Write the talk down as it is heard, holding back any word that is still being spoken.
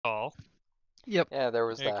Yep. Yeah, there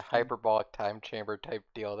was that Excellent. hyperbolic time chamber type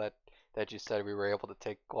deal that you said we were able to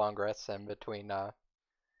take long rests in between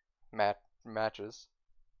matches.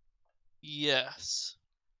 Yes.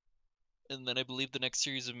 And then I believe the next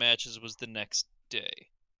series of matches was the next day.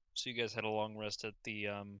 So you guys had a long rest at the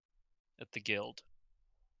guild.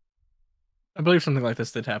 I believe something like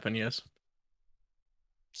this did happen, yes.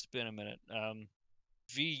 It's been a minute.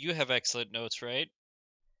 V, you have excellent notes, right?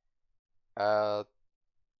 Uh,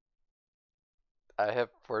 I have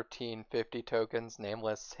 1450 tokens.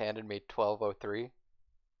 Nameless handed me 1203.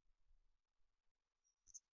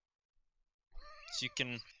 So you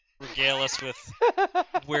can regale us with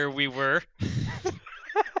where we were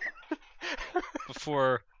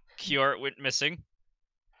before Kiort went missing.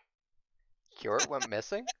 Kjort went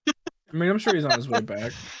missing? I mean, I'm sure he's on his way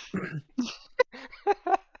back.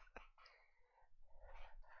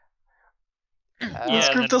 This Yeah,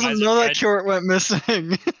 and group then doesn't know that Kjort went missing.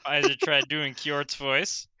 Pfizer tried doing Kiort's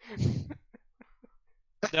voice.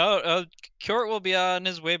 No, Kiort will be on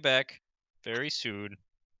his way back very soon.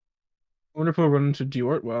 I wonder if we'll run into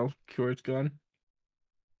Diort while Kjort's gone.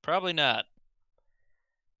 Probably not.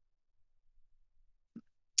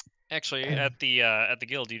 Actually, at the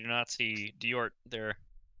guild, you do not see Diort there.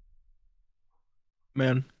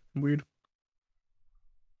 Man, weird.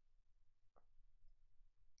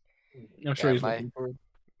 I'm sure Yeah, he's looking for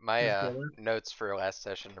my his Galark. notes for last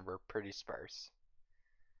session were pretty sparse.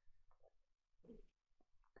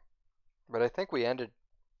 But I think we ended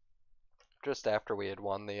just after we had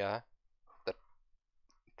won the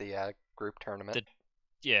group tournament.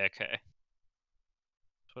 Yeah, okay.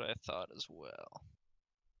 That's what I thought as well.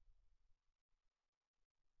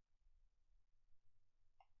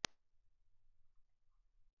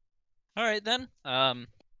 All right then. I'm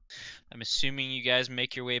assuming you guys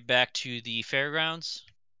make your way back to the fairgrounds,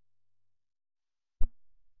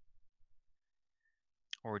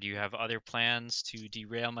 or do you have other plans to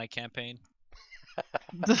derail my campaign?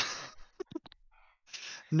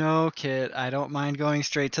 No, Kit, I don't mind going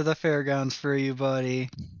straight to the fairgrounds for you, buddy.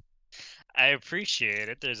 I appreciate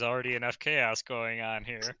it. There's already enough chaos going on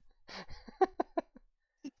here.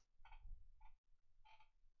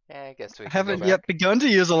 Yeah, I guess we I can go haven't yet back. begun to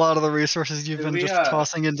use a lot of the resources you've Did been we, just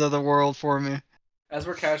tossing into the world for me. As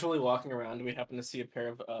we're casually walking around, do we happen to see a pair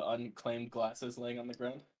of unclaimed glasses laying on the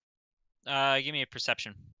ground? Give me a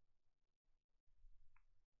perception.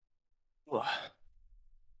 Ugh.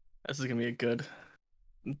 This is gonna be a good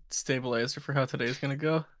stabilizer for how today's gonna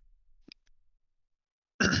go.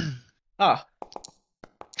 Ah,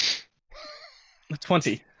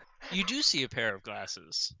 20. You do see a pair of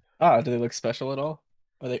glasses. Ah, do they look special at all?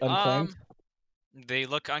 Are they unclaimed? They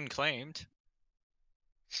look unclaimed.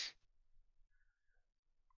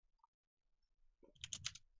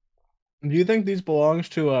 Do you think these belongs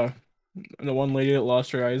to the one lady that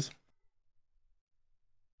lost her eyes?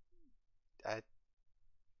 I...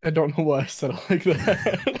 I don't know why I said it like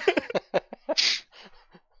that.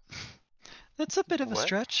 That's a bit of a What?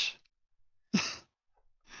 stretch.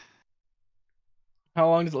 How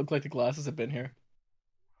long does it look like the glasses have been here?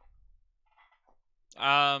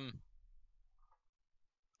 A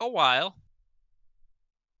while.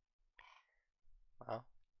 Well,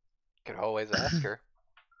 could always ask her.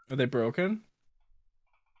 Are they broken?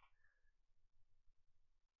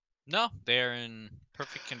 No, they're in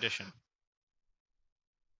perfect condition.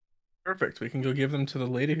 Perfect. We can go give them to the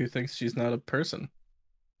lady who thinks she's not a person.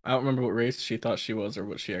 I don't remember what race she thought she was or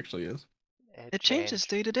what she actually is. It changes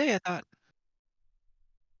day to day, I thought.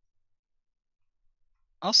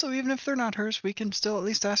 Also, even if they're not hers, we can still at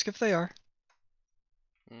least ask if they are.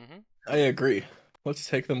 I agree. Let's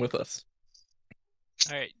take them with us.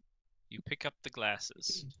 All right. You pick up the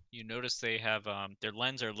glasses. You notice they have their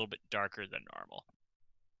lenses are a little bit darker than normal.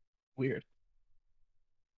 Weird.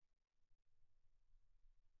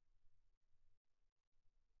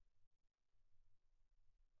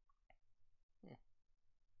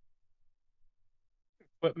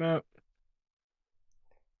 Equipment.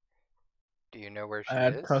 Do you know where she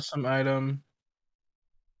Add is? custom item.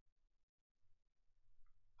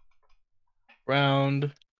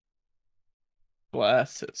 Round.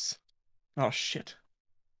 Glasses. Oh shit.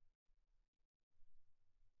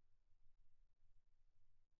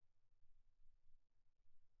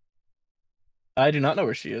 I do not know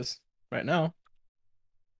where she is right now.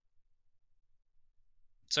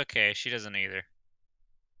 It's okay. She doesn't either.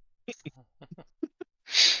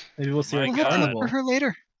 Maybe we'll see her My at We'll have to look carnival. for her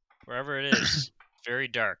later. Wherever it is, very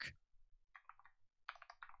dark.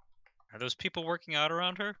 Are those people working out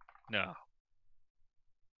around her? No.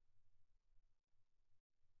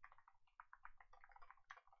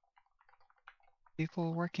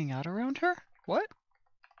 People working out around her? What?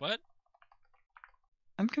 What?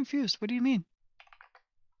 I'm confused. What do you mean?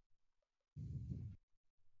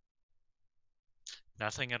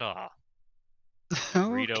 Nothing at all.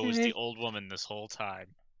 Rito was Okay. the old woman this whole time.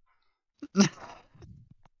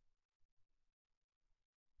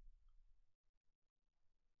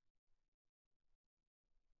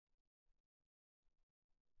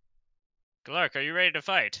 Galark, are you ready to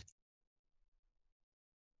fight?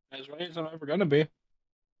 As ready as I'm ever gonna be.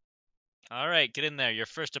 Alright, get in there. Your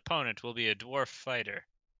first opponent will be a dwarf fighter.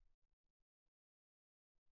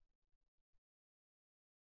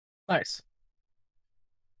 Nice.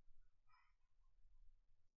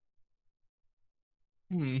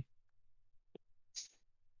 I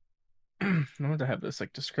want to have this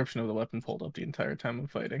like description of the weapon pulled up the entire time I'm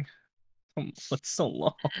fighting. That's so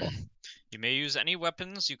long. You may use any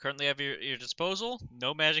weapons you currently have at your disposal.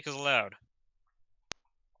 No magic is allowed.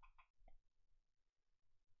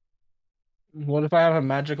 What if I have a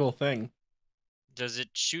magical thing? Does it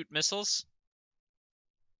shoot missiles?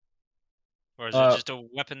 Or is it Uh, just a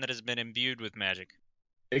weapon that has been imbued with magic?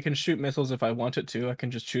 it can shoot missiles if I want it to. I can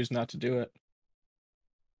just choose not to do it.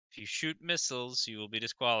 If you shoot missiles, you will be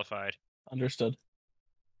disqualified. Understood.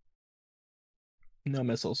 No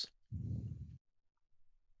missiles.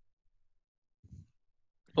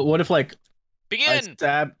 But what if like I Begin!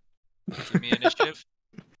 stab? Give me initiative.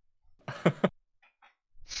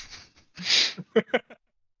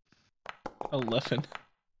 11.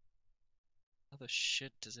 How the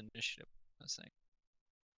shit does initiative this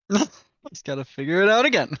thing? Just gotta figure it out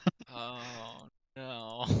again. Oh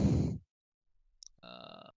no.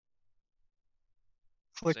 Uh,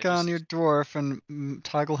 Click I on your just dwarf and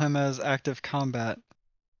toggle him as active combat.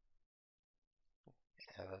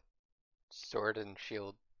 Yeah, the sword and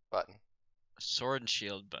shield button. sword and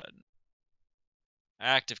shield button.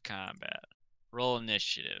 Active combat. Roll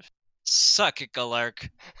initiative. Suck it, Galark.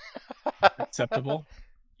 Acceptable.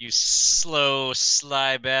 You slow,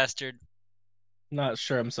 sly bastard. Not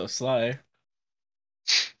sure I'm so sly.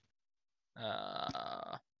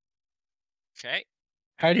 Okay.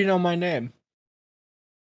 How do you know my name?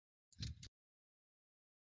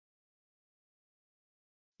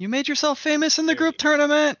 You made yourself famous in the There group you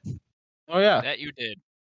tournament. Oh yeah. That you did.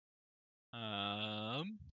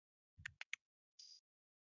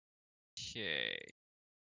 Okay.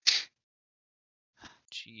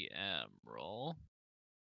 GM roll.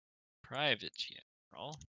 Private GM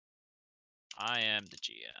roll. I am the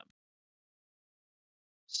GM.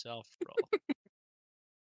 Self roll.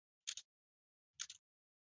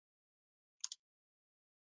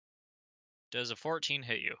 Does a 14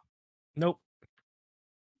 hit you? Nope.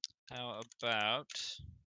 How about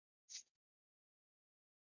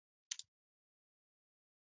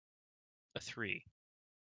a 3?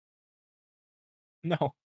 No.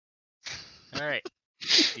 All right.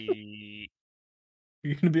 The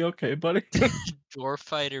You gonna be okay, buddy? dwarf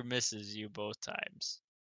fighter misses you both times.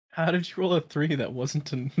 How did you roll a 3 that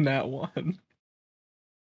wasn't a nat 1?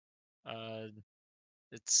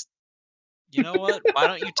 It's you know what? Why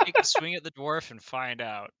don't you take a swing at the dwarf and find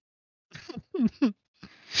out? Alright.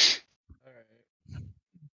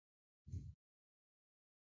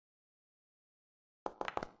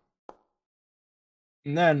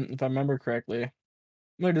 And then, if I remember correctly,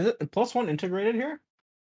 wait, is it +1 integrated here?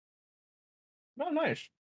 Oh, nice.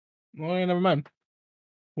 Well, yeah, never mind.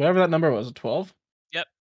 Whatever that number was, a 12? Yep,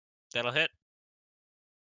 that'll hit.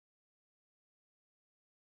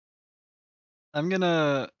 I'm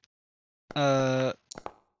gonna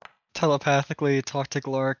telepathically talk to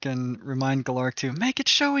Galark and remind Galark to make it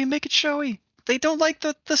showy, make it showy. They don't like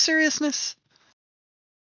the seriousness.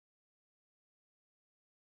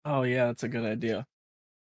 Oh yeah, that's a good idea.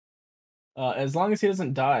 As long as he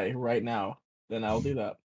doesn't die right now, then I'll do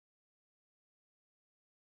that.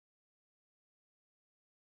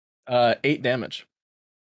 8 damage.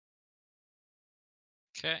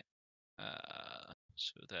 Okay.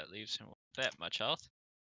 So that leaves him with that much health.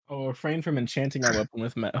 I'll refrain from enchanting my weapon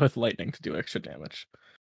with lightning to do extra damage,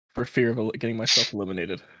 for fear of getting myself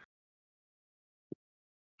eliminated.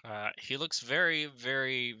 He looks very,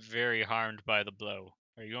 very, very harmed by the blow.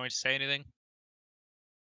 Are you going to say anything?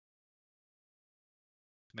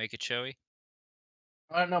 Make it showy?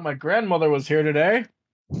 I don't know. My grandmother was here today.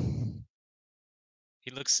 He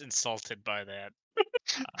looks insulted by that.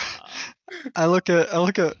 I look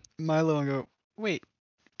at Milo and go, wait,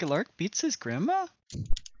 Galark beats his grandma?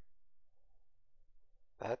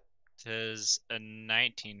 That Does a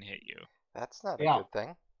 19 hit you? that's not a Yeah. good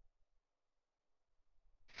thing.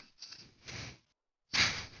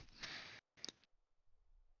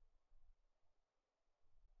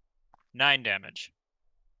 9 damage.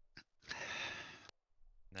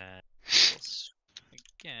 Then we'll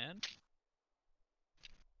again.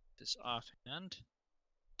 This offhand.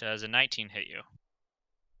 Does a 19 hit you?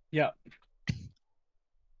 Yeah.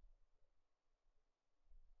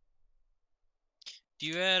 Do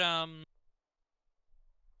you add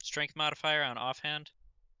strength modifier on offhand?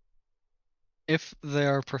 If they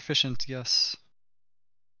are proficient, yes.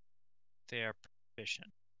 They are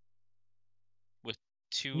proficient. With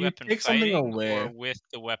You two-weapon take something fighting away. or with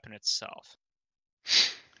the weapon itself?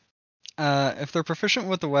 If they're proficient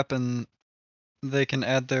with the weapon, they can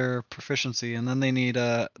add their proficiency, and then they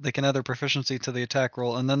can add their proficiency to the attack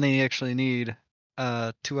roll, and then they actually need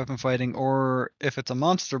two-weapon fighting, or if it's a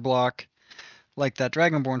monster block, like that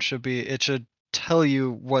Dragonborn should be, it should tell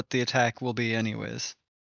you what the attack will be anyways.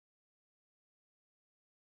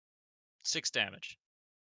 6 damage.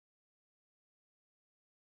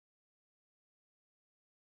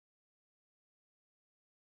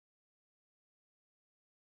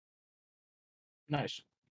 Nice.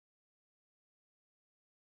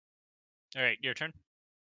 All right, your turn.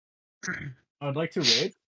 I would like to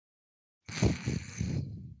rage,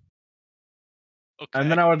 Okay.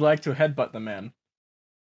 and then I would like to headbutt the man.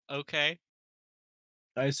 Okay.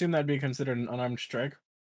 I assume that'd be considered an unarmed strike.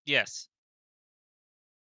 Yes.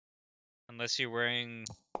 Unless you're wearing.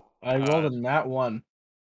 I rolled a nat 1.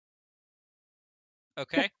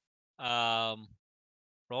 Okay.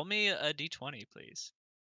 Roll me a d20, please.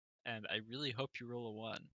 And I really hope you roll a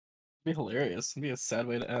 1. It'd be hilarious. It'd be a sad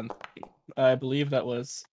way to end. I believe that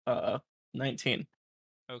was 19.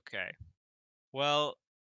 Okay. Well,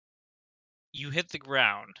 you hit the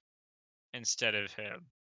ground instead of him.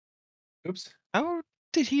 Oops. How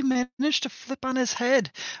did he manage to flip on his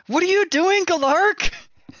head? What are you doing, Galark?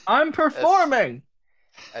 I'm performing.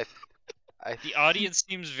 The audience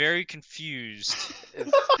seems very confused.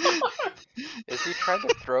 Is he trying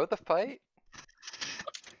to throw the fight?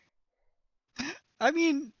 I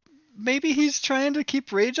mean, maybe he's trying to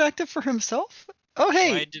keep rage active for himself? Oh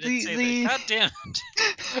hey, Why did it say that? God damn it.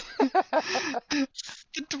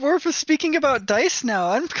 the dwarf is speaking about dice now.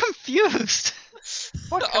 I'm confused.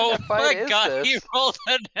 What kind of fight my is god, this? he rolled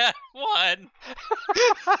a nat 1!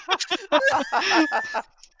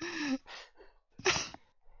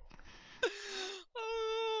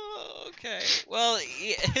 Okay, well,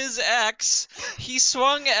 his axe, he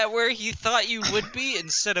swung at where he thought you would be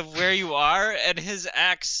instead of where you are, and his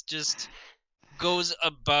axe just goes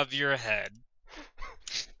above your head.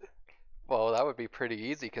 Well, that would be pretty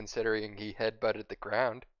easy considering he headbutted the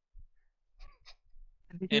ground.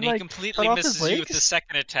 And he completely cut off his misses you with the legs?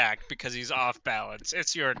 second attack because he's off balance.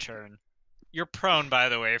 It's your turn. You're prone, by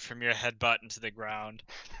the way, from your headbutt into the ground.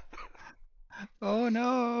 Oh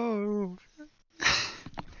no.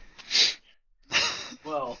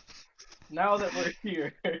 Well, now that we're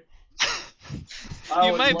here,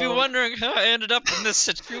 You might be wondering how I ended up in this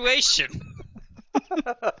situation.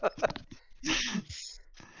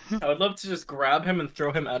 I would love to just grab him and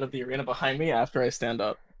throw him out of the arena behind me after I stand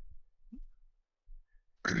up.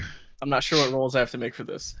 I'm not sure what rolls I have to make for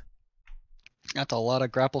this. That's a lot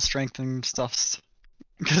of grapple strength and stuff.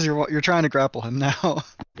 Because you're trying to grapple him now.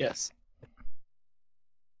 Yes.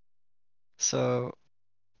 So,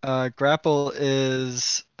 grapple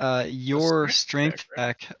is your strength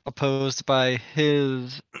check opposed by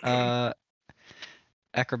his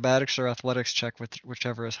acrobatics or athletics check, with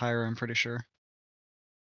whichever is higher. I'm pretty sure.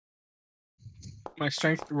 My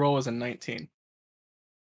strength roll is a 19.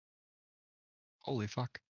 Holy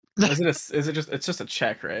fuck! Is it just it's just a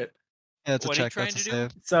check, right? Yeah, it's What a are you check. trying That's a to do?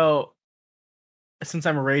 save. So, since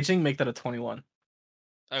I'm raging, make that a 21.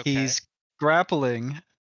 Okay. He's grappling.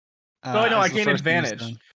 No, no, I is the gain first thing he's advantage.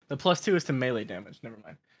 done. The +2 is to melee damage. Never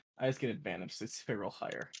mind. I just get advantage. So if I roll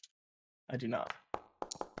higher. I do not.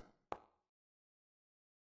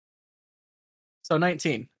 So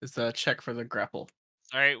 19 is the check for the grapple.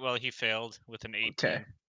 All right. Well, he failed with an 18. Okay.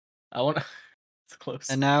 I want. It's close.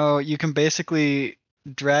 And now you can basically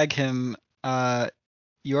drag him.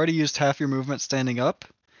 You already used half your movement standing up.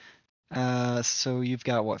 So you've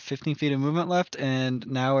got what, 15 feet of movement left, and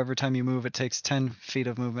now every time you move, it takes 10 feet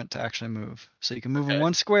of movement to actually move. So you can move in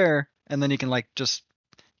one square, and then you can you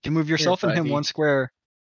can move yourself and him one square,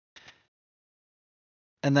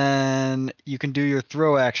 and then you can do your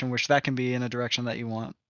throw action, which that can be in a direction that you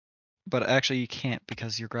want. But actually, you can't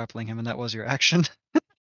because you're grappling him, and that was your action.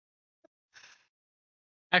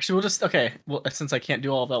 Actually, we'll just Well, since I can't do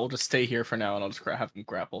all of that, we'll just stay here for now, and I'll just have him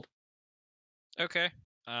grappled. Okay.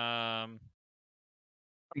 I'm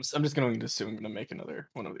just going to assume I'm going to make another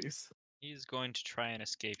one of these. He's going to try and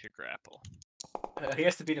escape your grapple. He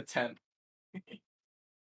has to beat a 10.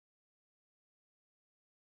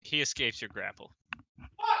 He escapes your grapple.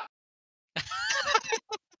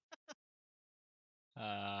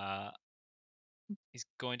 He's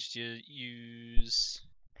going to use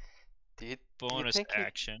Do you bonus think he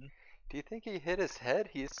action. do you think he hit his head?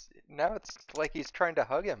 Now it's like he's trying to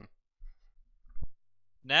hug him.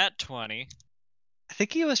 Nat 20. I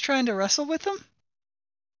think he was trying to wrestle with him.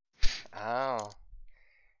 Oh.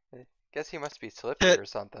 I guess he must be slippery or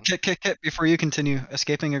something. Kit. Before you continue,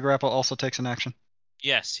 escaping a grapple also takes an action.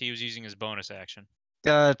 Yes, he was using his bonus action.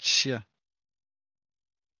 Gotcha.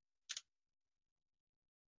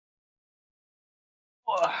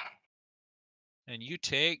 And you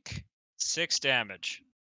take 6 damage.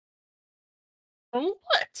 From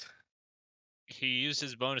what? He used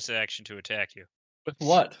his bonus action to attack you. With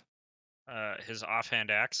what? His offhand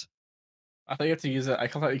axe. I thought you have to use it. I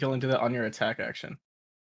thought you can only do that on your attack action.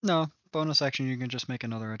 No, bonus action you can just make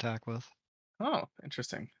another attack with. Oh,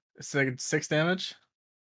 interesting. It's like 6 damage.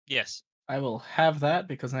 Yes. I will have that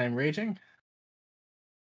because I am raging.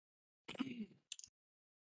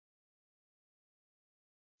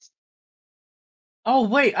 Oh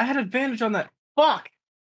wait, I had advantage on that. Fuck.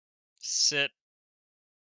 Sit.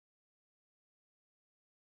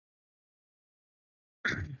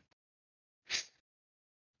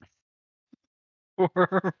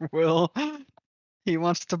 Poor Will. He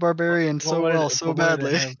wants to barbarian so well, so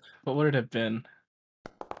badly. What would it have been?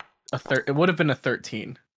 It would have been a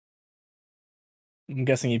 13. I'm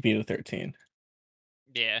guessing he beat a 13.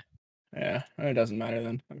 Yeah. Yeah, it doesn't matter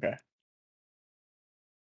then. Okay.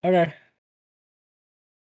 Okay.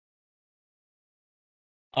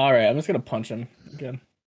 All right, I'm just gonna punch him again.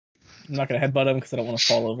 I'm not gonna headbutt him because I don't want to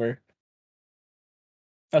fall over.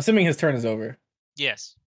 Assuming his turn is over.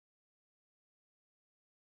 Yes.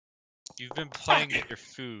 You've been playing with your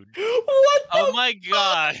food. What? Oh my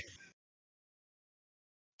god!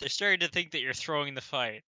 They're starting to think that you're throwing the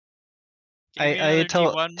fight. Give me another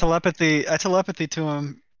D1. I telepathy to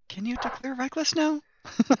him. Can you declare reckless now?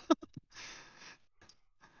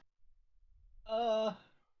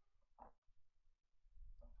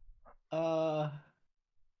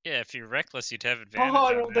 Yeah, if you're reckless, you'd have Oh, advantage I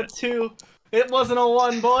on rolled a that. 2. It wasn't a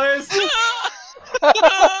 1, boys.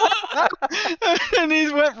 And he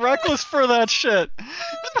went reckless for that shit.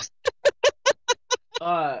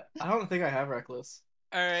 I don't think I have reckless.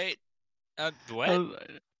 All right. What?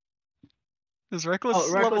 Is reckless, Oh,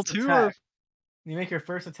 level reckless 2 attack. or? You make your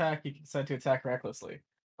first attack, you can decide to attack recklessly.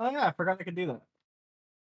 Oh yeah, I forgot I could do that.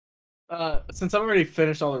 Since I've already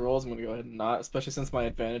finished all the rolls, I'm gonna go ahead and not, especially since my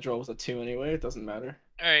advantage roll was a 2 anyway. It doesn't matter.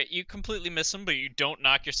 All right, you completely miss him, but you don't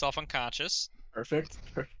knock yourself unconscious. Perfect.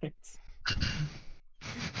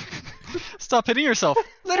 Stop hitting yourself.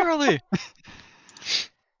 Literally.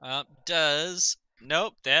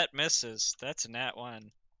 Nope, that misses. That's a nat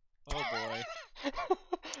 1. Oh boy.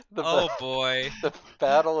 The Oh ba- boy. The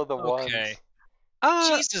battle of the Okay.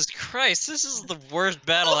 ones. Jesus Christ, this is the worst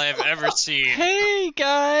battle I've ever seen. Hey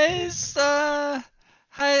guys, how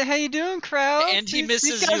you doing, crowd? And he These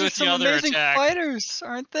misses guys you are with the some other amazing attack. fighters,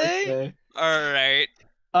 aren't they? Okay. Alright.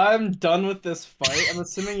 I'm done with this fight. I'm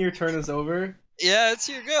assuming your turn is over. Yeah, it's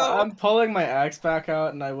your go. I'm pulling my axe back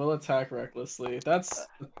out and I will attack recklessly. That's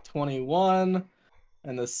 21.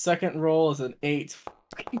 And the second roll is an 8.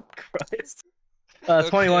 Fucking Christ.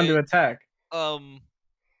 21 to Okay. attack.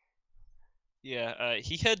 Yeah,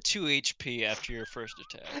 he had 2 HP after your first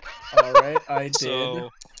attack. Alright, I did So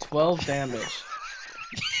 12 damage.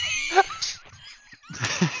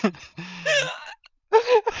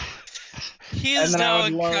 he And is then now I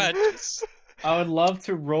would love- unconscious. I would love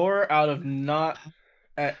to roar out of not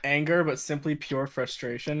anger, but simply pure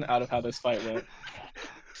frustration out of how this fight went.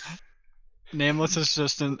 Nameless is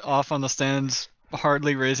just off on the stands,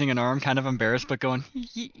 hardly raising an arm, kind of embarrassed, but going,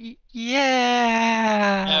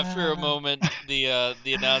 yeah. After a moment, the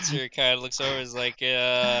announcer kind of looks over and is like,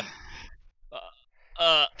 Galark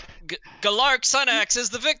Sunax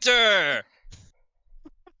is the victor!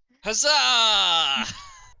 Huzzah!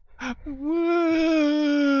 Woo!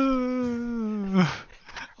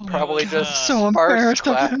 Probably God, just so sparse embarrassed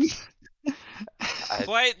of him.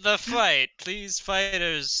 Fight the fight. Please,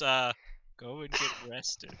 fighters, go and get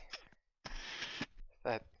rested.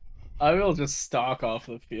 I will just stalk off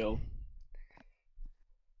the field.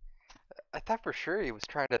 I thought for sure he was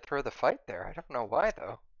trying to throw the fight there. I don't know why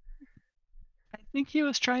though. I think he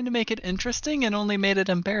was trying to make it interesting and only made it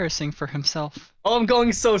embarrassing for himself. Oh, I'm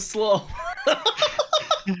going so slow.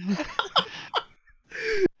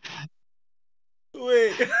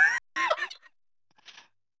 Wait.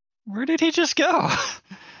 Where did he just go?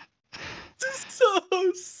 Just so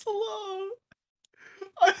slow.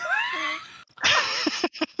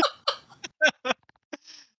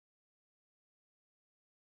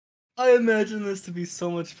 I imagine this to be so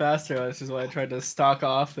much faster. That's just why I tried to stock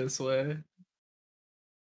off this way.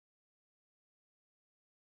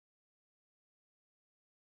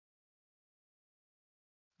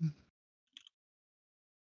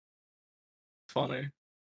 Funny.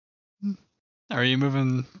 Are you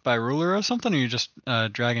moving by ruler or something, or are you just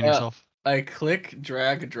dragging yourself? I click,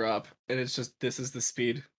 drag, drop, and it's just this is the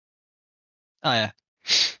speed. Oh yeah.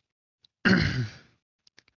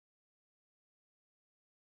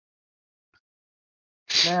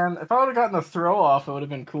 Man, if I would have gotten a throw off, it would have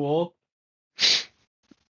been cool.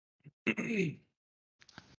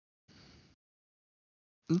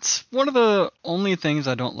 It's one of the only things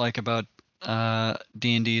I don't like about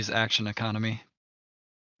D&D's action economy,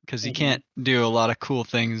 because you can't do a lot of cool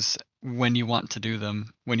things when you want to do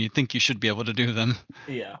them, when you think you should be able to do them.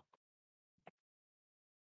 Yeah.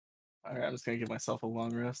 Alright, I'm just gonna give myself a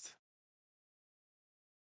long rest.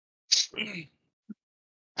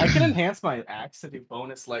 I can enhance my axe to do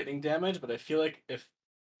bonus lightning damage, but I feel like if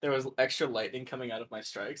there was extra lightning coming out of my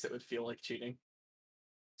strikes, it would feel like cheating.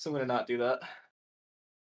 So I'm gonna not do that.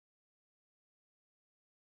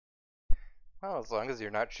 Well, as long as you're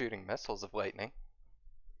not shooting missiles of lightning.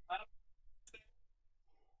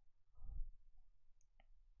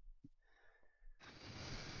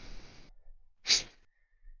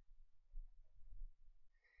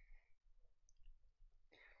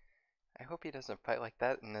 I hope he doesn't fight like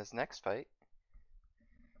that in his next fight.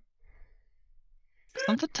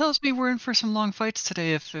 Something tells me we're in for some long fights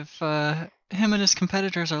today if him and his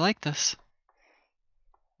competitors are like this.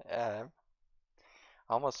 Yeah,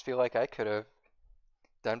 I almost feel like I could have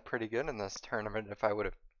done pretty good in this tournament if I would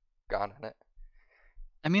have gone in it.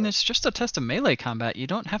 I mean, But- it's just a test of melee combat. You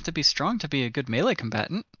don't have to be strong to be a good melee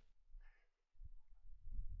combatant.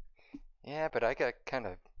 Yeah, but I got kind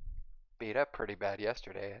of beat up pretty bad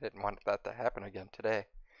yesterday. I didn't want that to happen again today.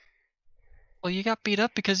 Well, you got beat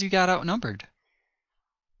up because you got outnumbered.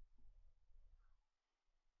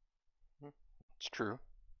 It's true.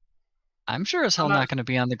 I'm sure as hell I'm not- not going to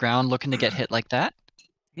be on the ground looking to get hit like that.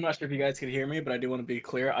 I'm not sure if you guys can hear me, but I do want to be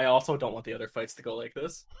clear. I also don't want the other fights to go like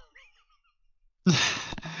this.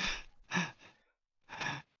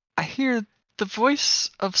 I hear the voice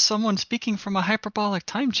of someone speaking from a hyperbolic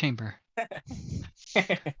time chamber. Oh,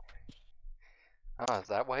 is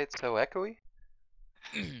that why it's so echoey?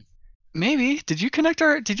 Maybe. Did you connect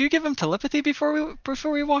our? Did you give him telepathy before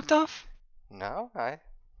we walked off? No,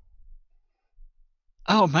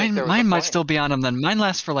 Oh, didn't think there was a mine might point. still be on him then. Mine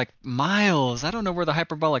lasts for like miles. I don't know where the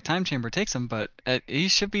hyperbolic time chamber takes him, but he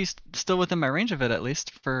should be still within my range of it at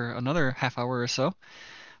least for another half hour or so.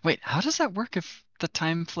 Wait, how does that work if the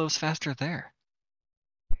time flows faster there?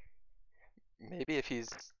 Maybe if he's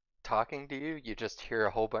talking to you, you just hear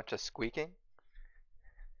a whole bunch of squeaking.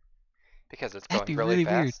 Because it's That'd going be really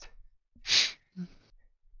really weird. fast.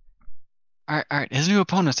 All right. His new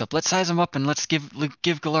opponent's up. Let's size him up and let's give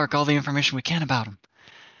Galark all the information we can about him.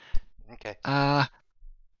 Okay.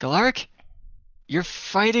 Galark, you're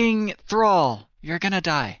fighting Thrall. You're gonna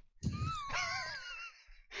die.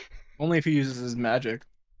 Only if he uses his magic.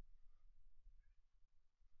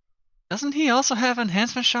 Doesn't he also have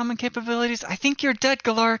enhancement shaman capabilities? I think you're dead,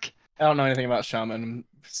 Galark. I don't know anything about shaman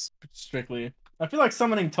strictly. I feel like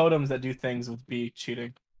summoning totems that do things would be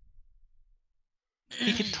cheating.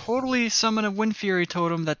 He could totally summon a Wind Fury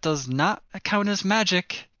totem that does not count as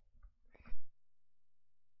magic.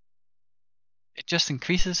 It just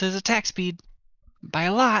increases his attack speed by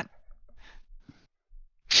a lot.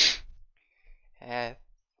 I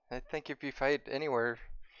think if you fight anywhere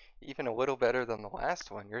even a little better than the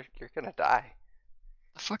last one, you're gonna die.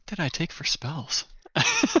 The fuck did I take for spells?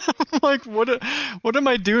 Like, what am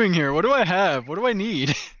I doing here? What do I have? What do I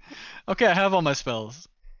need? Okay, I have all my spells.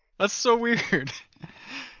 That's so weird.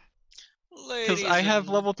 Because Ladies I have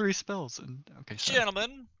and level 3 spells. And okay, sorry.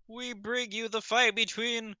 gentlemen, we bring you the fight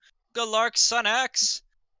between Galark Sun Axe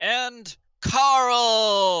and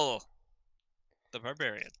Carl, the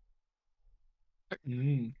Barbarian.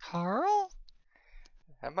 Carl?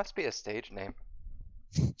 That must be a stage name.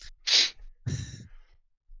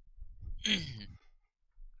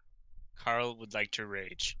 Carl would like to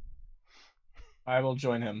rage. I will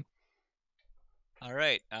join him. All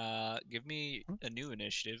right, give me a new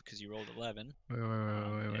initiative because you rolled 11.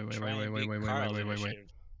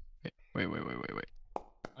 Wait.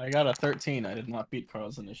 I got a 13. I did not beat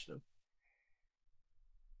Carl's initiative.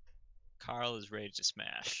 Carl is ready to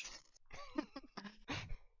smash.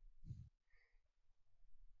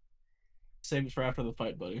 Save it for after the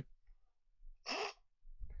fight, buddy.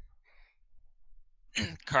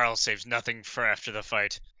 Carl saves nothing for after the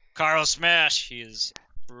fight. Carl smash! He is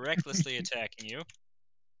recklessly attacking you.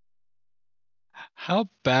 How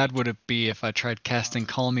bad would it be if I tried casting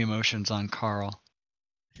Calm Emotions on Carl?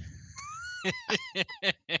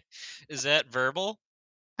 Is that verbal?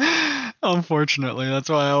 Unfortunately, that's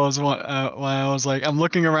why I was like, I'm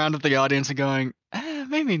looking around at the audience and going,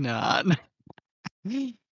 maybe not.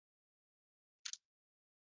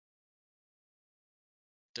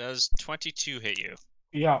 Does 22 hit you?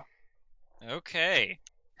 Yeah. Okay.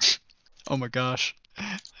 Oh my gosh.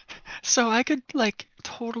 So I could like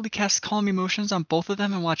totally cast Calm Emotions on both of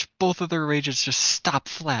them and watch both of their rages just stop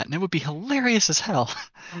flat, and it would be hilarious as hell.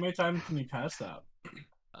 How many times can you cast that?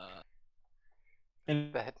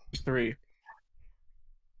 And That 3.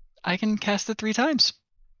 I can cast it 3 times.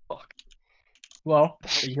 Well,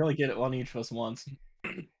 you can only get it on each of us once.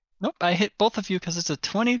 Nope, I hit both of you because it's a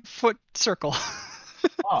 20-foot circle.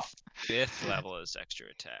 Oh, 5th level is extra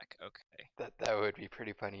attack. Okay. that would be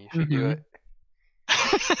pretty funny. You should do it.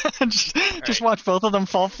 Just watch both of them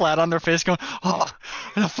fall flat on their face going, oh,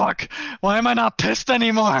 the fuck, why am I not pissed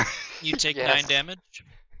anymore? You take Yes. 9 damage.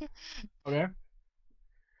 okay.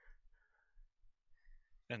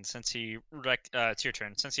 And since he it's your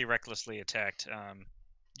turn. Since he recklessly attacked,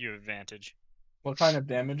 you have advantage. What kind of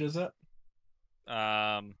damage is it?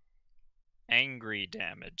 Angry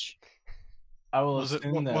damage. I will What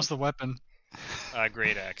assume that. was the weapon?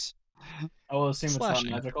 Great axe. I will assume it's Slashing.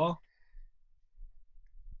 not magical.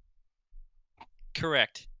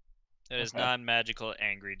 Correct. That is Okay. non-magical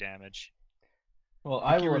angry damage. Well, I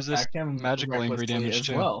I think you will resist attack him magical angry recklessly damage, as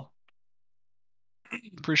too. well. I'm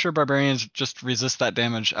pretty sure barbarians just resist that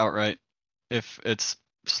damage outright if it's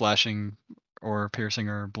slashing or piercing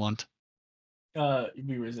or blunt.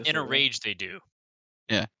 We resist In it, a right? rage, they do.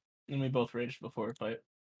 Yeah. And we both raged before a fight.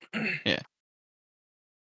 Yeah.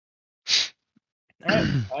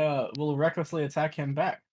 Alright, I will recklessly attack him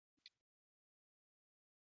back.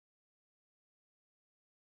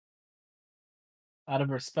 Out of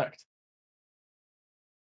respect.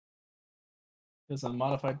 Does a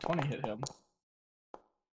modified 20 hit him?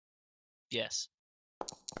 Yes.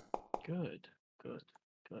 Good, good,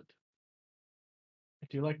 good. I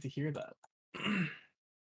do like to hear that.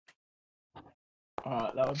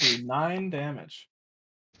 That would be 9 damage.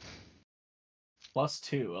 Plus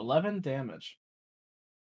 2, 11 damage.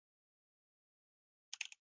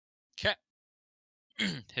 Okay.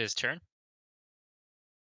 His turn.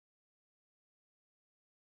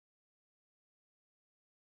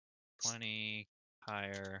 $20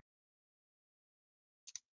 higher.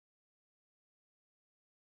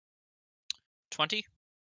 20.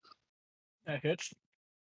 That hits.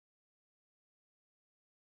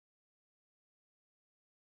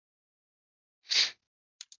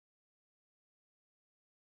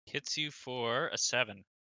 Hits you for a 7.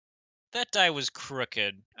 That die was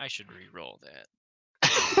crooked. I should re-roll that.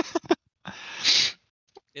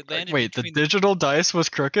 It landed Wait, the between digital dice was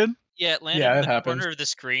crooked? Yeah, it landed Yeah, in it the happens. corner of the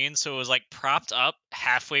screen, so it was like propped up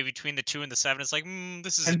halfway between the 2 and the 7. It's like,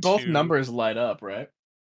 this is a And both 2. numbers light up, right?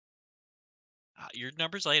 Your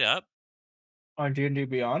numbers light up? On D&D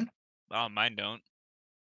Beyond? Oh, mine don't.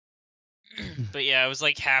 But yeah, it was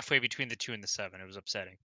like halfway between the 2 and the 7. It was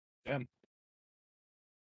upsetting. Damn.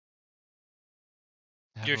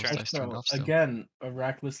 Yeah, Your those turn. dice turned So, off still. again, a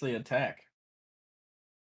recklessly attack.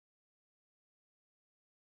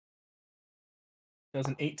 Does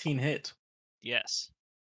an 18 hit? Yes.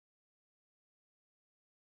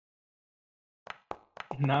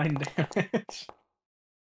 9 damage.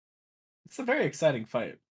 It's a very exciting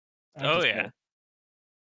fight. I have Oh to yeah. say.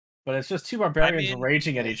 But it's just two barbarians mean,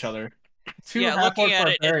 raging at each other. Two Yeah, half-orc looking at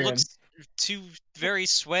it, it barbarians. looks 2 very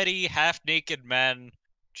sweaty, half-naked men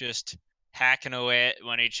just hacking away at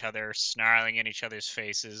one each other, snarling in each other's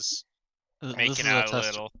faces, This making is out a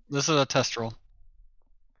test. little. This is a test roll.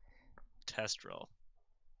 Test roll.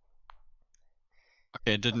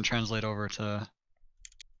 Okay, it didn't translate over to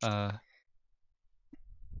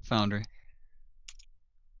Foundry.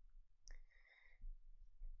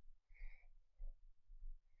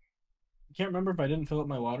 I can't remember if I didn't fill up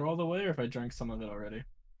my water all the way or if I drank some of it already.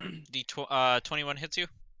 21 hits you?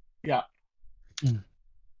 Yeah.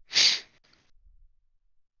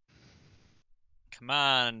 Come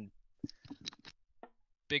on.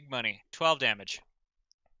 Big money. 12 damage.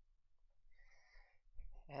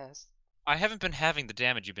 Yes. I haven't been having the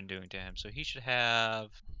damage you've been doing to him, so he should have.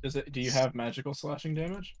 Do you have magical slashing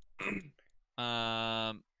damage?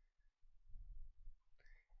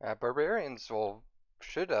 Barbarians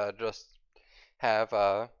should just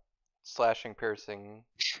have slashing, piercing,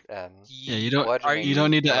 and Yeah, you don't bludgeoning. you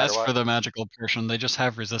don't need to no matter ask for what. the magical portion. They just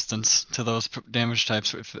have resistance to those damage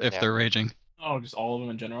types if Yeah. they're raging. Oh, just all of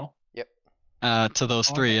them in general? Yep. To those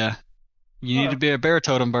Oh, 3, okay. yeah. You need Oh. to be a bear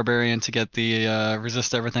totem barbarian to get the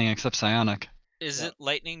resist everything except psionic. Is Yeah. it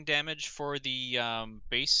lightning damage for the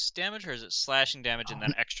base damage, or is it slashing damage and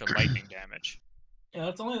then extra lightning damage? Yeah,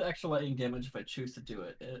 that's only the extra lightning damage if I choose to do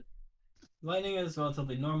it. Lightning is a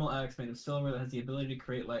relatively normal axe made of silver that has the ability to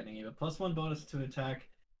create lightning. You have a +1 bonus to attack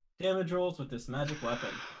damage rolls with this magic weapon.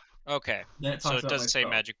 Okay. Then it So talks it about my does say spell.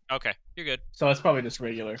 magic. Okay, you're good. So it's probably just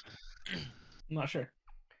regular. I'm not sure.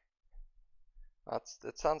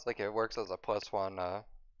 It sounds like it works as a +1.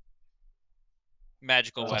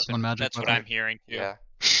 Magical Plus weapon. one magic That's what weapon. I'm hearing too. Yeah.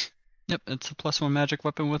 Yep, it's a +1 magic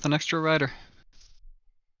weapon with an extra rider.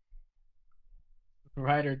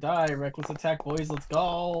 Ride or die, reckless attack, boys. Let's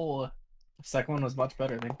go. The second one was much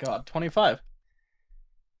better. Thank God. 25.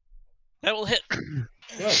 That will hit. Good.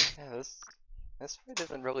 Yeah, this fight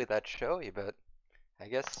isn't really that showy, but I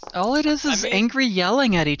guess All it is I mean- angry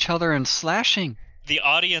yelling at each other and slashing. The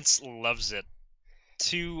audience loves it.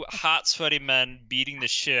 Two hot, sweaty men beating the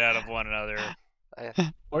shit out of one another.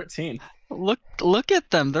 14. Look at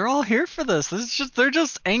them. They're all here for this. They're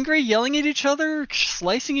just angry, yelling at each other,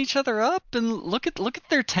 slicing each other up, and look at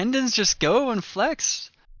their tendons just go and flex.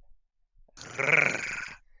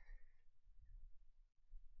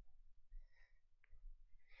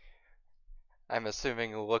 I'm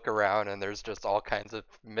assuming you look around and there's just all kinds of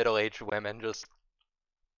middle-aged women just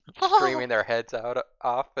screaming their heads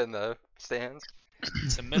off in the stands.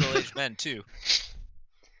 Some middle-aged men too.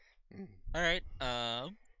 Mm. All right.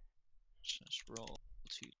 Just roll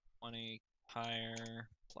 220 higher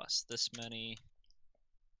plus this many.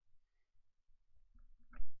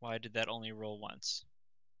 Why did that only roll once?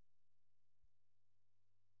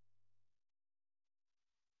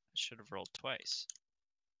 I should have rolled twice.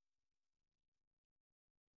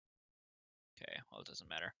 Okay, well, it doesn't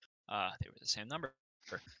matter. They were the same number.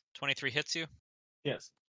 23 hits you.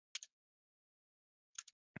 Yes.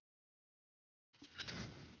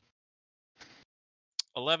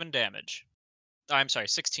 $11 damage. I'm sorry,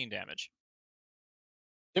 16 damage.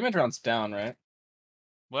 Damage round's down, right?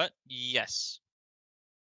 What? Yes.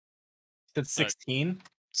 You said 16?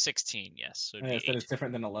 16, yes. So it'd Yes, be that 8. is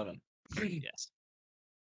different than 11. Yes.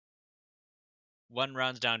 1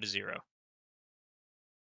 rounds down to 0.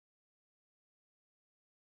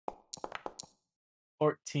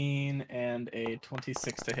 14 and a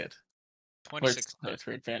 26 to hit. 26 No, it's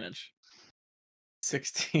for advantage.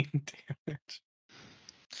 16 damage.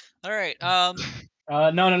 All right. No.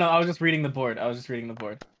 I was just reading the board.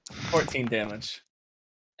 14 damage.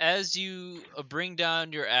 As you bring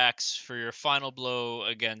down your axe for your final blow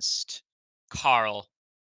against Carl,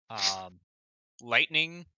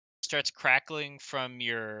 lightning starts crackling from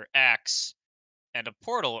your axe, and a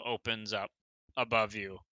portal opens up above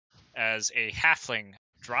you as a halfling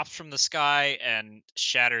drops from the sky and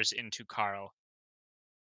shatters into Carl.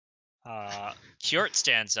 Kjort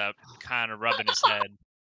stands up, kind of rubbing his head.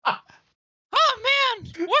 Oh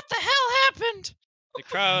man, what the hell happened? The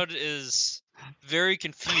crowd is very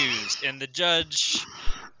confused, and the judge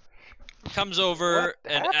comes over What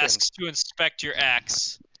and happened? asks to inspect your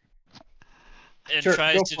axe and Sure,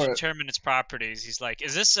 tries go to for it. determine its properties. He's like,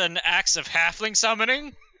 "Is this an axe of halfling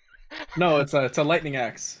summoning?" No, it's a lightning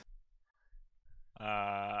axe.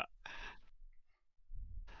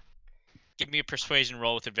 Give me a persuasion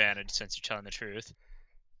roll with advantage since you're telling the truth.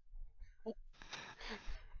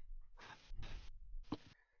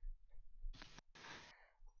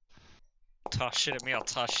 Toss shit at me, I'll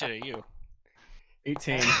toss shit at you.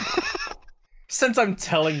 18. Since I'm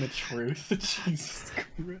telling the truth. Jesus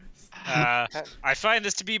Christ. I find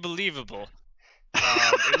this to be believable.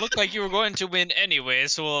 It looked like you were going to win anyway,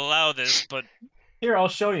 so we'll allow this, but... Here, I'll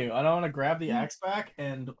show you. I don't want to grab the axe back,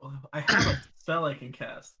 and I have a spell I can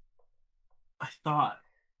cast. I thought.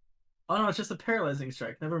 Oh no, it's just a paralyzing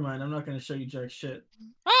strike. Never mind, I'm not going to show you jack shit.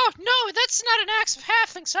 Oh, no, that's not an axe of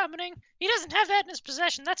halfling summoning. He doesn't have that in his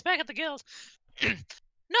possession. That's back at the guild.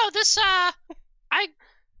 No, this, I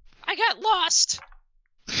got lost.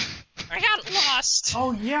 I got lost.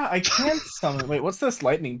 Oh yeah, I can summon. Wait, what's this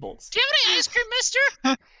lightning bolts? Do you have any ice cream, mister?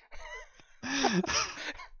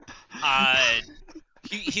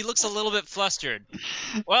 He looks a little bit flustered.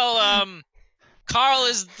 Well, Carl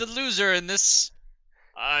is the loser in this.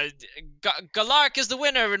 Galark is the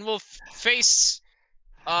winner, and we'll face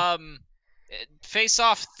off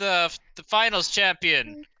the finals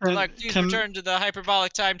champion. Galark, please return to the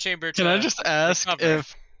hyperbolic time chamber. Can I just ask recover.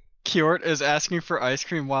 if Kjort is asking for ice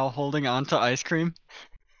cream while holding on to ice cream?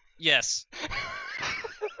 Yes.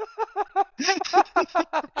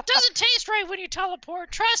 It doesn't taste right when you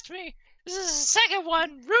teleport. Trust me. This is the second one.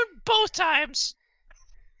 Ruined both times.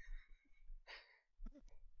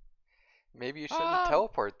 Maybe you shouldn't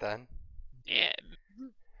teleport then. Yeah.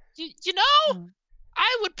 You know,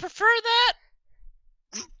 I would prefer that.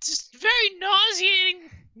 Just very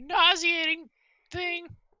nauseating thing.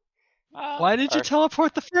 Why did you Are-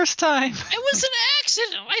 teleport the first time? It was an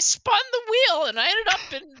accident. I spun the wheel and I ended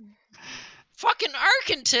up in fucking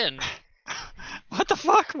Arkenton. What the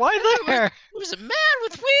fuck? Why there? There was a man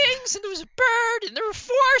with wings and there was a bird and there were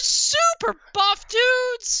 4 super buff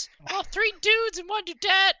dudes. Well, 3 dudes and 1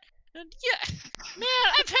 dudette. And yeah, man,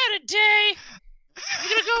 I've had a day. I'm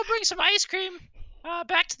gonna go bring some ice cream.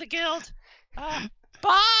 Back to the guild. Bye.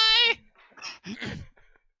 And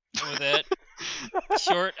with it,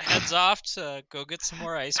 Kjort heads off to go get some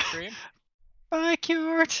more ice cream. Bye,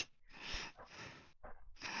 Kjort.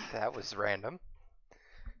 That was random.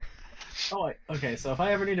 Oh, okay. So if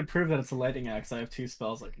I ever need to prove that it's a lightning axe, I have 2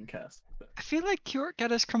 spells I can cast. I feel like Kjort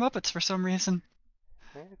got his comeuppance for some reason.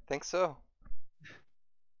 I think so.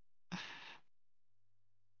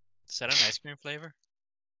 Is that an ice cream flavor?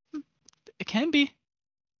 It can be.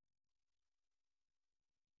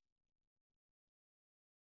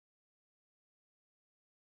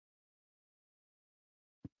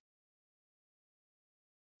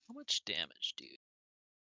 How much damage, dude?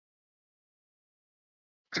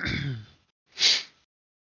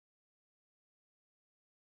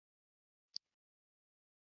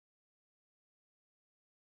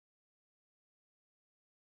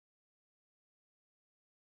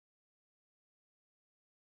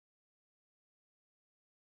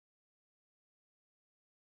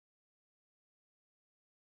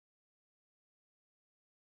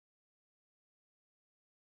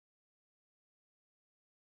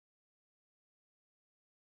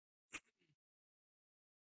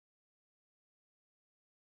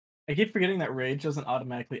 I keep forgetting that rage doesn't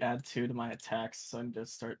automatically add 2 to my attacks, so I need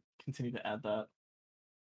to continue to add that.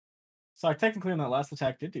 So I technically on that last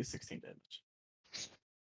attack did do 16 damage.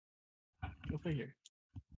 Go figure.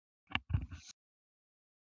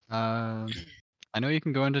 I know you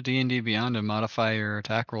can go into D&D Beyond and modify your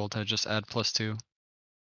attack roll to just add +2.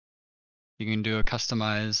 You can do a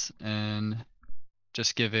customize and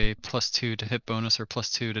just give a +2 to hit bonus or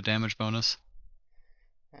 +2 to damage bonus.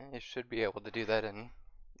 You should be able to do that in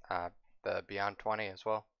the Beyond 20 as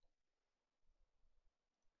well.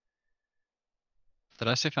 Did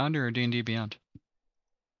I say Foundry or D&D Beyond?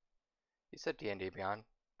 You said D&D Beyond,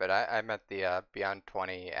 but I meant the Beyond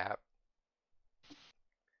 20 app.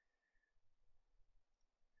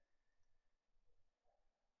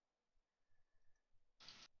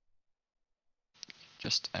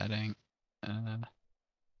 Just adding.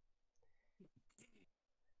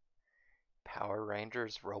 Power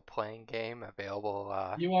Rangers role-playing game available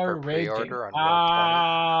You are for raging. pre-order on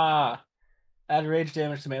Roll20. Add rage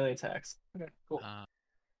damage to melee attacks. Okay, cool.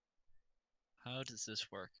 How does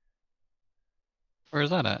this work? Where is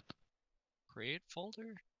that at? Create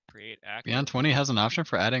folder? Create active? Beyond 20 has an option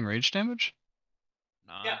for adding rage damage?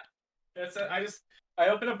 Nah. Yeah. That's it. I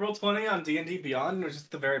opened up Roll20 on D&D Beyond and it was just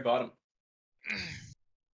at the very bottom.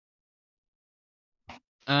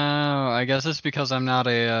 Oh, I guess it's because I'm not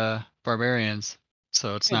a barbarians,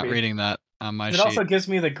 so it's not Maybe. reading that on my It sheet. also gives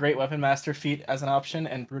me the Great Weapon Master feat as an option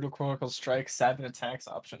and Brutal Chronicle Strike Savage Attacks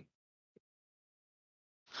option.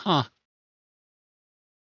 Huh.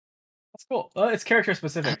 That's cool. Well, it's character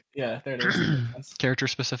specific. Yeah, there it is. Makes sense. Character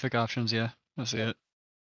specific options, yeah. I see it.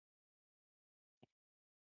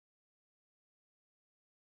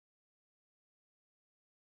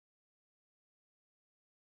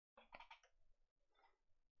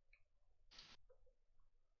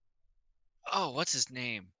 Oh, what's his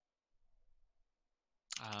name?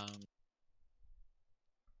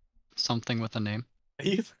 Something with a name. Are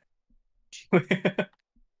you,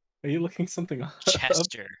 are you looking something up?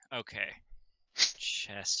 Chester. Okay.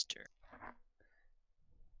 Chester.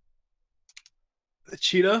 The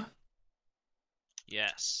cheetah?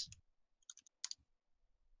 Yes.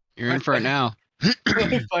 You're in for it now.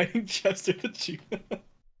 I'm fighting Chester the cheetah.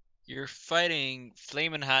 You're fighting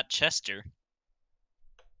Flamin' Hot Chester.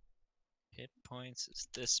 Hit points is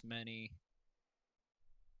this many.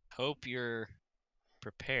 Hope you're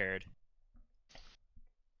prepared.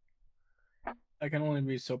 I can only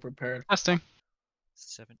be so prepared. Testing.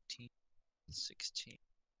 17, 16,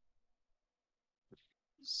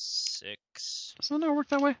 6, Doesn't it work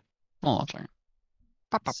that way? Hold on a second.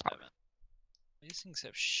 Pop, pop, pop. 7. These things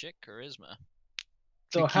have shit charisma.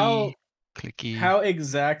 So Clicky, clicky. how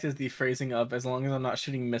exact is the phrasing of as long as I'm not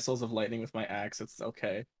shooting missiles of lightning with my axe, it's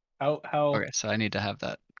okay? How Okay, so I need to have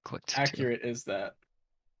that clicked too. accurate is that?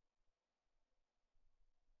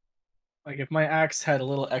 Like if my axe had a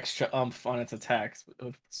little extra oomph on its attacks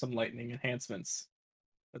with some lightning enhancements,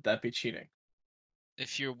 would that be cheating?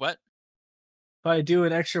 If you're what? If I do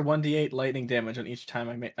an extra 1d8 lightning damage on each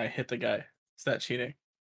time I hit the guy, is that cheating?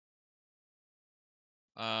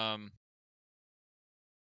 No,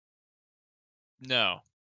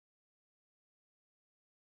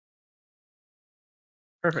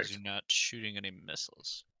 because Perfect. you're not shooting any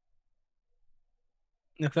missiles.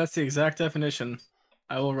 If that's the exact definition,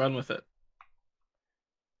 I will run with it.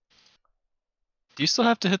 Do you still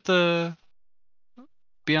have to hit the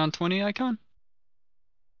Beyond 20 icon?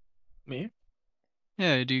 Me?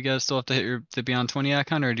 Yeah, do you guys still have to hit the Beyond 20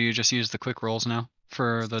 icon, or do you just use the quick rolls now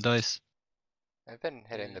for the dice? I've been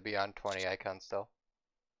hitting the Beyond 20 icon still.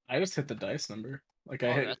 I just hit the dice number. Like Oh,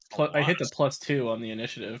 that's a I hit lot the +2 on the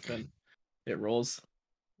initiative, and it rolls.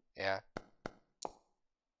 Yeah.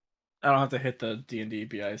 I don't have to hit the D&D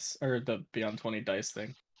BIs or the Beyond 20 dice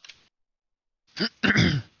thing.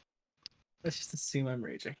 Let's just assume I'm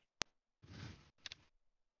raging.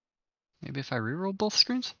 Maybe if I reroll both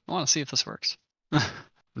screens? I want to see if this works.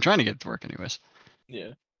 I'm trying to get it to work anyways.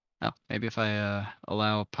 Yeah. Oh, maybe if I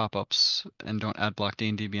allow pop-ups and don't add block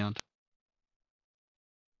D&D Beyond.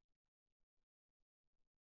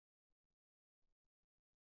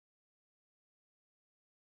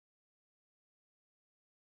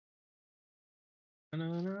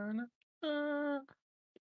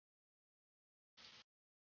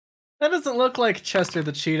 That doesn't look like Chester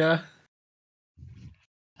the cheetah.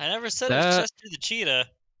 I never said it was That Chester the cheetah.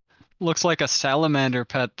 looks like a salamander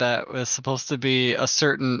pet that was supposed to be a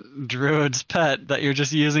certain druid's pet that you're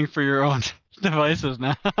just using for your own devices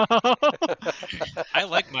now. I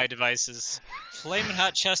like my devices. Flamin'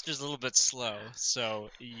 Hot Chester's a little bit slow, so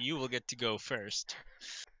you will get to go first.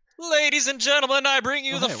 Ladies and gentlemen, I bring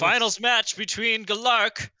you Oh, the hey, it works. finals match between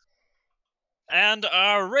Galark and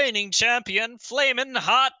our reigning champion, Flamin'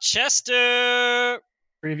 Hot Chester.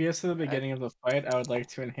 Previous to the beginning of the fight, I would like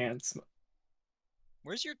to enhance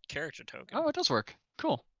Where's your character token? Oh, it does work.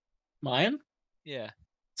 Cool. mine. Yeah.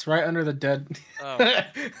 It's right under the dead. Oh.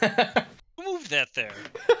 Who moved that there?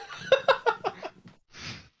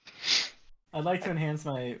 I'd like to enhance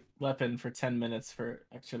my weapon for 10 minutes for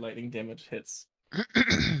extra lightning damage hits. I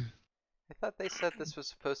thought they said this was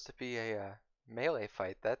supposed to be a melee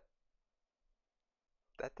fight. That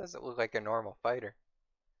doesn't look like a normal fighter.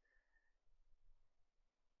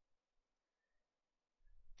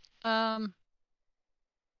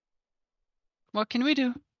 What can we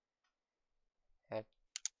do?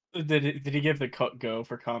 Did he give the go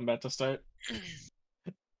for combat to start?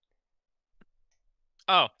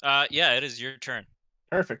 Oh, yeah, it is your turn.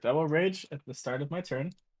 Perfect. I will rage at the start of my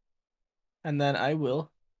turn. And then I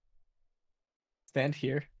will stand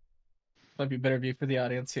here. Might be a better view for the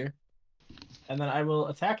audience here. And then I will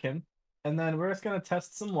attack him. And then we're just going to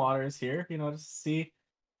test some waters here, just to see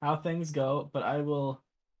how things go. But I will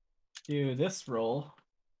do this roll.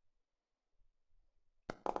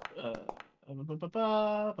 Does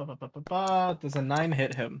a 9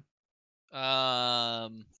 hit him? No.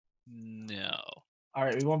 All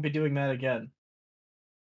right, we won't be doing that again.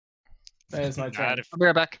 That is my Not turn. if- I'll be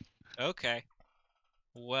right back. Okay.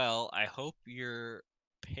 Well, I hope you're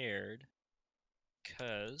paired,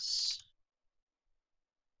 because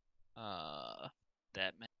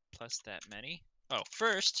that many plus that many. Oh,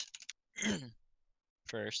 first,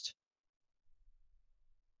 first,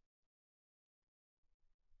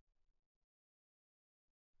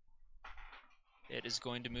 it is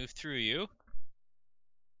going to move through you,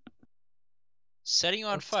 setting you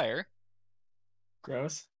on Oops. fire.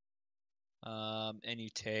 Gross. And you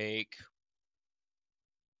take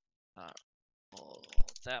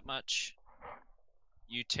that much.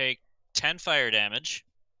 You take 10 fire damage.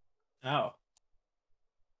 Oh.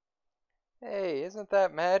 Hey, isn't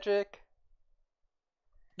that magic?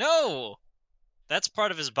 No, that's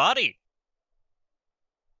part of his body.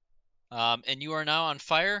 And you are now on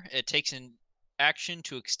fire. It takes an action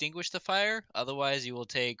to extinguish the fire. Otherwise, you will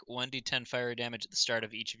take 1d10 fire damage at the start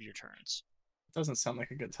of each of your turns. Doesn't sound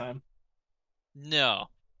like a good time. No,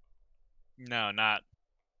 not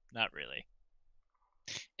really.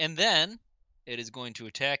 And then it is going to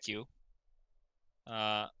attack you.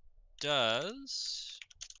 Does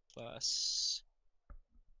plus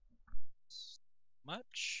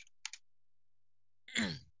much?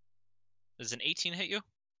 Does an 18 hit you?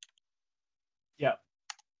 Yep.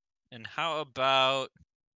 And how about,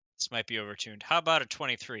 this might be overtuned, how about a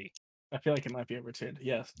 23? I feel like it might be overturned.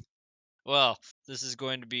 Yes. Well, this is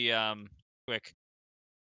going to be quick.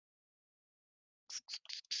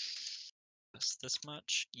 This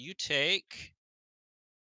much. You take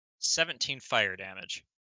 17 fire damage.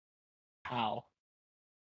 How?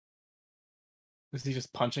 Is he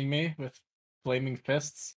just punching me with flaming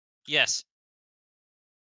fists? Yes.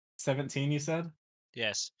 17, you said?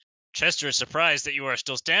 Yes. Chester is surprised that you are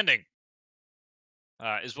still standing.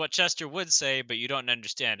 Is what Chester would say, but you don't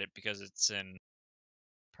understand it because it's in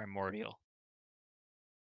Primordial.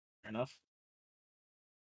 Fair enough.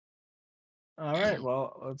 Alright,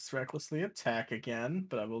 well, let's recklessly attack again,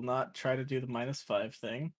 but I will not try to do the -5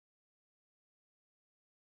 thing.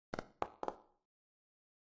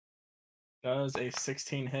 Does a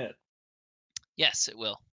 16 hit? Yes, it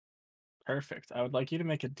will. Perfect. I would like you to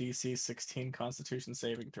make a DC 16 Constitution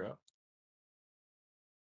saving throw.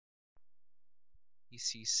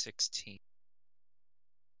 DC 16.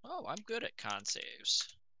 Oh, I'm good at con saves.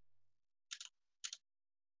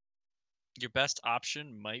 Your best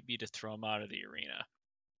option might be to throw him out of the arena.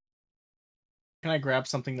 Can I grab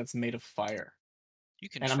something that's made of fire? You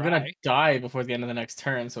can And try. I'm gonna die before the end of the next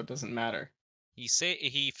turn, so it doesn't matter.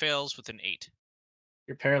 He fails with an 8.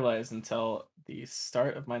 You're paralyzed until the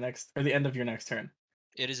start of my next, or the end of your next turn.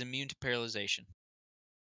 It is immune to paralyzation.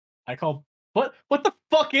 I call. What the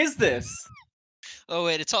fuck is this? Oh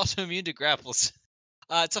wait, it's also immune to grapples.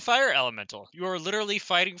 It's a fire elemental. You are literally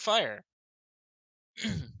fighting fire.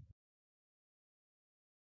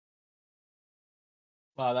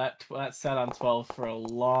 Wow, that sat on 12 for a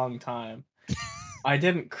long time. I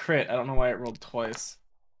didn't crit. I don't know why it rolled twice.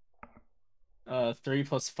 3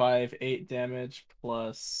 plus 5, 8 damage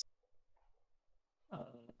plus.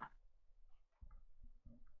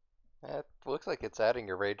 It looks like it's adding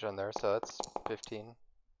your rage on there, so that's 15.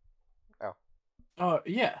 Oh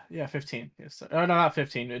yeah, 15. Yes. Oh no, not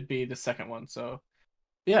 15. It'd be the second one. So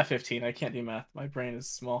yeah, 15. I can't do math. My brain is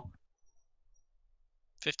small.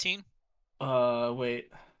 15?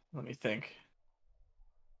 Wait. Let me think.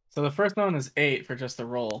 So the first one is 8 for just the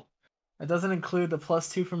roll. It doesn't include the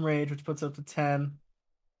 +2 from rage, which puts up to 10.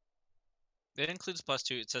 It includes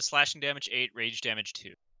 +2. It says slashing damage 8, rage damage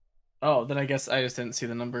 2. Oh, then I guess I just didn't see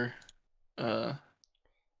the number. Yeah,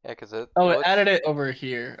 because it Oh, it looks... added it over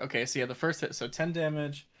here. Okay, so yeah, the first hit, so 10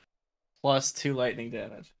 damage plus 2 lightning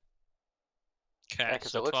damage. Okay, Yeah,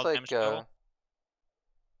 because so it looks 12 like... damage total.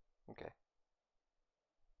 Okay.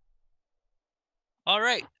 All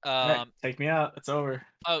right. Alright, take me out. It's over.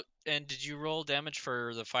 Oh, and did you roll damage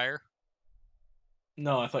for the fire?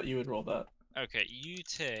 No, I thought you would roll that. Okay, you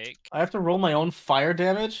take. I have to roll my own fire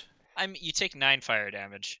damage? You take 9 fire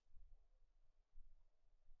damage.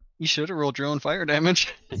 You should have rolled your own fire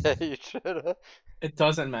damage. Yeah, you should have. It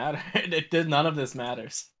doesn't matter. It did. None of this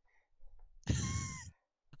matters.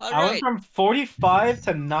 All I went right. from 45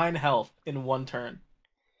 to 9 health in one turn.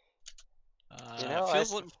 You know,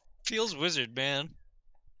 Feels wizard, man.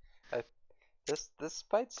 this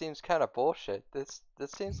fight seems kind of bullshit. This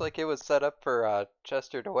seems like it was set up for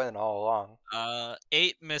Chester to win all along.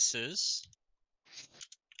 8 misses.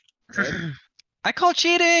 I call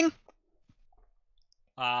cheating.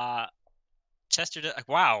 Chester.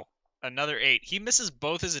 Wow, another 8. He misses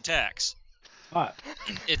both his attacks. What?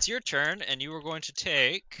 It's your turn, and you are going to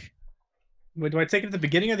take Wait, do I take it at the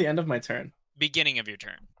beginning or the end of my turn? beginning of your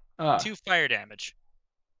turn. 2. 2 fire damage.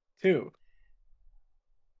 2.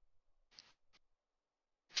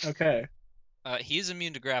 Okay. He is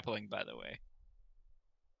immune to grappling, by the way.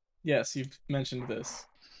 Yes, you've mentioned this.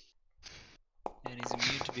 And he's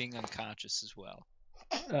immune to being unconscious as well.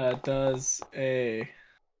 Does a...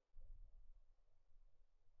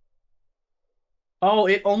 Oh,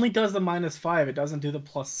 it only does the -5. It doesn't do the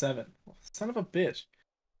 +7. Son of a bitch.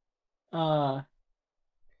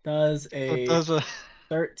 Does It a does a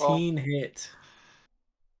 13 hit.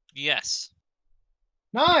 Yes.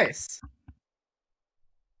 Nice!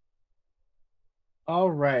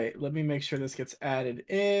 Alright, let me make sure this gets added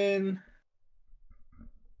in.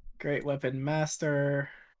 Great Weapon Master.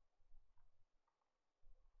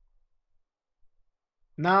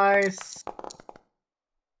 Nice.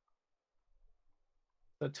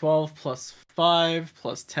 So 12 plus 5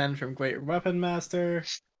 plus 10 from Great Weapon Master.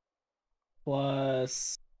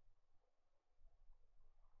 Plus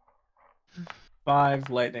 5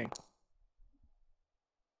 lightning.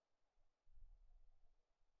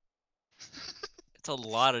 It's a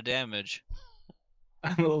lot of damage.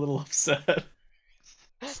 I'm a little upset.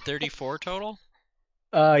 It's 34 total?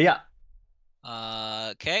 Yeah.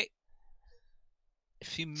 Okay.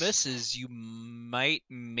 If he misses, you might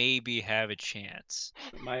maybe have a chance.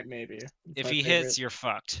 Maybe. It's If my he favorite. hits, you're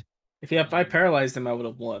fucked. If I paralyzed him, I would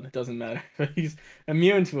have won. It doesn't matter. He's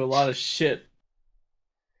immune to a lot of shit.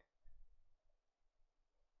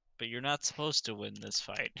 But you're not supposed to win this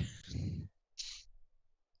fight.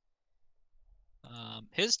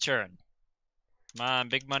 His turn. Come on,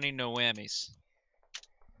 big money, no whammies.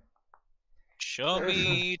 Show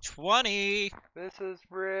me 20. This is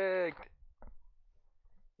rigged.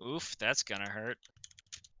 Oof, that's gonna hurt.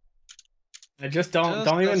 I just don't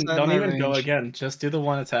outside my even go range. again. Just do the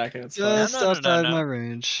one attack and it's fine. Just No, no, no, outside no. my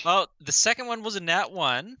range. Well, the second one was a nat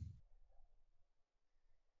 1.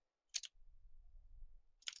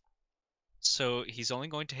 So he's only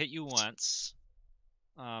going to hit you once.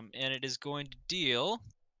 And it is going to deal...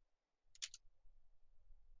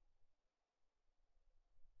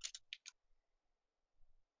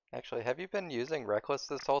 Actually, have you been using Reckless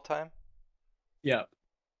this whole time? Yeah.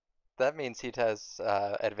 That means he has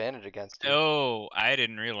advantage against you. Oh, I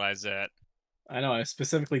didn't realize that. I know, I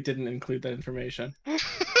specifically didn't include that information.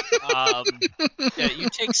 Yeah, you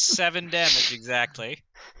take 7 damage exactly.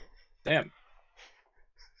 Damn.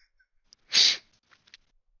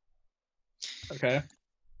 Okay.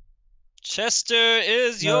 Chester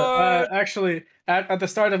is your... Actually, at the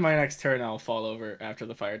start of my next turn, I'll fall over after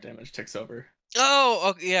the fire damage ticks over.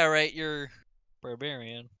 Oh, okay, yeah, right, you're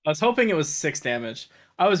barbarian. I was hoping it was 6 damage.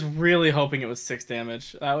 I was really hoping it was 6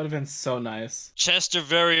 damage. That would have been so nice. Chester,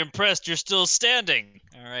 very impressed. You're still standing.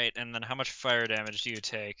 All right, and then how much fire damage do you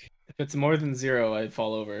take? If it's more than 0, I'd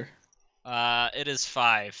fall over. It is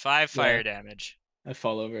 5. 5 fire damage. I'd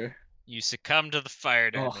fall over. You succumb to the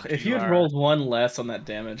fire damage. Oh, if you had rolled 1 less on that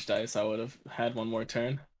damage dice, I would have had 1 more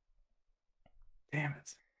turn. Damn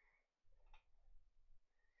it.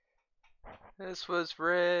 This was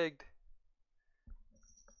rigged.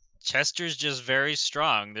 Chester's just very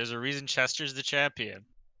strong. There's a reason Chester's the champion.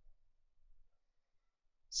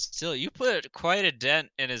 Still, you put quite a dent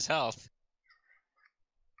in his health.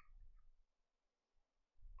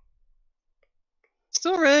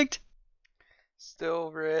 Still rigged.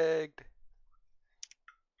 Still rigged.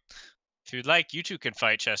 If you'd like, you two can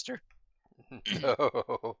fight Chester.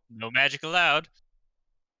 No. No magic allowed.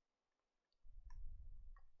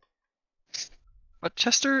 But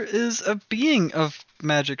Chester is a being of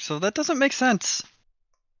magic, so that doesn't make sense.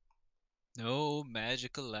 No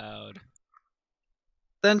magic allowed.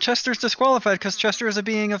 Then Chester's disqualified because Chester is a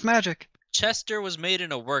being of magic. Chester was made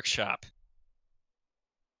in a workshop.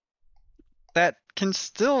 That can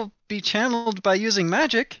still be channeled by using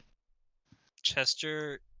magic.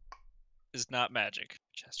 Chester is not magic.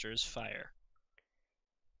 Chester is fire.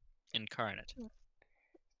 Incarnate.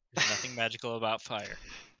 There's nothing magical about fire.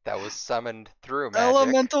 That was summoned through magic.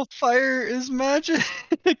 Elemental fire is magic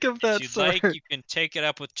of that If you'd sort. like, you can take it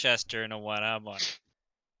up with Chester in a one-on-one.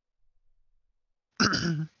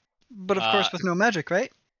 But of course with no magic,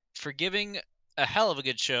 right? For giving a hell of a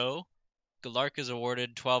good show, Galark is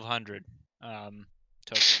awarded 1,200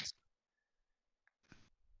 tokens.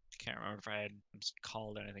 Can't remember if I had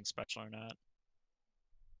called anything special or not.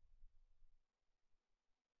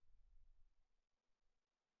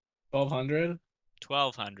 1,200?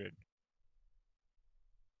 1,200.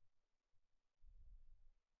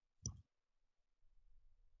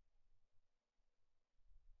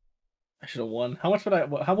 I should have won. How much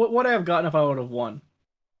would what would I have gotten if I would have won?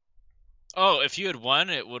 Oh, if you had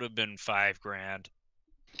won, it would have been 5 grand.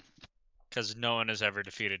 Because no one has ever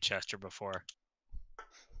defeated Chester before.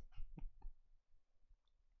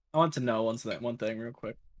 I want to know one thing real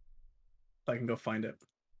quick. If I can go find it.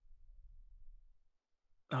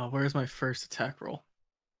 Oh, where's my first attack roll?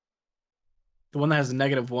 The one that has a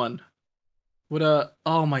 -1. Would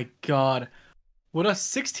oh my god. Would a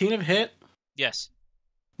 16 have hit? Yes.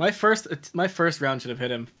 My first round should have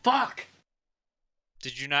hit him. Fuck!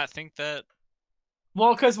 Did you not think that?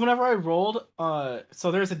 Well, because whenever I rolled,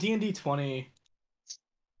 so there's a D&D 20,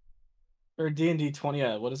 or D&D 20,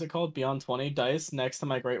 yeah, what is it called? Beyond 20 dice next to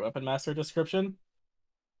my Great Weapon Master description.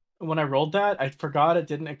 When I rolled that, I forgot it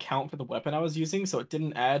didn't account for the weapon I was using, so it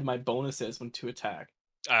didn't add my bonuses when to attack.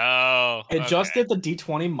 Oh, It just okay. did the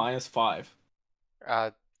D20 -5. And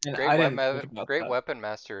I didn't think about Great that. Weapon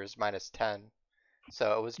Master is -10,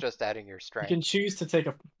 so it was just adding your You strength. can choose to take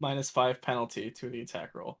a -5 penalty to the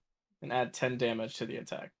attack roll and add 10 damage to the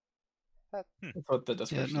attack. That's what the Yeah,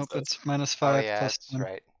 description nope, says. it's -5 Oh yeah, plus that's 1.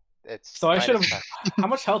 right. It's So I should have. -5. How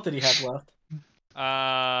much health did he have left?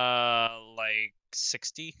 Like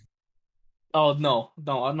 60? Oh no,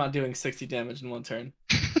 I'm not doing 60 damage in one turn.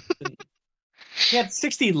 He had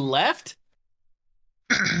 60 left?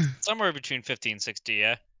 Somewhere between 50 and 60,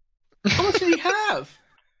 yeah. How much did he have?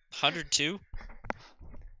 102?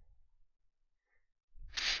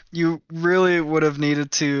 You really would have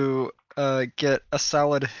needed to get a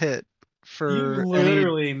solid hit for You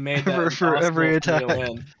literally made that for every impossible for me attack.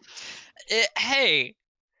 to win. Hey,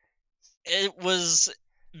 it was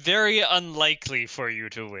very unlikely for you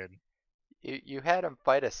to win. You had him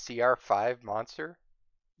fight a CR5 monster?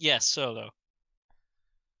 Yes, solo.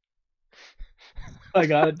 I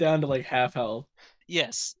got it down to like half health.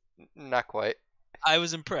 Yes. Not quite. I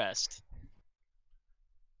was impressed.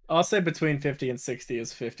 I'll say between 50 and 60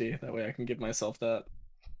 is 50. That way I can give myself that.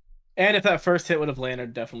 And if that first hit would have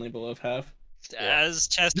landed, definitely below half. Yeah. As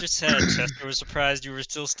Chester said, Chester was surprised you were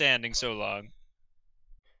still standing so long.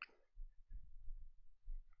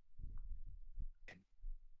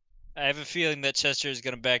 I have a feeling that Chester is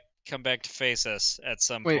gonna come back to face us at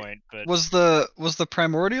some Wait, point, but Was the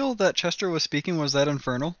primordial that Chester was speaking, was that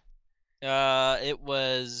infernal? it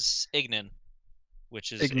was Ignan,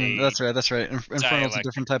 which is Ignorant. a That's right. Infernal's a dialect.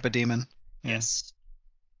 different type of demon. Yeah. Yes.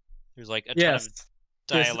 There's like a ton Yes. of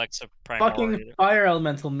dialects of Fucking primordial. fire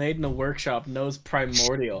elemental made in a workshop knows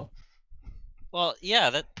primordial. Well, yeah,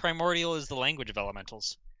 that primordial is the language of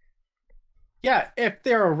elementals. Yeah, if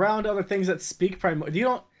they're around other things that speak primordial, you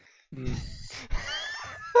don't.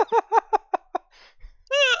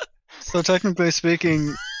 So technically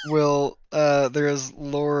speaking, Will, there is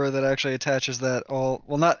lore that actually attaches that well,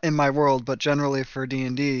 not in my world, but generally for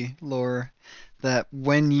D&D lore, that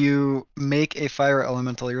when you make a fire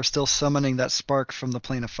elemental, you're still summoning that spark from the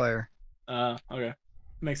plane of fire. Okay.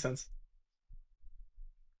 Makes sense.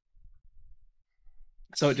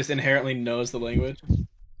 So it just inherently knows the language?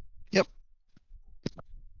 Yep.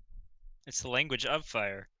 It's the language of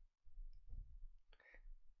fire.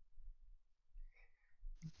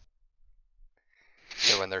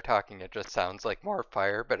 So when they're talking, it just sounds like more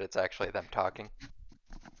fire, but it's actually them talking.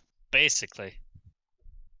 Basically.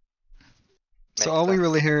 So Makes all we sense.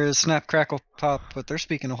 really hear is snap, crackle, pop, but they're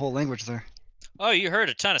speaking a whole language there. Oh, you heard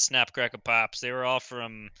a ton of snap, crackle, pops. They were all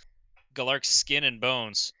from Galark's skin and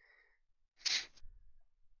bones.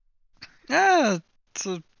 Yeah, it's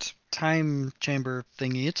a time chamber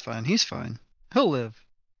thingy. It's fine. He's fine. He'll live.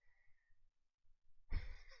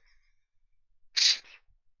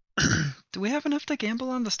 Do we have enough to gamble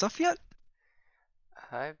on the stuff yet?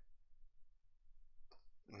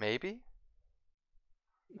 Maybe?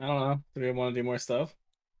 I don't know. Do we want to do more stuff?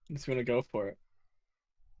 I'm just gonna go for it.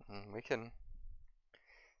 We can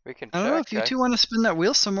I check, don't know if you guys. two want to spin that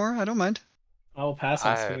wheel some more. I don't mind. I will pass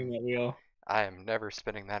on spinning that wheel. I am never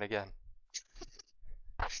spinning that again.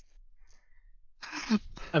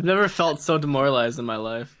 I've never felt so demoralized in my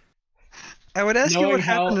life. I would ask you Knowing what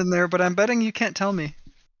happened how- in there, but I'm betting you can't tell me.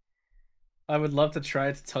 I would love to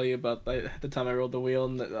try to tell you about the time I rolled the wheel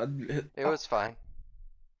and It was fine.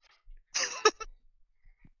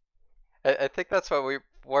 I think that's what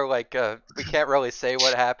we're like, we can't really say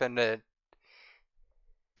what happened or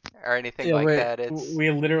anything Yeah, like wait, that. It's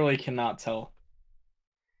we literally cannot tell.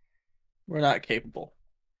 We're not capable.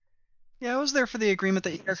 Yeah, I was there for the agreement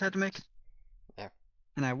that you guys had to make. Yeah.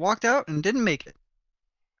 And I walked out and didn't make it.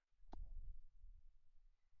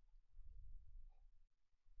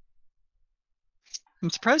 I'm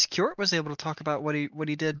surprised Kjort was able to talk about what he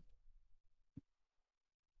did.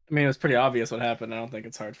 I mean, it was pretty obvious what happened. I don't think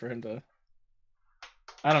it's hard for him to.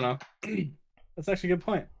 I don't know. That's actually a good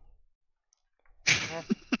point.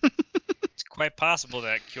 It's quite possible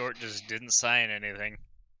that Kjort just didn't sign anything.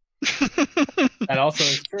 That also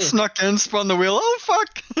is true. Snuck in, spun the wheel. Oh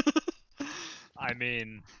fuck! I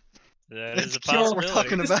mean, that is It's a Kjort we're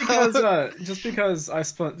possibility. talking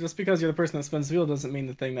Just because you're the person that spins the wheel doesn't mean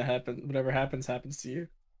the thing that happened, whatever happens to you.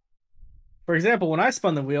 For example, when I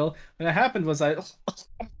spun the wheel, when it happened was I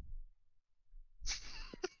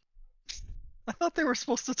thought they were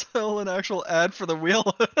supposed to tell an actual ad for the wheel.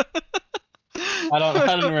 I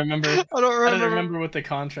don't remember. I don't I don't remember what the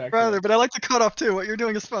contract rather, was. but I like the cutoff too. What you're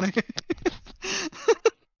doing is funny.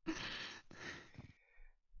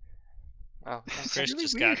 oh, Chris really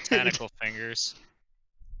just weird. got tentacle fingers.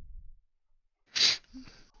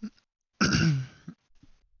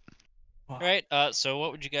 Wow. Right. So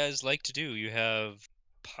what would you guys like to do? You have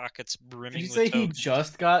pockets brimming Did you with say he tokens.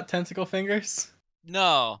 just got tentacle fingers?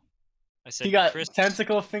 No. I said He got Chris.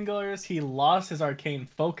 tentacle fingers. He lost his arcane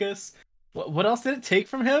focus. What else did it take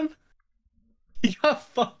from him? He got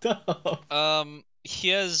fucked up. He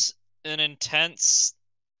has an intense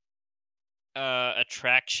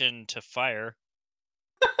attraction to fire.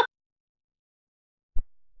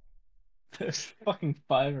 There's fucking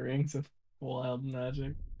 5 rings of wild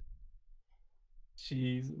magic.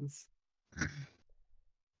 Jesus.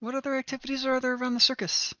 What other activities are there around the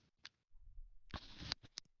circus?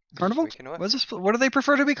 Carnival? We can look. What do they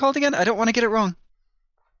prefer to be called again? I don't want to get it wrong.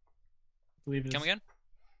 I believe it's Come again?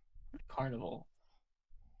 carnival.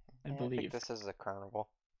 I think believe. this is a carnival.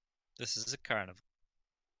 This is a carnival.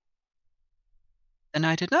 And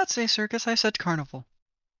I did not say circus, I said carnival.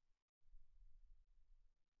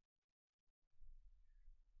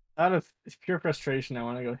 Out of pure frustration, I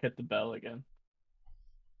want to go hit the bell again.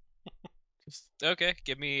 Just Okay,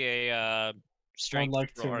 give me a strength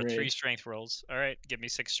like to or 3 rage. strength rolls. All right, give me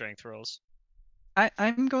 6 strength rolls.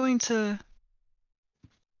 I'm going to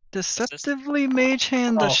deceptively mage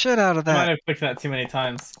hand the Oh, shit out of I might that. have clicked that too many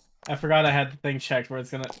times. I forgot I had the thing checked where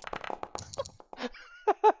it's gonna.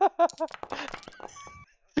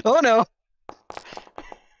 Oh no!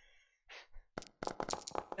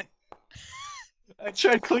 I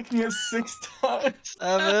tried clicking it 6 times.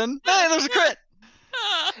 7. Hey, there's a crit!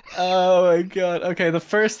 Oh my god. Okay, the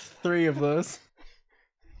first 3 of those.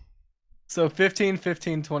 So 15,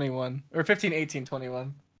 15, 21. Or 15, 18,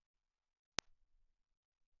 21.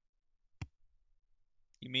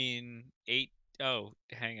 You mean 8? Oh,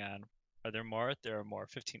 hang on. Are there more? There are more.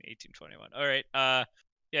 15, 18, 21. All right.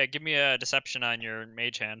 Yeah, give me a deception on your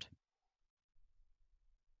mage hand.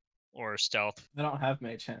 Or stealth. I don't have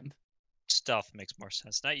mage hand. Stealth makes more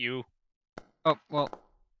sense. Not you. Oh, well.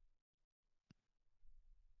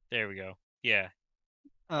 There we go. Yeah.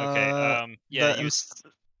 Okay. Yeah, That you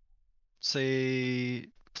say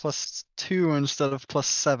 +2 instead of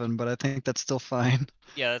 +7, but I think that's still fine.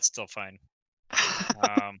 Yeah, that's still fine.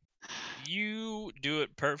 You do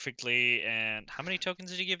it perfectly. And how many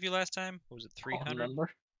tokens did he give you last time? What was it, I don't 300?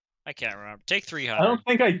 remember. I can't remember. Take I 300. don't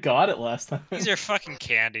think I got it last time. These are fucking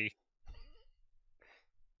candy.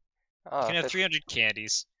 You Oh, can have if 300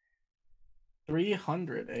 candies.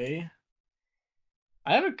 300, eh?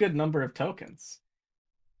 I have a good number of tokens.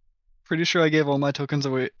 Pretty sure I gave all my tokens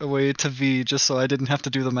away to V just so I didn't have to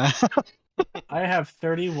do the math. I have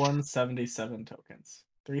 3177 tokens.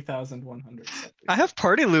 3,177. I have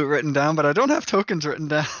party loot written down, but I don't have tokens written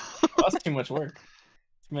down. That's too much work.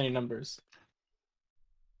 Too many numbers.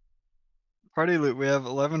 Party loot, we have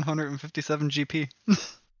 1157 GP.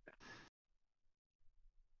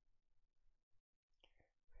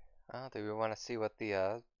 Oh, do we want to see what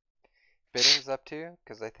the bidding's up to?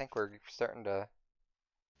 Because I think we're starting to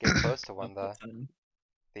get close to when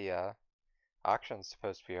the auction's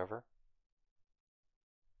supposed to be over.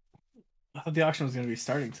 I thought the auction was going to be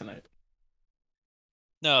starting tonight.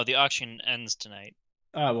 No, the auction ends tonight.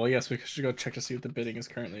 Ah, well, yes, we should go check to see what the bidding is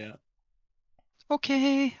currently at.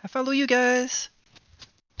 Okay, I follow you guys.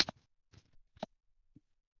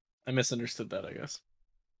 I misunderstood that, I guess.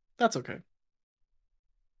 That's okay.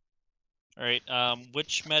 All right.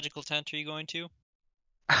 Which magical tent are you going to?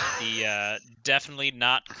 The definitely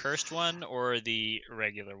not cursed one or the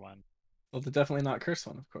regular one? Well, the definitely not cursed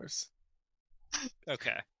one, of course.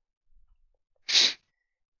 Okay.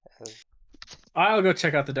 I'll go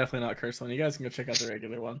check out the definitely not cursed one. You guys can go check out the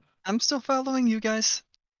regular one. I'm still following you guys.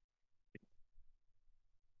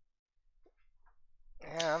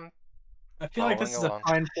 Yeah, I feel like this is Following a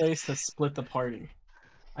fine place to split the party.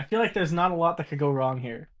 I feel like there's not a lot that could go wrong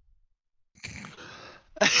here.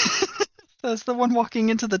 That's the one walking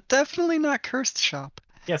into the definitely not cursed shop.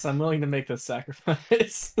 Yes, I'm willing to make this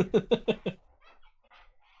sacrifice.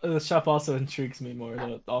 The shop also intrigues me more,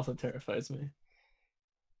 though it also terrifies me.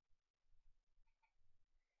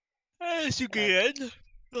 As you get.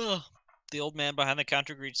 Oh, the old man behind the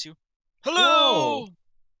counter greets you. Hello! Whoa!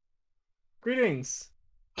 Greetings!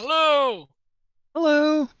 Hello!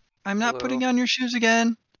 Hello. I'm not Hello. putting on your shoes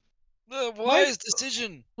again. Wise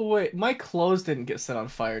decision. Oh, wait, my clothes didn't get set on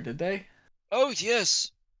fire, did they? Oh,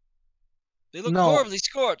 yes. They look No. horribly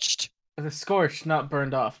scorched. The scorched, not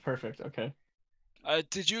burned off. Perfect, okay.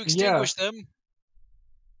 Did you extinguish them?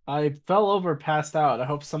 I fell over, passed out. I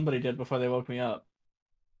hope somebody did before they woke me up.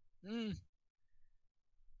 Hmm.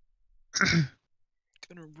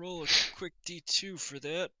 Gonna roll a quick D2 for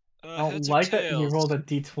that. I don't Heads or like that you tails? rolled a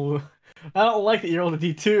D2. I don't like that you rolled a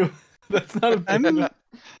D2. That's not a big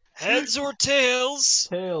Heads or tails?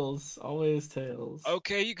 Tails. Always tails.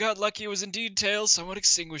 Okay, you got lucky. It was indeed tails. Someone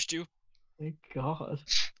extinguished you. Thank God.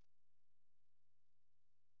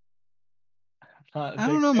 I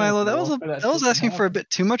don't know, Milo. That was asking for a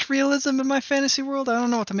bit too much realism in my fantasy world. I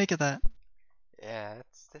don't know what to make of that. yeah,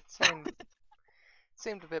 it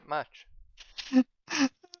seemed a bit much.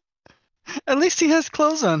 At least he has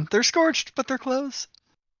clothes on. They're scorched, but they're clothes.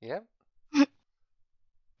 Yep.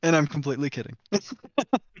 And I'm completely kidding.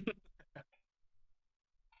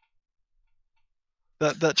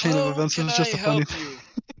 That chain of events was just a funny thing.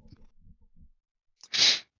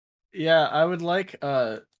 Yeah, I would like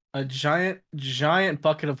a giant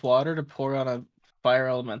bucket of water to pour on a fire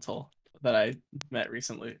elemental that I met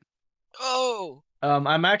recently. Oh!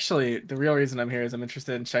 I'm actually, the real reason I'm here is I'm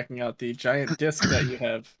interested in checking out the giant disc that you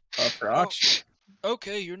have for auction.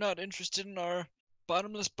 Okay, you're not interested in our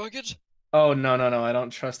bottomless bucket? Oh, no, I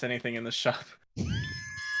don't trust anything in the shop.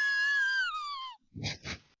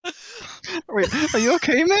 Wait, are you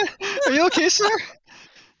okay, man? Are you okay, sir?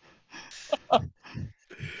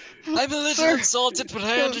 I'm a little Sir, insulted, but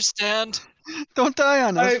I don't- understand. Don't die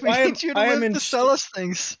on us. We I am- need you to I am live to sell us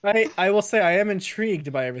things. I will say I am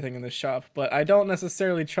intrigued by everything in the shop, but I don't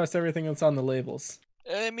necessarily trust everything that's on the labels.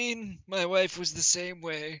 I mean, my wife was the same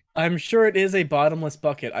way. I'm sure it is a bottomless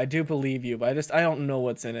bucket. I do believe you, but I don't know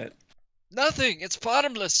what's in it. Nothing. It's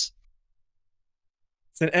bottomless.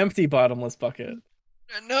 It's an empty bottomless bucket.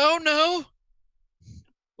 No.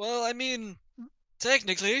 Well, I mean,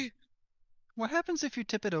 technically, What happens if you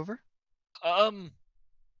tip it over?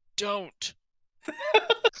 don't.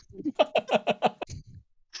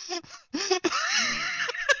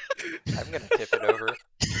 I'm gonna tip it over.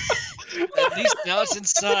 At least not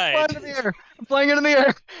inside. Flying in the air. I'm flying it in the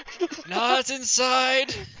air. Not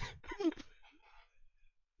inside.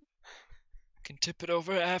 Can tip it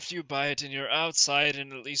over after you buy it and you're outside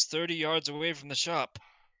and at least 30 yards away from the shop.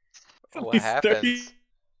 What He's happens? 30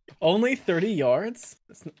 Only 30 yards?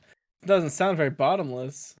 It doesn't sound very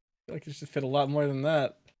bottomless. I feel like it should fit a lot more than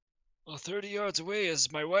that. Well, 30 yards away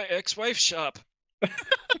is my ex-wife's shop.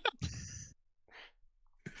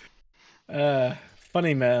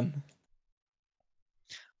 Funny man.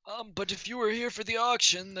 But if you were here for the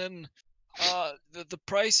auction, then the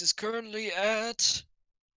price is currently at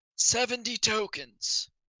 70 tokens.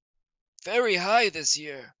 Very high this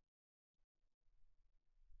year.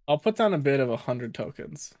 I'll put down a bid of 100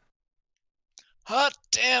 tokens. Hot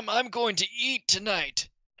damn, I'm going to eat tonight.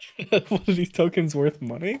 What are these tokens worth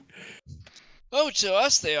money? Oh, to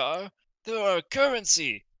us they are. They're our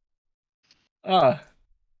currency. Ah.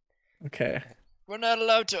 Okay. We're not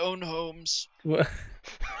allowed to own homes. Well,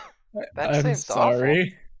 That I'm seems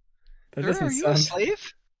sorry. That Sir, doesn't are you a sound.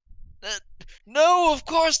 slave? No, of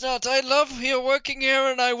course not. I love working here,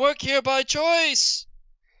 and I work here by choice.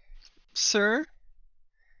 Sir?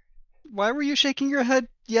 Why were you shaking your head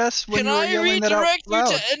yes when Can you were I yelling that out redirect you loud?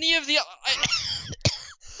 to any of the...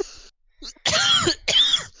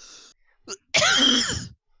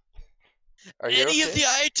 Are you any of okay? the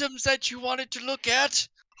items that you wanted to look at?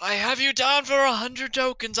 I have you down for 100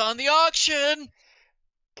 tokens on the auction.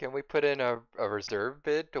 Can we put in a reserve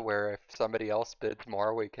bid to where if somebody else bids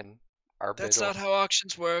more, we can our bid? That's not how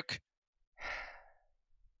auctions work.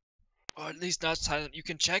 Or at least not silent. You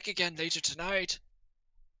can check again later tonight.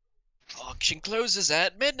 Auction closes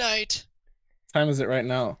at midnight. What time is it right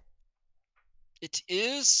now? It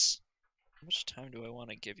is... How much time do I want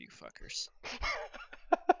to give you fuckers?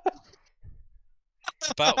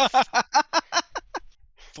 About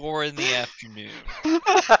 4 in the afternoon.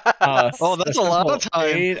 Oh, that's a lot of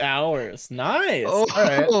time. 8 hours. Nice. Oh, All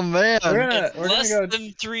right. man. It's We're less gonna go.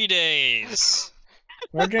 than 3 days.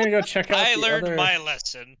 We're gonna go check out I the learned other. my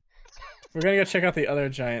lesson. We're gonna go check out the other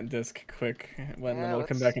giant disc quick. When Yeah, then we'll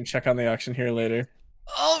come let's- back and check on the auction here later.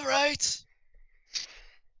 All right.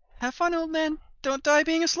 Have fun, old man. Don't die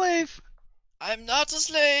being a slave. I'm not a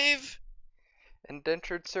slave.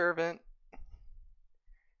 Indentured servant.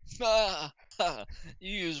 Ah,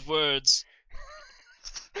 you use words.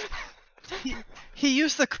 He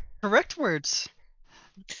used the correct words.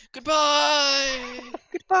 Goodbye.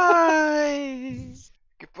 Goodbye.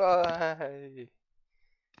 Goodbye.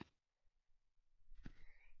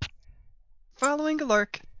 Following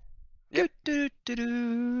Galark. Yep.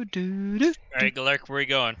 Do-do-do-do-do-do. Alright, Galark, where are you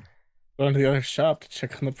going? Going to the other shop to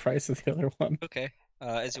check on the price of the other one. Okay.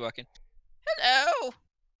 As you walk in. Hello.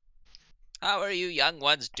 How are you young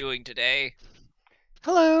ones doing today?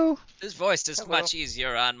 Hello. This voice is Hello. much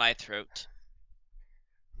easier on my throat.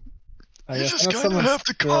 I guess I know someone's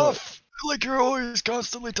throat- like you're always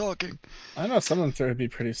constantly talking. I know someone's throat would be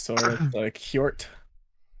pretty sore. It's like Hjort.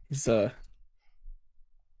 He's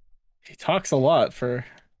he talks a lot for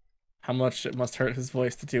how much it must hurt his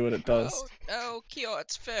voice to do what it does. Oh, no,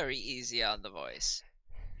 Kyort's very easy on the voice.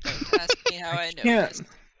 Don't ask me how I know can't. this.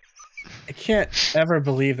 I can't ever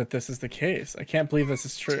believe that this is the case. I can't believe this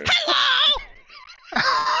is true. Hello!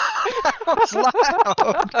 That was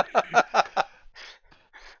loud.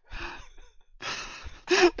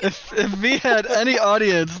 If we had any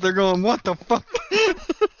audience, they're going, "What the fuck?"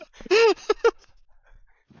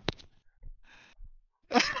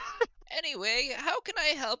 Anyway, how can I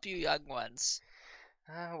help you young ones?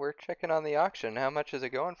 We're checking on the auction. How much is it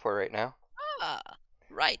going for right now? Ah,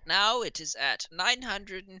 right now it is at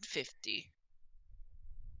 950.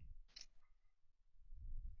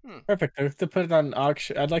 Perfect. I have to put it on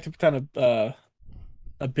auction. I'd like to put down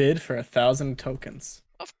a bid for 1,000 tokens.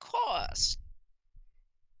 Of course.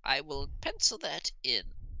 I will pencil that in.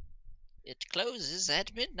 It closes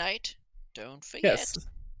at midnight. Don't forget. Yes.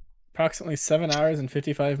 Approximately 7 hours and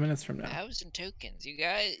 55 minutes from now. 1,000 tokens. You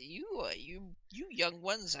guys, you young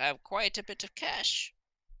ones have quite a bit of cash.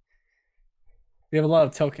 We have a lot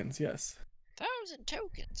of tokens, yes. 1,000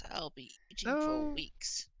 tokens. I'll be eating No. for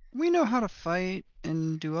weeks. We know how to fight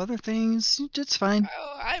and do other things. It's fine.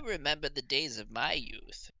 Oh, I remember the days of my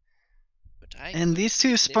youth. But I And these two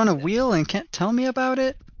couldn't spun a live them. wheel and can't tell me about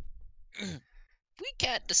it? We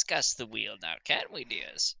can't discuss the wheel now, can we,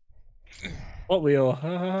 dears? What wheel?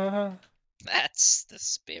 That's the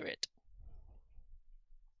spirit.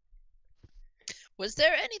 Was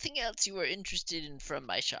there anything else you were interested in from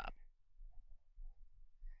my shop?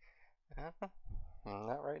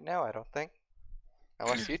 Not right now, I don't think.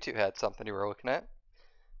 Unless you two had something you were looking at.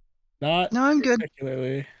 Not No, I'm good.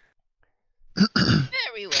 particularly.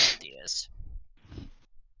 Very well, dears.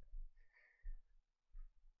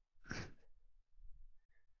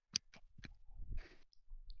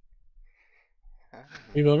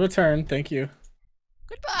 We will return. Thank you.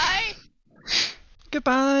 Goodbye.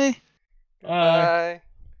 Goodbye. Bye. Bye.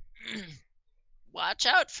 Watch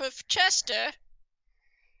out for Chester.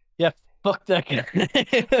 Fuck that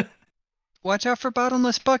guy. Watch out for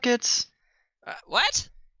bottomless buckets. What?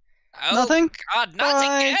 Oh, Nothing? God, not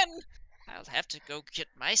Bye. again. I'll have to go get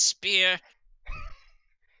my spear.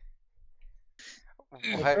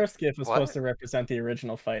 The What? first gift was What? supposed to represent the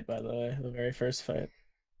original fight, by the way. The very first fight.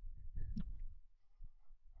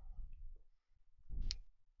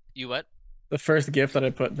 You what? The first gift that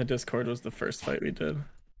I put in the Discord was the first fight we did.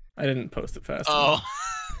 I didn't post it fast Oh,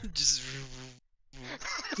 enough. just.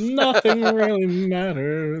 Nothing really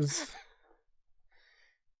matters.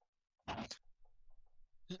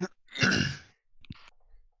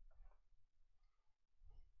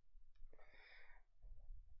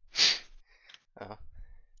 Oh.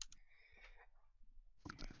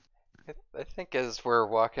 I think as we're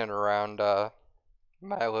walking around,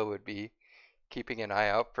 Milo would be keeping an eye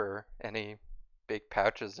out for any big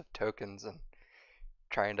pouches of tokens and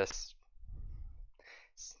trying to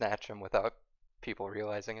snatch them without people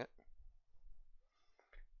realizing it.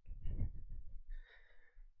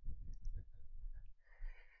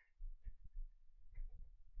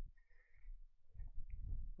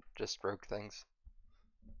 Just rogue things.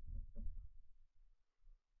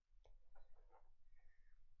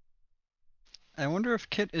 I wonder if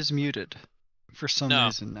Kit is muted for some No.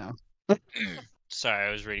 reason now. Sorry,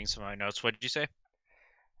 I was reading some of my notes. What did you say?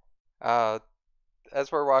 As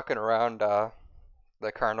we're walking around the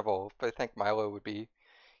carnival, I think Milo would be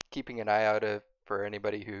keeping an eye out for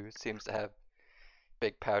anybody who seems to have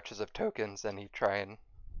big pouches of tokens, and he'd try and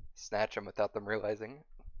snatch them without them realizing it.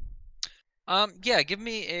 Yeah, give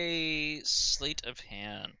me a sleight of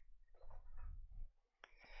hand.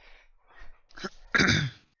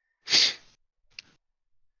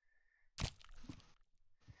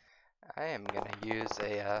 I am gonna use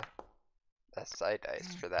a side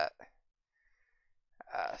dice for that.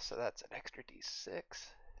 So that's an extra d6.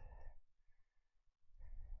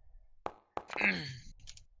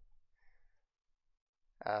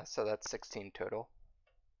 So that's 16 total.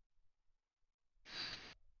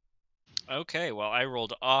 Okay, well, I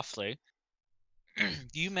rolled awfully.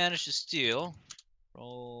 You managed to steal.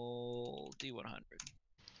 Roll D100.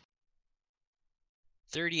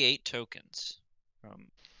 38 tokens from.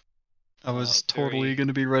 I was very totally going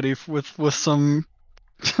to be ready with some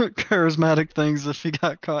charismatic things if he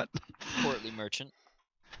got caught. portly merchant.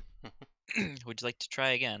 Would you like to try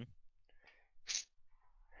again?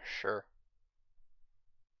 Sure.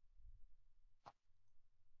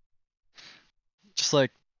 Just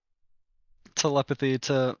like telepathy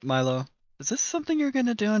to Milo. Is this something you're going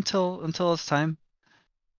to do until it's time?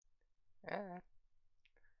 Eh,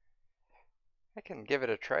 I can give it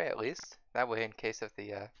a try at least. That way, in case of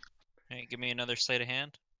the Hey, give me another sleight of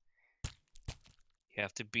hand. You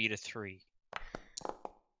have to beat a 3.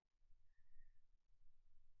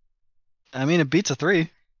 I mean, it beats a 3.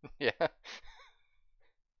 yeah.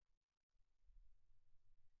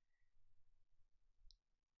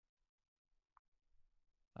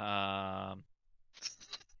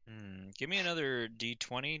 Give me another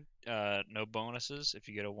D20. No bonuses. If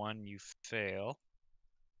you get a 1, you fail.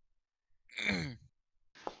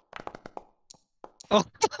 Oh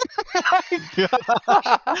my gosh!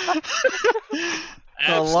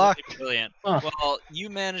 Galark. Absolutely brilliant. Huh. Well, you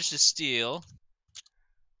managed to steal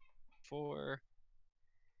for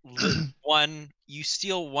one. You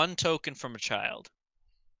steal 1 token from a child.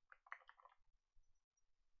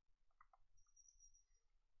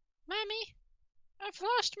 Mommy, I've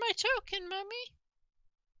lost my token, Mommy.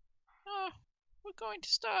 Oh, we're going to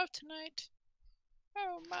starve tonight.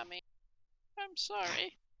 Oh, Mommy, I'm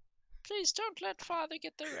sorry. Please don't let Father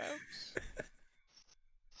get the ropes.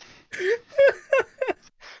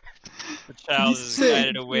 The child is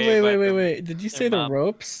guided away by Wait. Did you their say the mom.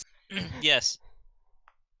 ropes? Yes.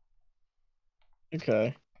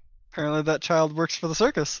 Okay. Apparently that child works for the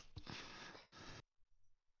circus.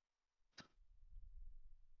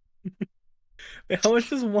 Wait, how much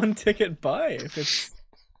does one ticket buy if it's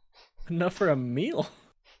enough for a meal?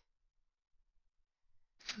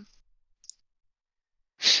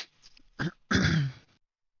 I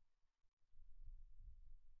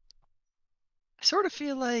sort of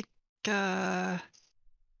feel like the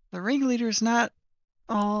ringleader's not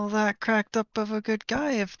all that cracked up of a good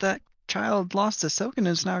guy if that child lost his token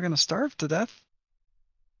and is now going to starve to death.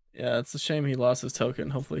 Yeah, it's a shame he lost his token.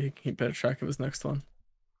 Hopefully he can keep better track of his next one.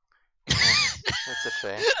 It's a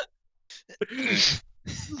shame.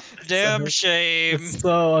 Damn So- shame. It's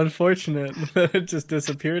so unfortunate that it just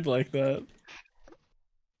disappeared like that.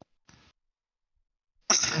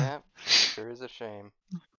 Yeah, sure is a shame.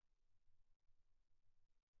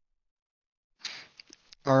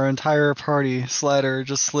 Our entire party slider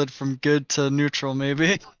just slid from good to neutral,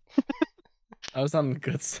 maybe. I was on the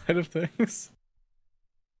good side of things.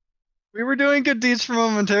 We were doing good deeds for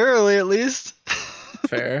momentarily, at least.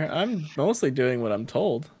 Fair. I'm mostly doing what I'm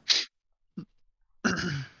told.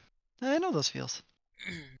 I know those feels.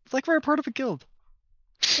 It's like we're a part of a guild.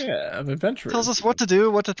 Yeah, I'm adventurous. Tells us what to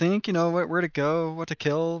do, what to think, you know, where to go, what to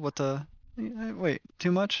kill, what to. Wait,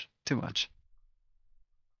 too much? Too much.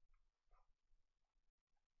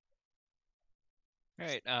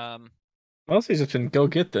 Right. Mostly just been go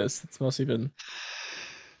get this. It's mostly been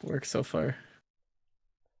work so far.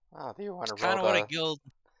 Oh, do you want It's to roll kind of what a the? guild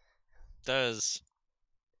does.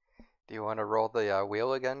 Do you want to roll the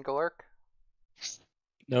wheel again, Galark?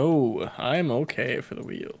 No, I'm okay for the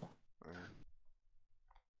wheel. Mm.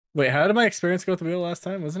 Wait, how did my experience go with the wheel last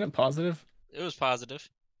time? Wasn't it positive? It was positive.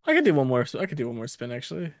 I could do one more. I could do one more spin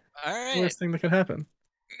actually. All The right. worst thing that could happen.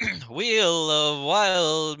 Wheel of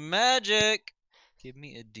Wild Magic. Give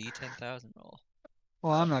me a D10,000 roll.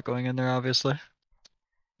 Well, I'm not going in there, obviously.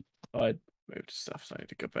 Oh, I moved stuff, so I need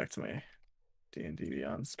to go back to my D&D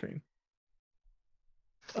Beyond screen.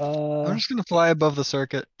 I'm just gonna fly above the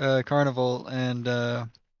circuit, carnival, and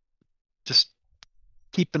just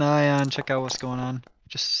keep an eye on, check out what's going on,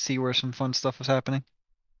 just see where some fun stuff was happening.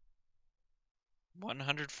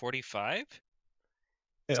 145? It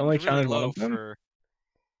Seems only really counted one low of them. for.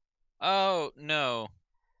 Oh no!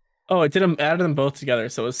 Oh, it did them, added them both together,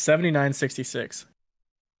 so it was 79.66.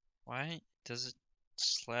 Why does it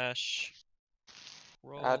slash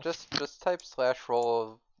roll? Just type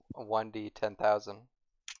 /roll of 1d 10,000.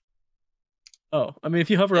 Oh, I mean, if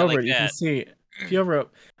you hover Yeah, over like it, you can that. see. If you hover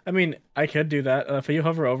up, I mean, I could do that. If you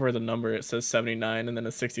hover over the number, it says 79 and then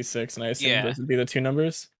it's 66, and I assume Yeah. those would be the two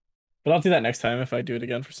numbers. But I'll do that next time if I do it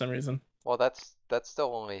again for some reason. Well, that's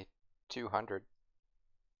still only 200.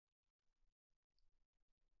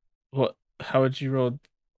 What? How would you roll?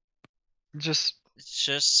 Just It's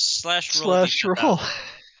just slash roll slash roll.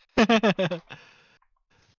 D10,000.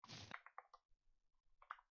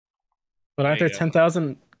 But aren't There there you go.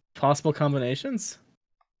 10,000 possible combinations?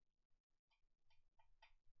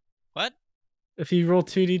 What? If you roll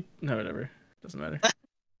 2D, no, whatever, doesn't matter.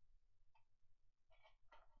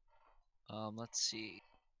 Let's see.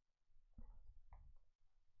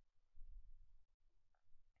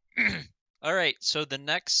 All right, so the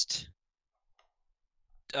next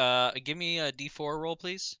give me a D4 roll,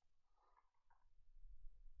 please.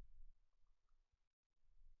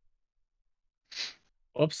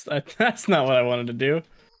 Whoops, that's not what I wanted to do.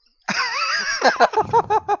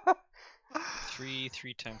 3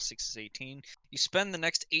 times 6 is 18. You spend the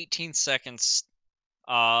next 18 seconds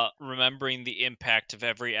remembering the impact of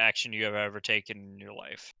every action you have ever taken in your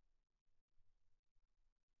life.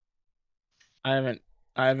 I haven't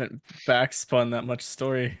backspun that much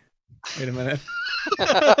story. Wait a minute.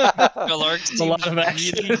 Galark A lot seems of really,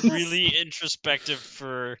 actions. really introspective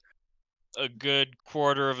for a good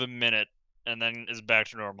quarter of a minute, and then is back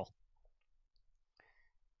to normal.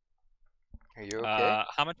 Are you okay?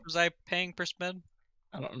 How much was I paying per spin?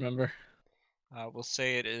 I don't remember. We'll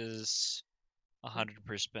say it is 100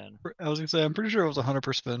 per spin. I was gonna say, I'm pretty sure it was 100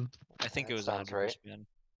 per spin. I think That it was sounds 100 per right. spin.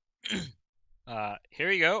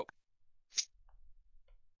 Here you go.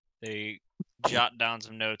 They jot down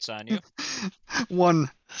some notes on you.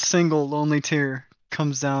 One single lonely tear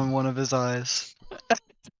comes down one of his eyes.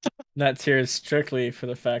 That tear is strictly for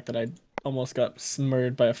the fact that I almost got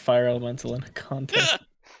smurred by a fire elemental in a contest.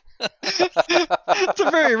 It's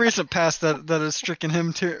a very recent past that has stricken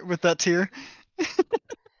him with that tear.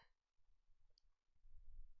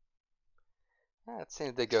 That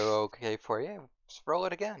seemed to go okay for you. Just roll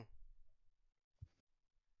it again.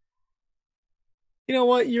 You know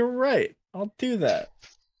what? You're right. I'll do that.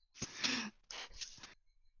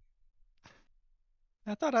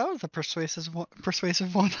 I thought I was the persuasive one.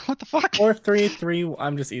 Persuasive one. What the fuck? 4, 3, 3.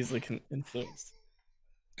 I'm just easily influenced.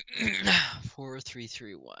 4, 3,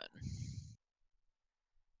 3, 1.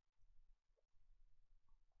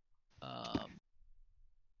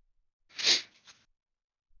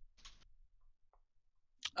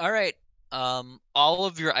 All right. All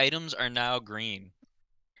of your items are now green.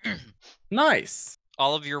 Nice.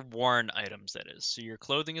 All of your worn items, that is. So your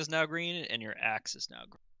clothing is now green, and your axe is now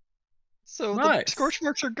green. So the Nice. scorch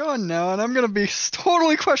marks are gone now, and I'm gonna be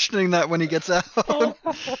totally questioning that when he gets out.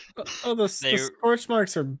 Oh, the They- scorch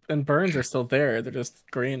marks and burns are still there. They're just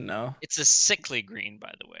green now. It's a sickly green,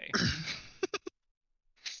 by the way.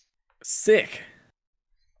 Sick.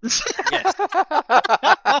 Yes.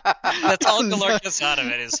 That's all Galark gets out of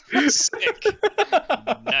it is sick.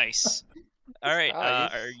 Nice. All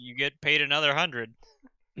right. You get paid another 100.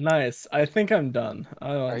 Nice. I think I'm done.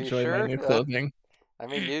 I'll Are you enjoy my sure? new clothing. I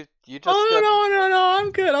mean, you just Oh got. no!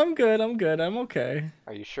 I'm good. I'm okay.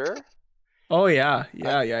 Are you sure? Oh yeah.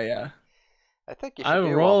 Yeah. I think you I should will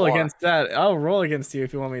do roll one more. against that. I'll roll against you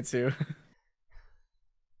if you want me to.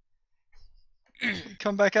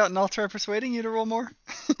 Come back out and I'll try persuading you to roll more.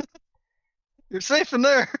 You're safe in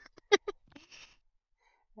there.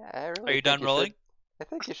 Yeah, I really Are you think done rolling? I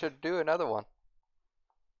think you should do another one.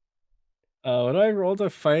 What do I roll to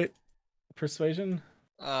fight? Persuasion?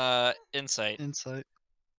 Insight. Insight.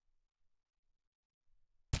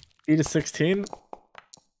 E to 16?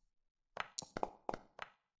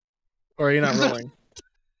 Or are you not rolling?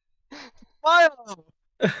 Milo!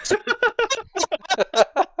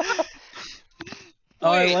 Oh,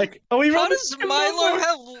 I Wait, like. Oh, we How rolled the does same Milo number!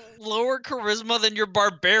 have lower charisma than your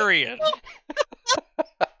barbarian?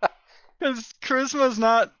 Because charisma is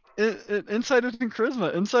not. Insight isn't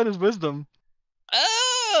charisma. Insight is wisdom.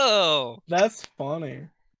 Oh! That's funny.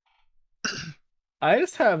 I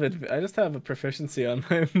just have a proficiency on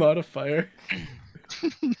my modifier. I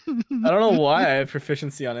don't know why I have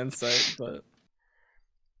proficiency on insight, but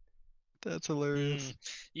That's hilarious.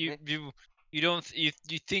 You don't you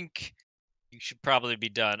think you should probably be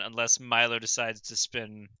done unless Milo decides to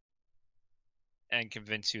spin and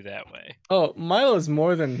convince you that way. oh, Milo is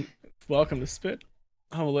more than welcome to spit.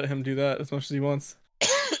 I will let him do that as much as he wants.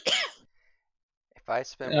 If I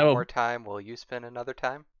spin Oh. one more time, will you spin another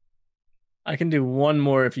time? I can do one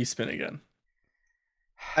more if you spin again.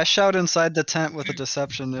 I shout inside the tent with a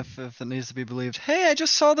deception if it needs to be believed. Hey, I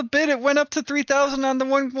just saw the bid. It went up to 3,000 on the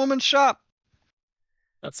one woman shop.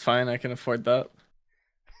 That's fine. I can afford that.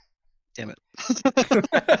 Damn it.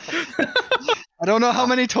 I don't know how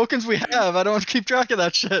many tokens we have. I don't keep track of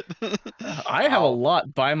that shit. I have a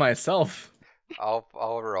lot by myself. I'll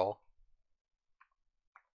roll.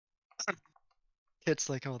 Kit's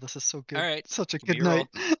like, oh, this is so good. All right, Such a give me good a roll.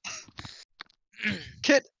 night.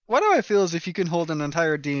 Kit, what do I feel is if you can hold an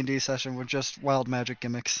entire D&D session with just wild magic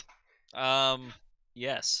gimmicks?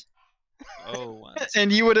 Yes. Oh, once.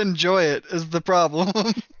 And you would enjoy it is the problem.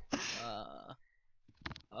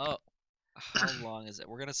 Oh, how long is it?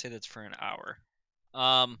 We're gonna say that's for an hour.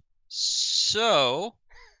 So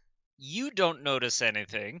you don't notice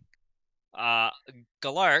anything.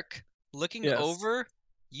 Galark, looking Yes. over,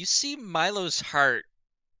 you see Milo's heart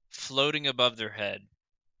floating above their head,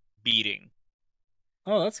 beating.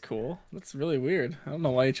 Oh, that's cool. That's really weird. I don't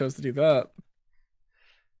know why you chose to do that.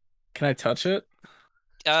 Can I touch it?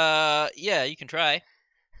 Yeah, you can try.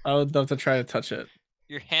 I would love to try to touch it.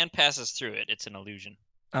 Your hand passes through it. It's an illusion.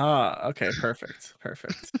 Ah, okay, perfect.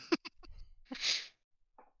 Perfect.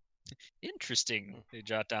 Interesting. They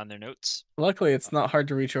jot down their notes. Luckily, it's not hard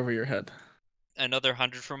to reach over your head. Another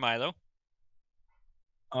 100 for Milo.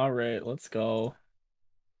 All right, let's go.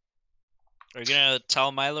 Are you gonna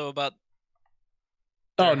tell Milo about?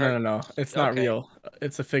 Oh, their no. It's not Okay. real.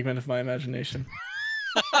 It's a figment of my imagination.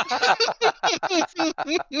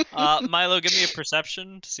 Milo, give me a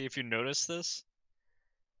perception to see if you notice this.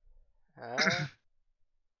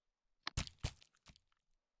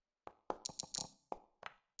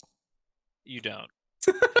 You don't.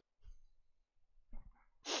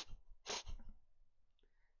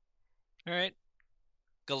 All right.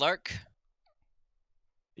 Galark.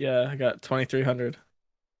 Yeah, I got 2,300.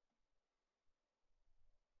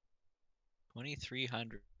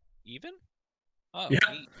 2,300. Even? Oh, Yeah.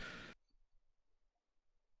 neat.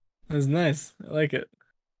 That's nice. I like it.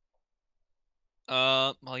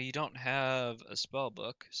 Well, you don't have a spell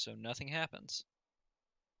book, so nothing happens.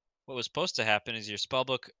 What was supposed to happen is your spell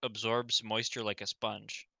book absorbs moisture like a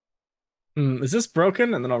sponge. Is this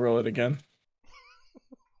broken? And then I'll roll it again.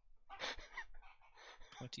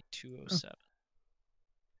 2207.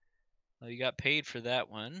 Well, you got paid for that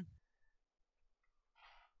one.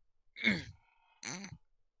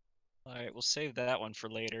 All right, we'll save that one for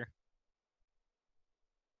later.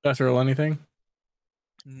 Do I have to roll anything?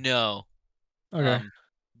 No. Okay.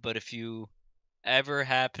 But if you ever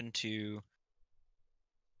happen to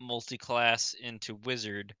multi-class into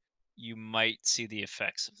wizard, you might see the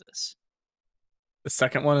effects of this. The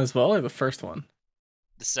second one as well, or the first one?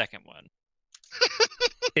 The second one.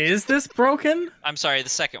 Is this broken? I'm sorry, the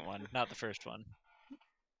second one, not the first one.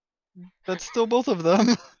 That's still both of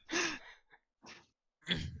them.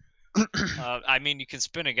 I mean, you can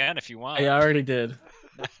spin again if you want. I already did.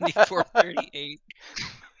 9438.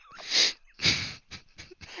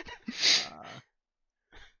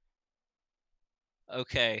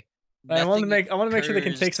 Okay. I want to nothing make sure they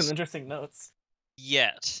can take some occurs interesting notes.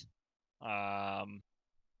 Yet.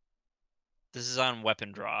 This is on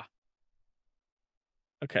weapon draw.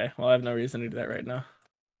 Okay, well I have no reason to do that right now.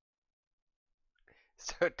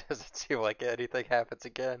 So it doesn't seem like anything happens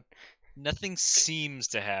again. Nothing seems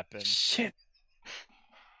to happen. Shit.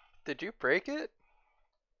 Did you break it?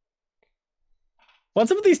 What's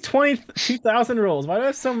up with these 22,000 rolls? Why do I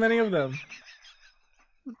have so many of them?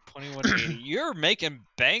 2180. You're making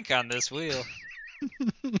bank on this wheel.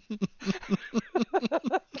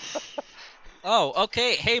 Oh,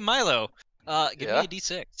 okay. Hey, Milo. Give me Yeah? a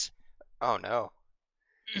d6. Oh no.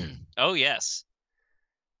 Oh, yes.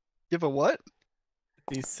 Give a what?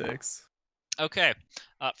 D6. Okay.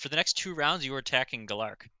 For the next 2 rounds, you are attacking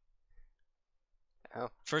Galark. Oh.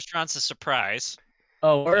 First round's a surprise.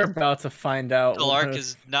 Oh, we're about to find out. Galark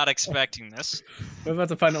is not expecting this. We're about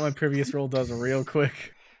to find out what my previous roll does real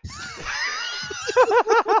quick.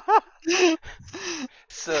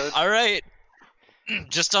 So All right.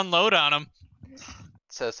 Just unload on him.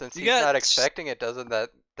 so since You he's got not s- expecting it, does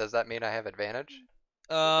that mean I have advantage?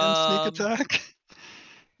 And sneak Um, attack.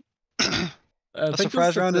 I A think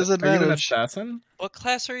surprise round is Are you an advantage. assassin? what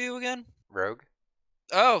class are you again? Rogue?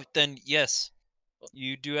 Oh, then yes.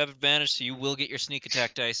 You do have advantage, so you will get your sneak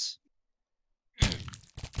attack dice. I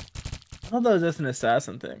thought that was just an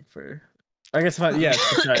assassin thing for. I guess if I, yeah, it's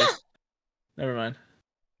surprise. Never mind.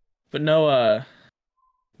 But no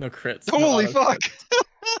crits. No Holy auto fuck!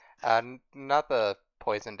 Uh, not the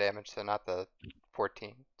poison damage, so not the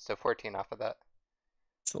 14. So 14 off of that.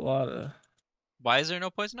 It's a lot of. Why is there no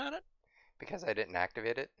poison on it? Because I didn't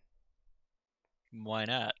activate it. Why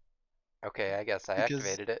not? Okay, I guess I Because-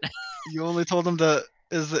 activated it. You only told him to.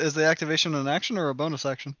 Is the activation an action or a bonus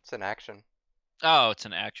action? It's an action. Oh, it's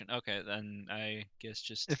an action. Okay, then I guess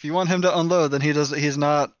just If you want him to unload, then he does. He's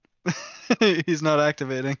not. He's not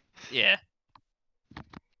activating. yeah.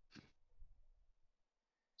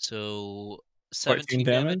 So 14 17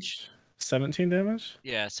 damage. 17 damage?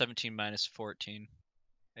 Yeah, 17 minus 14,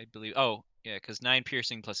 I believe. Oh, yeah, because 9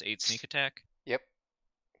 piercing plus 8 sneak attack. Yep.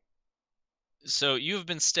 So you have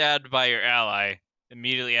been stabbed by your ally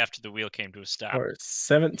immediately after the wheel came to a stop. Or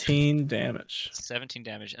 17 damage. 17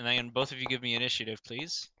 damage, and then both of you give me initiative,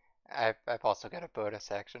 please. I've also got a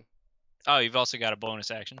bonus action. Oh, you've also got a bonus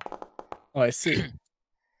action. Oh, I see.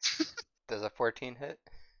 Does a 14 hit?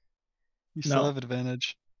 You still No. have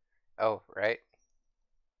advantage. Oh, right.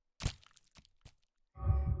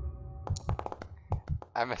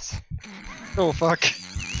 I'm a. Oh fuck!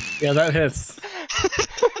 Yeah, that hits.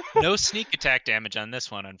 No sneak attack damage on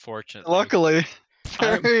this one, unfortunately. Luckily,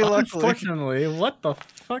 very luckily. Unfortunately, what the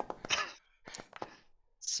fuck?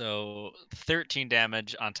 So 13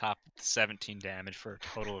 damage on top of the 17 damage for a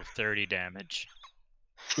total of 30 damage.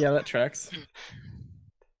 Yeah, that tracks.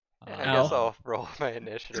 I guess Ow. I'll roll my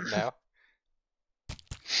initiative now.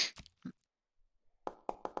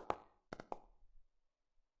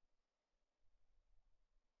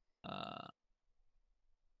 Uh,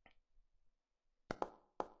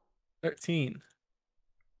 13.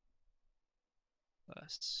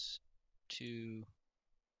 plus 2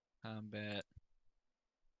 combat.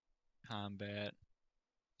 You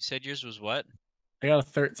said yours was what? I got a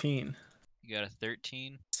 13. You got a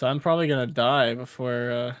 13? So I'm probably gonna die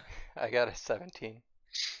before I got a 17.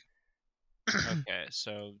 Okay,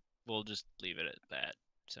 so we'll just leave it at that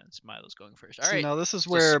since Milo's going first. All See, right, now this is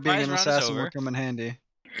so where being surprise an round is assassin will over. come in handy.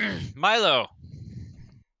 Milo.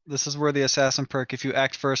 This is where the assassin perk, if you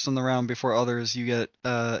act first in the round before others, you get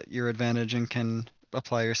your advantage and can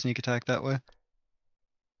apply your sneak attack that way.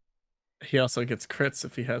 he also gets crits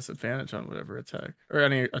if he has advantage on whatever attack. Or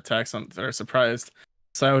any attacks on that are surprised.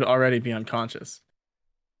 So I would already be unconscious.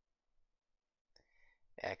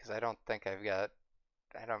 Yeah, because I don't think I've got.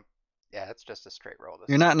 I don't. Yeah, it's just a straight roll. This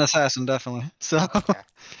You're not an assassin, definitely. So Yeah.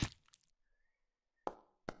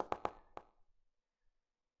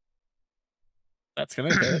 That's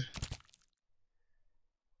gonna hit.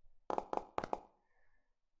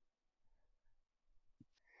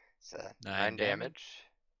 9 damage.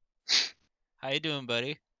 How you doing,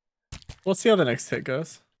 buddy? We'll see how the next hit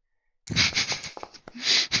goes.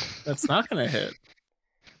 That's not gonna hit.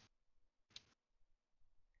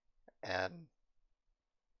 And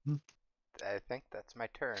I think that's my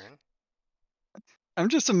turn. I'm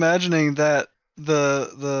just imagining that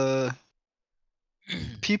the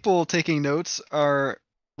people taking notes are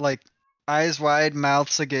like eyes wide,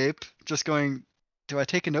 mouths agape, just going, do I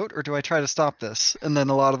take a note or do I try to stop this? And then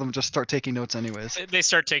a lot of them just start taking notes anyways. They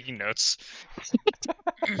start taking notes.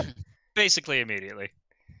 Basically immediately.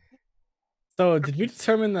 So, did we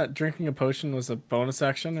determine that drinking a potion was a bonus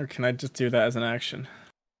action, or can I just do that as an action?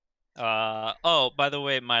 Oh, by the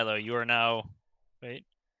way, Milo, you are now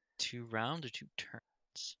 2 rounds or 2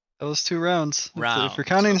 turns? That was 2 rounds. If you're Rounds,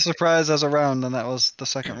 counting the okay. surprise as a round, then that was the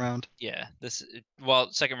second round. Yeah,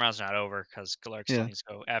 well, second round's not over because Galark still Yeah. needs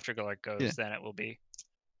to go. After Galark goes, Yeah. then it will be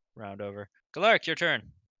round over. Galark, your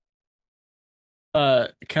turn.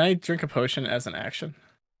 Can I drink a potion as an action?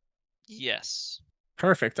 Yes.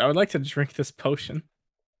 Perfect. I would like to drink this potion.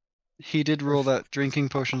 He did rule that drinking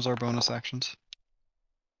potions are bonus actions.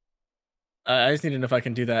 I just need to know if I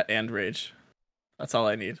can do that and rage. That's all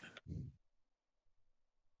I need. I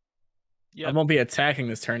Yep. won't be attacking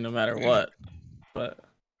this turn no matter what, but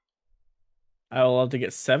I will love to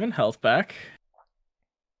get 7 health back.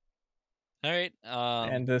 All right.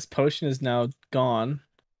 And this potion is now gone.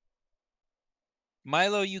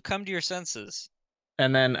 Milo, you come to your senses.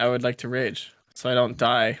 And then I would like to rage, so I don't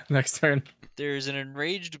die next turn. There's an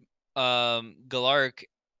enraged Galark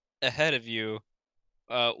ahead of you,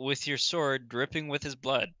 with your sword dripping with his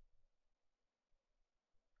blood.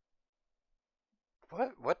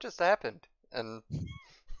 What just happened? And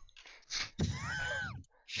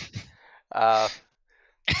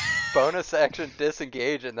bonus action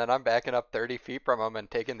disengage, and then I'm backing up 30 feet from him and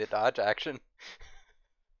taking the dodge action.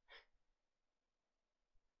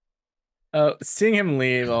 Seeing him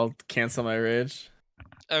leave, I'll cancel my rage.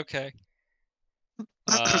 Okay.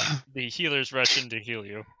 The healers rush in to heal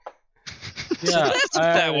you. Yeah, So that's what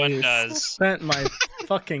that one I does. Spent my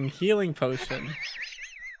fucking healing potion.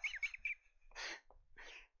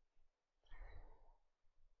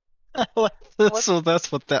 So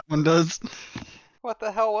that's what that one does. What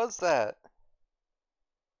the hell was that?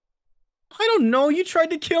 I don't know. You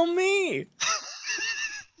tried to kill me.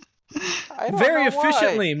 I don't Very know why.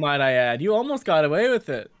 efficiently, might I add. You almost got away with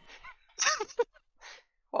it.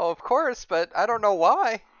 Well, of course, but I don't know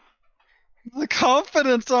why. The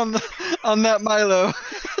confidence on that Milo.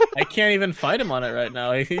 I can't even fight him on it right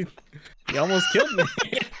now. He almost killed me.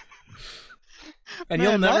 And Man,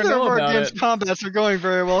 you'll never neither know of our about games it. combats are going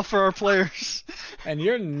very well for our players. And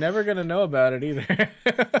you're never gonna know about it either.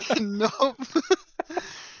 Nope.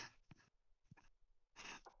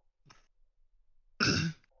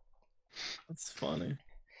 That's funny.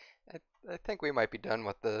 I think we might be done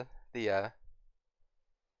with the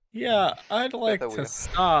Yeah, I'd like the to wheel.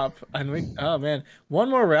 stop. And oh man, one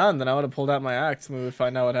more round, then I would have pulled out my axe and we would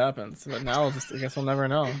find out what happens. But now I guess we'll never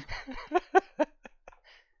know.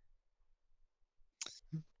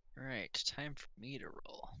 Alright, time for me to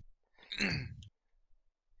roll.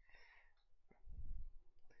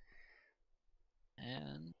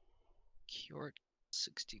 And Kjort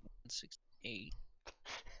 61, 68.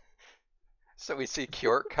 So we see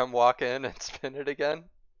Kjort come walk in and spin it again.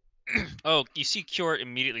 Oh, you see Kjort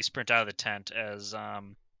immediately sprint out of the tent as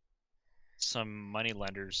some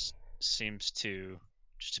moneylenders seems to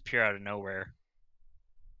just appear out of nowhere.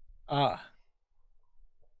 Ah,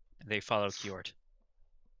 They follow Kjort.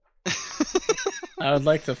 I would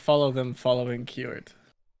like to follow them following Kjort.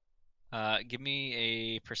 Give me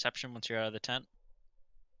a perception once you're out of the tent.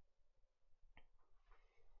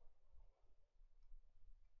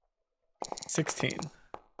 16.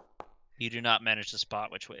 You do not manage to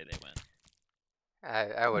spot which way they went.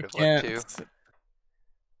 I would have looked too.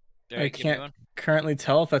 Derek, I give me can't one. currently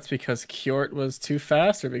tell if that's because Kjort was too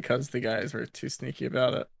fast or because the guys were too sneaky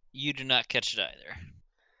about it. You do not catch it either.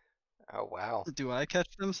 Oh wow. Do I catch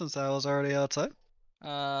them since I was already outside?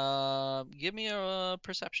 Give me a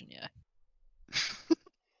perception, yeah.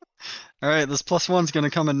 Alright, this +1's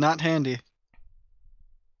gonna come in not handy.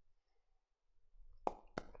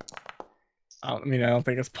 I don't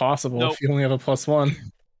think it's possible Nope. if you only have a +1.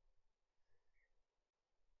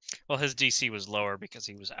 Well, his DC was lower because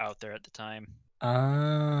he was out there at the time.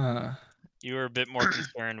 Ah. You were a bit more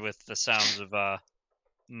concerned with the sounds of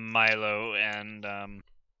Milo and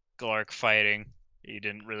Galark fighting. You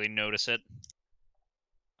didn't really notice it.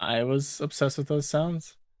 I was obsessed with those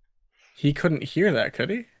sounds. He couldn't hear that,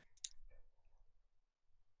 could he?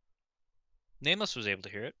 Nameless was able to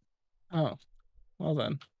hear it. Oh, well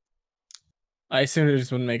then. I assumed it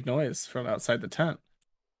just wouldn't make noise from outside the tent.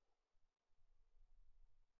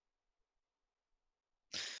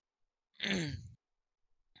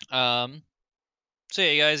 So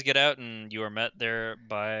yeah, you guys get out and you are met there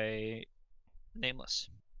by Nameless.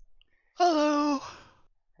 Hello.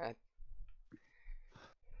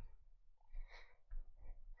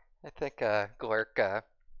 I think Galark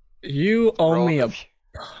You owe rolled me a a, few.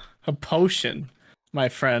 a potion, my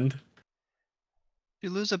friend.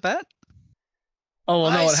 You lose a bet? Oh,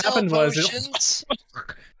 well, no, I what sell happened was... potions.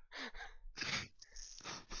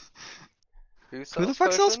 Who Who the sells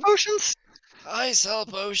fuck sells potions? potions? I sell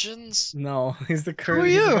potions. No, he's the Who are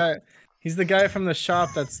he's the you? guy. He's the guy from the shop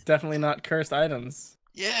that's definitely not cursed items.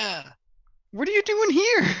 Yeah. What are you doing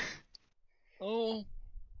here? Oh,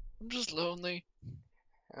 I'm just lonely.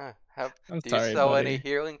 Do I'm you sorry, sell any buddy.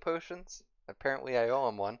 healing potions? Apparently I owe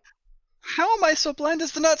him one. How am I so blind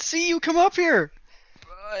as to not see you come up here?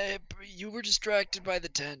 You were distracted by the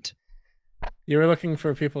tent. You were looking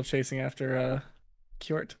for people chasing after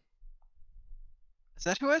Kjort. Is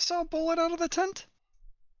that who I saw bullet out of the tent?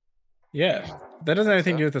 Yeah, that doesn't have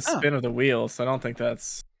anything to do with the Oh. spin of the wheel, so I don't think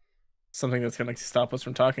that's something that's gonna stop us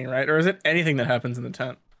from talking, right? Or is it anything that happens in the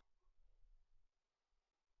tent?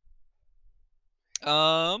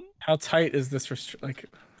 How tight is this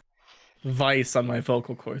vice on my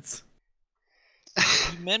vocal cords?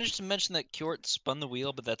 You managed to mention that Kjort spun the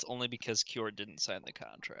wheel, but that's only because Kjort didn't sign the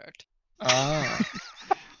contract. Ah.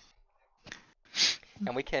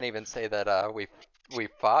 And we can't even say that we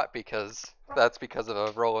fought because that's because of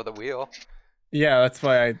a roll of the wheel. Yeah, that's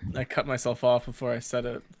why I cut myself off before I said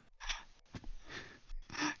it.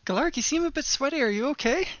 Galark, you seem a bit sweaty. Are you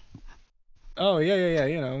okay? Oh yeah.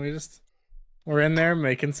 You know, we're in there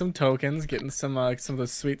making some tokens, getting some of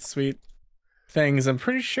those sweet things. I'm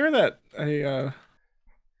pretty sure that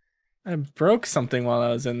I broke something while I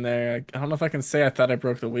was in there. I don't know if I can say I thought I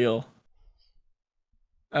broke the wheel.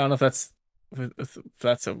 I don't know if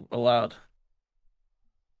that's allowed.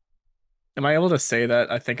 Am I able to say that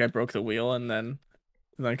I think I broke the wheel and then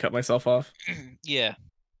cut myself off? Yeah.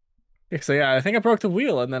 So yeah, I think I broke the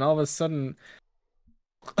wheel and then all of a sudden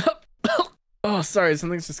oh, sorry,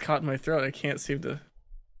 something's just caught in my throat. I can't seem to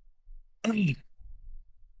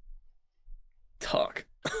talk.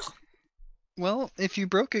 Well, if you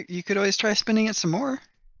broke it, you could always try spinning it some more.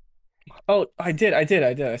 Oh, I did.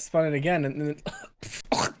 I spun it again and then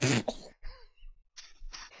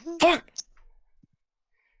fuck.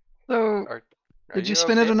 So, Are did you you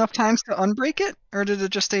spin it okay? enough times to unbreak it, or did it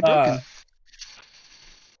just stay broken?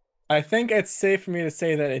 I think it's safe for me to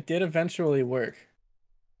say that it did eventually work.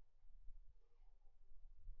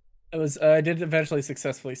 I did eventually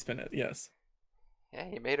successfully spin it, yes. Yeah,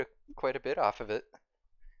 you made quite a bit off of it.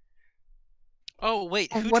 Oh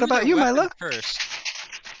wait, who What drew about their you, weapon Milo? first?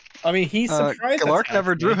 I mean, he surprised Galark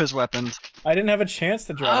never attacked drew me. his weapons. I didn't have a chance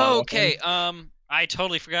to draw my Oh, weapon. okay. I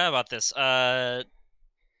totally forgot about this.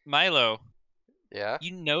 Milo, Yeah?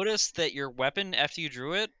 you noticed that your weapon after you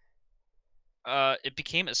drew it, it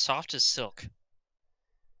became as soft as silk.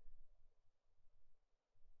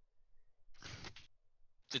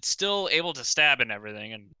 It's still able to stab and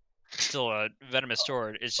everything, and still a venomous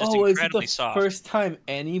sword. It's just Oh, is it incredibly the soft. first time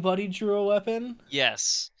anybody drew a weapon?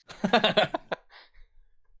 Yes.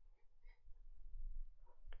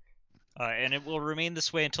 And it will remain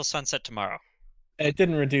this way until sunset tomorrow. It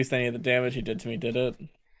didn't reduce any of the damage he did to me, did it?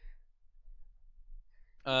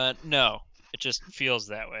 No. It just feels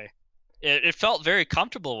that way. It felt very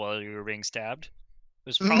comfortable while you were being stabbed. It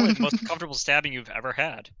was probably the most comfortable stabbing you've ever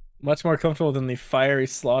had. Much more comfortable than the fiery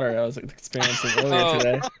slaughter I was experiencing earlier Oh.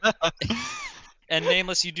 today. And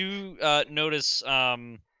Nameless, you do notice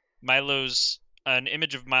Milo's an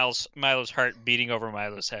image of Milo's heart beating over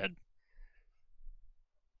Milo's head.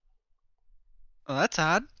 Oh, that's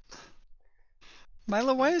odd.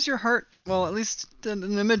 Milo, why is your heart, well, at least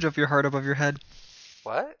an image of your heart above your head?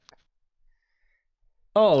 What?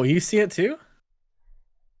 Oh, you see it too?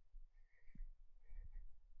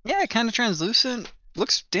 Yeah, kind of translucent.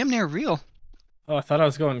 Looks damn near real. Oh, I thought I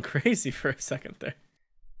was going crazy for a second there.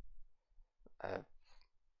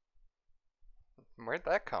 Where'd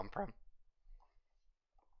that come from?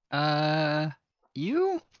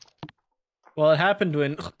 You? Well, it happened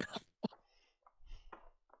when...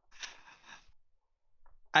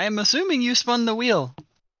 I am assuming you spun the wheel.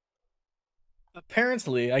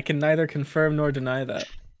 Apparently, I can neither confirm nor deny that.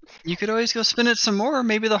 You could always go spin it some more,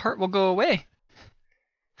 maybe the heart will go away.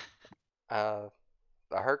 The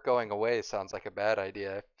heart going away sounds like a bad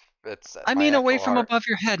idea. If it's I my mean away actual from heart. above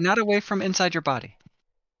your head, not away from inside your body.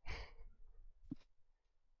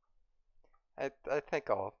 I think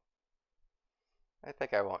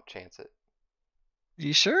I won't chance it.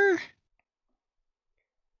 You sure?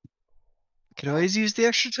 Could always use the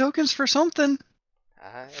extra tokens for something.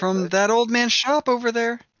 From But that old man's shop over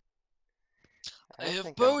there. I I have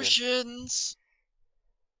think I'm good. potions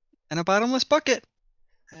And a bottomless bucket.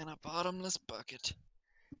 and a bottomless bucket.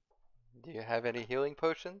 Do you have any healing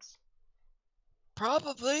potions?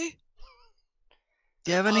 Probably.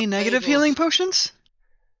 Do you have They're any not negative labeled. healing potions?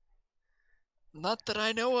 Not that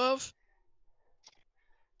I know of.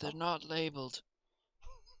 They're not labeled.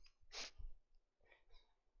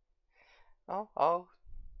 Oh,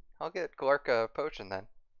 I'll get Galark a potion then.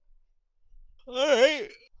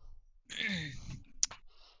 Alright.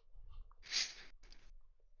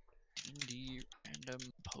 D&D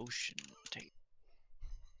random potion take.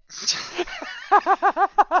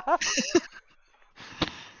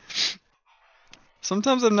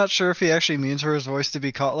 Sometimes I'm not sure if he actually means for his voice to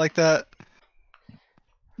be caught like that.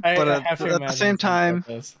 But I have to at the imagine same it's on time,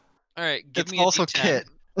 purpose. Alright, give it's me a also D10. Kit.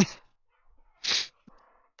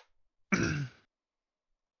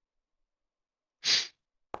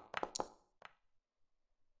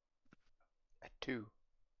 A 2.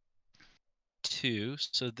 2.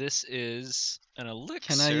 So this is an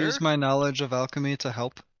elixir Can I use my knowledge of alchemy to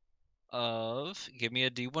help? of. Give me a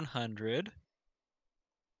D100.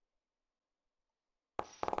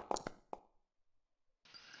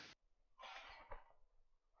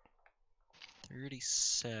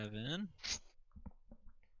 $37.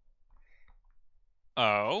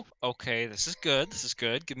 Oh, okay. This is good. This is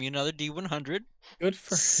good. Give me another D100. Good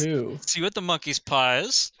for who? See what the monkey's paw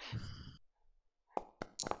is.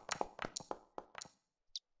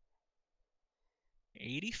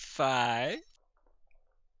 $85.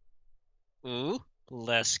 Ooh,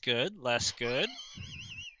 less good. Less good.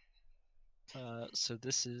 So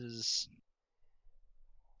this is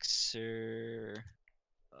elixir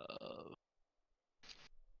of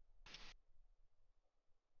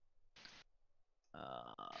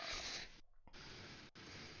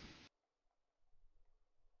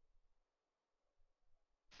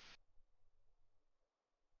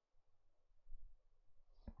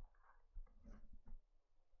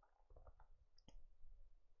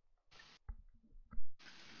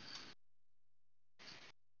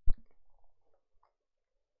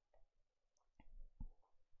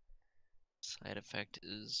side effect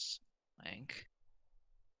is blank.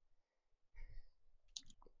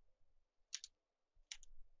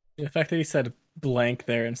 The fact that he said blank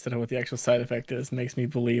there instead of what the actual side effect is makes me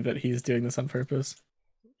believe that he's doing this on purpose.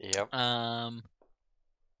 Yep.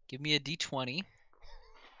 Give me a D20.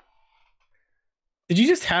 Did you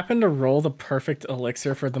just happen to roll the perfect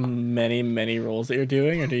elixir for the many, many rolls that you're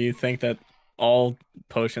doing, or do you think that all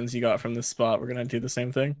potions you got from this spot were gonna do the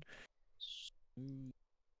same thing?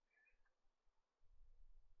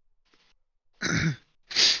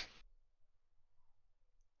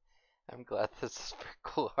 I'm glad this is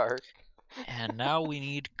for Galark. And now we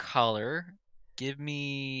need color. Give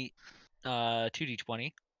me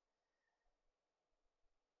 2d20.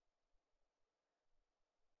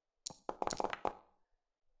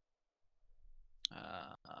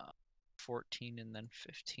 Uh, 14 and then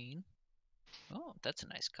 15. Oh, that's a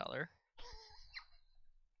nice color.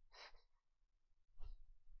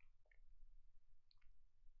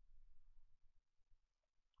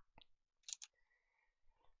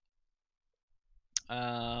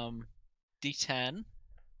 D10.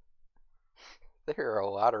 There are a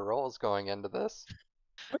lot of rolls going into this.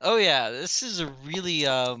 Oh yeah, this is a really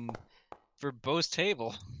verbose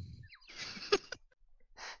table.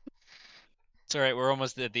 It's alright, we're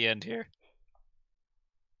almost at the end here.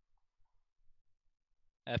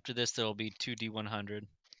 After this there'll be 2d100.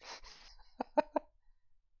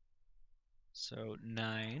 So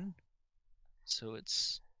 9. So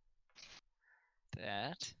it's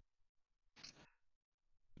that.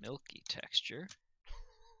 Milky texture.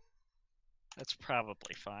 That's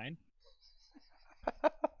probably fine.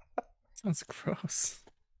 Sounds gross.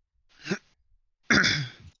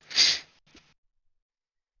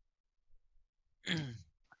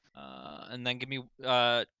 And then give me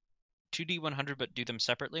 2d100, but do them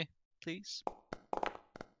separately, please.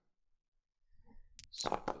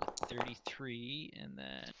 So 33 and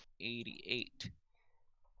then 88.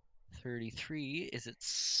 33 is it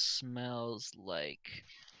smells like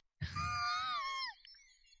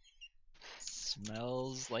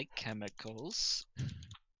smells like chemicals.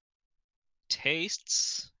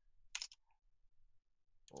 Tastes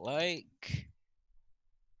like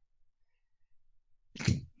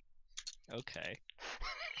okay.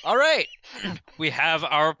 All right. We have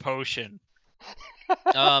our potion.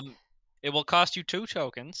 It will cost you 2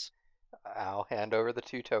 tokens. I'll hand over the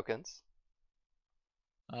 2 tokens.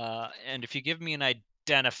 And if you give me an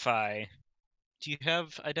identify. Do you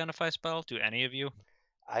have identify spell? Do any of you?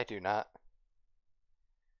 I do not.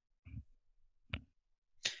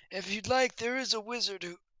 If you'd like, there is a wizard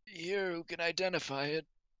here who can identify it.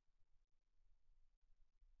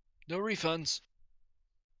 No refunds.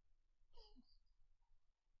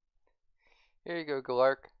 Here you go,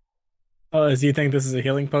 Galark. Oh, do you think this is a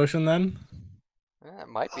healing potion then? It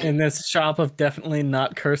might be. In this shop of definitely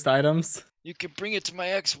not cursed items You can bring it to my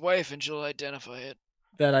ex-wife and she'll identify it.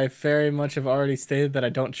 that I very much have already stated that I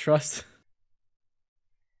don't trust.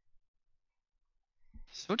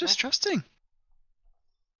 So distrusting.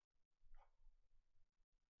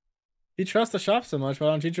 You trust the shop so much, why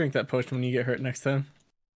don't you drink that potion when you get hurt next time?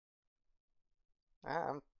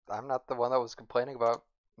 I'm not the one that was complaining about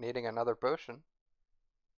needing another potion.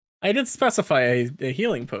 I did specify a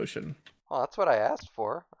healing potion. Well, that's what I asked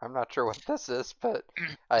for. I'm not sure what this is, but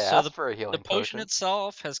I So asked for a The healing potion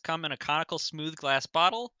itself has come in a conical smooth glass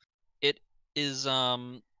bottle. It is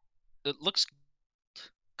it looks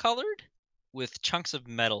colored with chunks of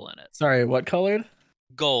metal in it. Sorry, what colored?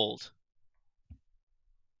 Gold.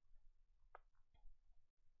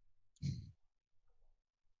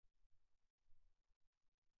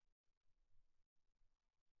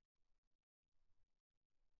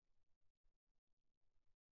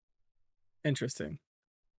 Interesting.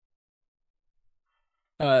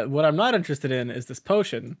 What I'm not interested in is this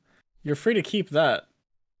potion. You're free to keep that.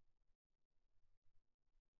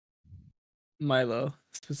 Milo,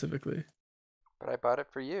 specifically. But I bought it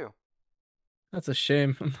for you. That's a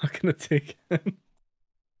shame. I'm not gonna take it.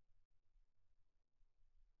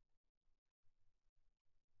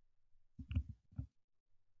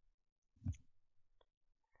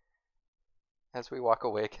 As we walk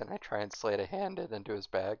away, can I try and slate a hand it into his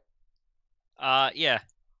bag? Yeah.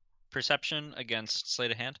 Perception against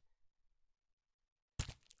sleight of hand.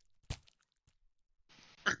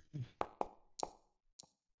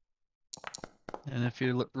 And if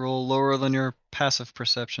you roll lower than your passive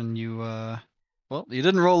perception, you well, you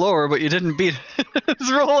didn't roll lower, but you didn't beat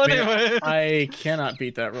his roll I mean, anyway. I cannot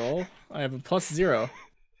beat that roll. I have a +0.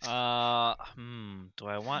 Do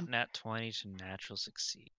I want nat 20 to natural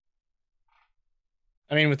succeed?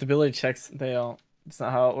 I mean, with ability checks, they don't. It's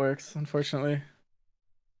not how it works, unfortunately.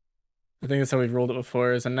 I think that's how we've rolled it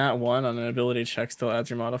before. Is a nat 1 on an ability check still adds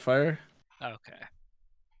your modifier. Okay.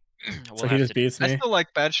 So he just beats I me. still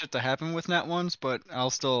like bad shit to happen with nat ones, but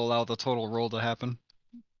I'll still allow the total roll to happen.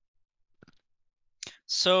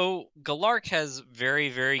 So Galark has very,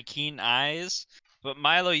 very keen eyes, but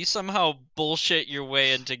Milo, you somehow bullshit your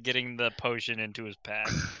way into getting the potion into his pack.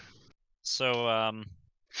 So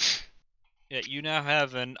yeah, you now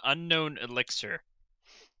have an unknown elixir.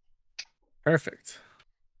 Perfect.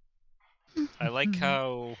 I like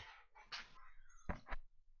how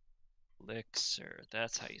elixir.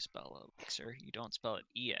 That's how you spell elixir. You don't spell it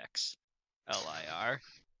EXLIR.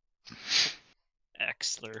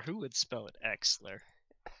 Exler. Who would spell it Exler?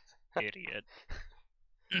 Idiot.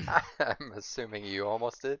 I'm assuming you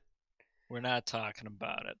almost did. We're not talking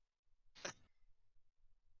about it.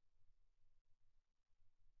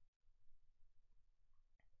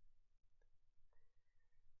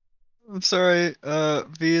 I'm sorry,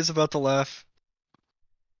 V is about to laugh.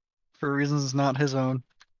 For reasons not his own.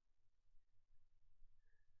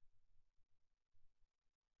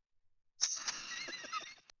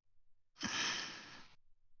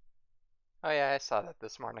 Oh yeah, I saw that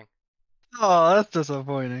this morning. Oh, that's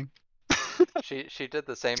disappointing. She did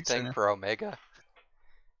the same Thanks, thing Anna. for Omega.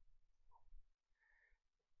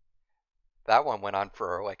 That one went on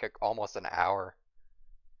for like almost an hour.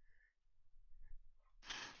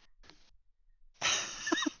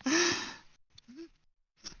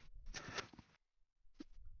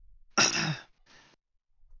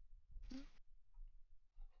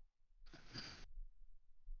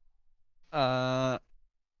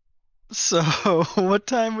 So what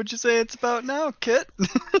time would you say it's about now, Kit? It's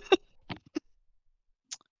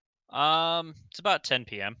about 10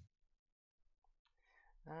 p.m.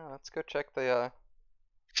 Let's go check the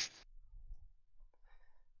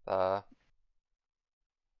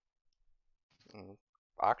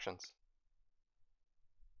auctions.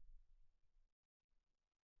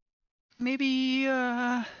 Maybe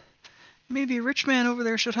maybe Rich Man over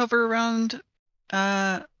there should hover around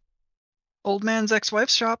Old Man's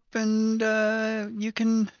ex-wife's shop, and you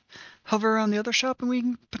can hover around the other shop, and we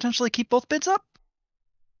can potentially keep both bids up.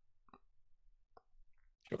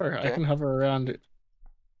 Sure, Okay. I can hover around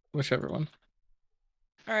whichever one.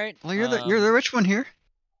 All right. Well, you're the rich one here.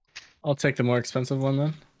 I'll take the more expensive one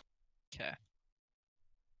then. Okay.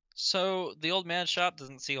 So the old man shop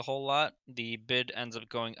doesn't see a whole lot. The bid ends up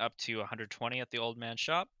going up to 120 at the old man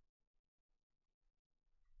shop.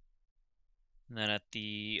 And then at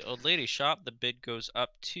the old lady shop, the bid goes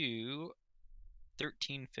up to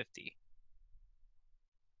 1350.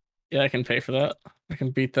 Yeah, I can pay for that. I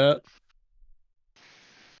can beat that.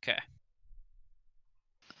 Okay.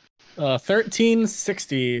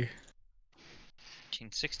 1360.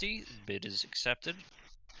 1360. Bid is accepted.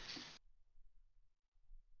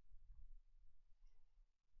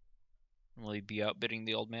 Will he be outbidding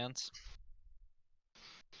the old man's?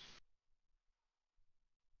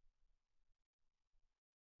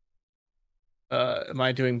 Am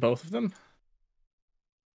I doing both of them?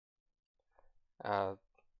 I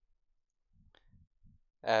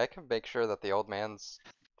can make sure that the old man's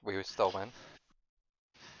we still win.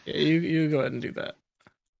 Yeah, you go ahead and do that.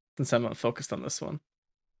 Since I'm not focused on this one.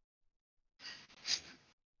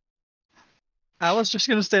 I was just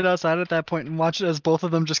gonna stand outside at that point and watch it as both of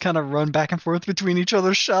them just kind of run back and forth between each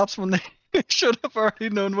other's shops when they should have already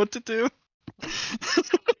known what to do.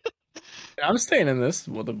 I'm staying in this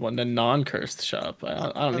the non-cursed shop. I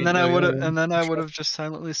don't And need then to I go would to have, the and then I would shop. have just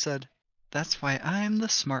silently said, "That's why I'm the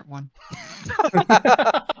smart one."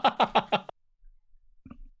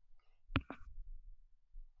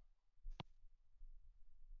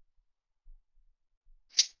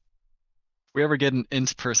 If we ever get an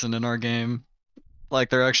int person in our game, like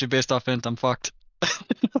they're actually based off int, I'm fucked.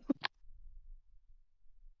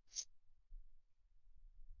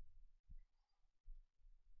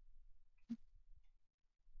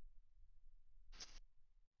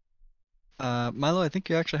 Milo, I think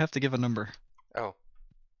you actually have to give a number. Oh,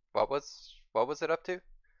 what was it up to?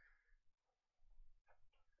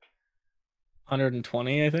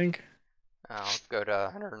 120, I think. I'll go to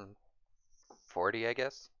 140, I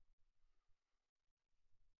guess.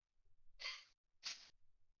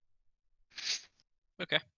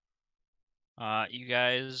 Okay. You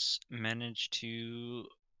guys managed to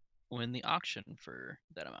win the auction for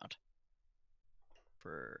that amount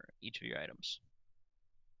for each of your items.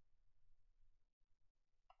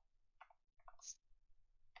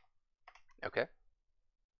 Okay.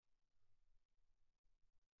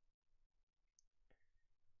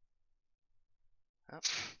 Oh.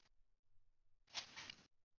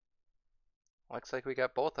 Looks like we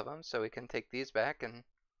got both of them, so we can take these back and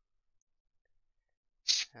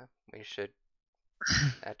yeah, that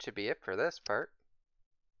should be it for this part.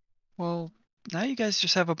 Well, now you guys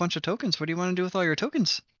just have a bunch of tokens. What do you want to do with all your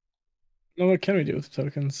tokens? No, what can we do with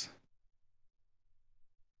tokens?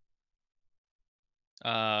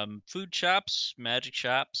 Food shops, magic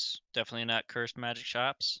shops, definitely not cursed magic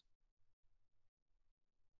shops.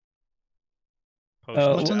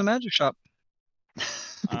 Potions. What's in the magic shop?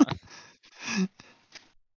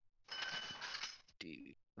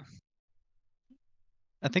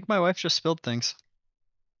 I think my wife just spilled things.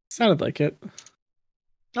 Sounded like it.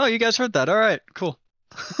 Oh, you guys heard that. All right, cool.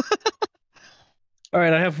 All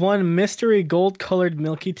right, I have one mystery gold-colored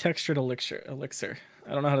milky textured elixir.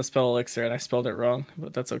 I don't know how to spell elixir, and I spelled it wrong,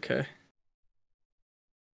 but that's okay.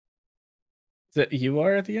 Is it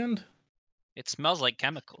UR at the end? It smells like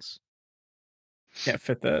chemicals. Can't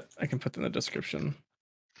fit that. I can put that in the description.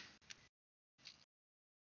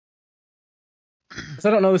 Because I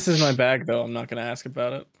don't know this is my bag, though. I'm not going to ask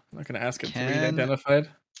about it. I'm not going to ask it to read Can identified.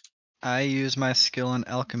 I use my skill in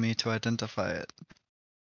alchemy to identify it?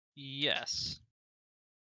 Yes.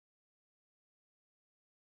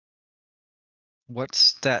 What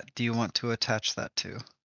stat do you want to attach that to?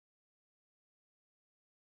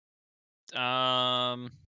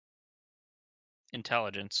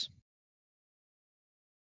 Intelligence.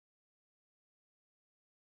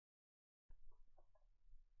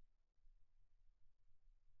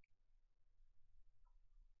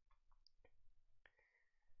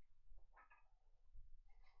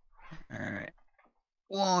 All right.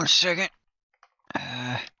 1 second.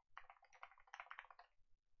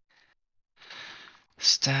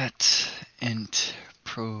 Stat int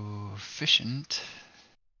proficient.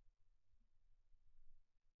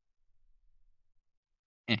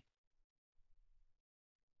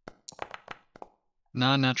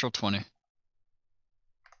 Non-natural 20.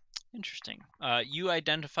 Interesting. You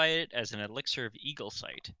identify it as an elixir of eagle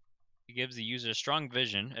sight. It gives the user strong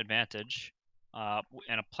vision advantage and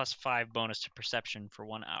a +5 bonus to perception for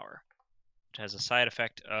 1 hour. It has a side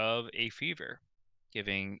effect of a fever,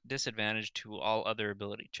 giving disadvantage to all other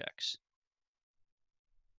ability checks.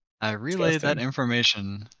 I relayed that Interesting.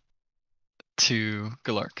 information to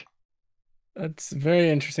Galark. That's very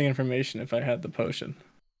interesting information if I had the potion.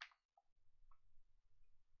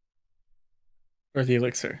 Or the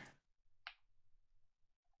elixir.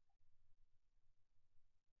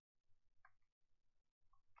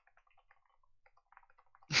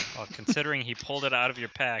 Well, considering he pulled it out of your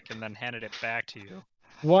pack and then handed it back to you.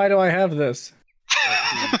 Why do I have this? He,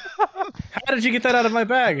 How did you get that out of my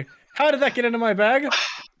bag? How did that get into my bag?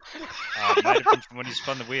 it might have been from when you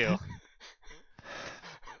spun the wheel.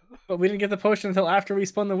 But we didn't get the potion until after we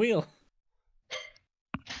spun the wheel.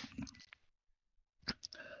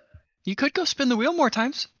 You could go spin the wheel more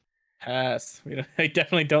times. Pass. I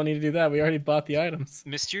definitely don't need to do that. We already bought the items.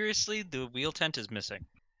 Mysteriously, the wheel tent is missing.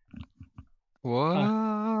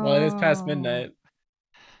 Whoa. Well, it is past midnight.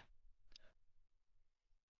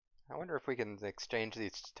 I wonder if we can exchange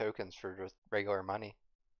these tokens for just regular money.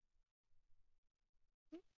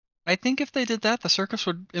 I think if they did that, the circus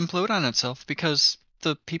would implode on itself because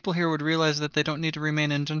the people here would realize that they don't need to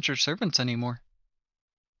remain indentured servants anymore.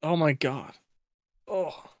 Oh my god.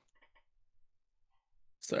 Oh.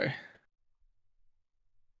 Sorry.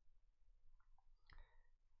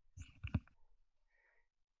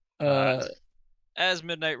 As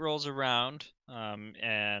midnight rolls around,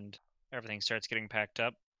 and everything starts getting packed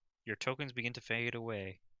up, your tokens begin to fade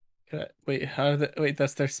away. Wait, wait,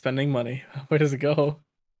 that's their spending money. Where does it go?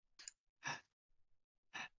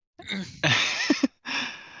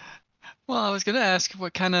 Well, I was gonna ask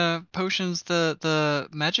what kind of potions the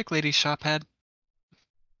magic lady shop had.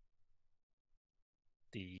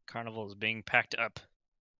 The carnival is being packed up.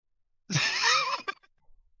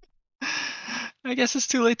 I guess it's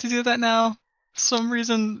too late to do that now. For some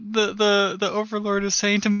reason the overlord is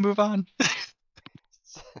saying to move on.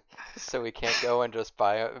 So we can't go and just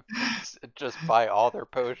buy all their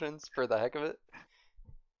potions for the heck of it.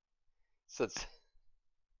 So it's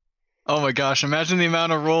Oh my gosh, imagine the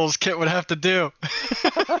amount of rolls Kit would have to do.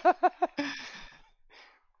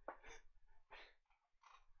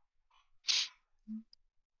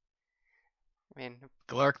 I mean,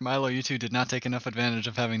 Galark, Milo, you two did not take enough advantage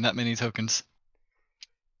of having that many tokens.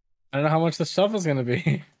 I don't know how much the stuff is gonna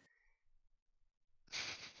be.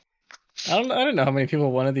 I don't know how many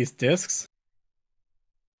people wanted these discs.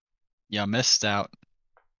 You missed out.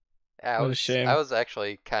 yeah, What a shame. I was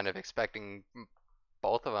actually kind of expecting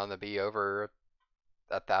both of them to be over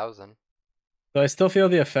 1,000. Do I still feel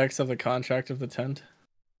the effects of the contract of the tent?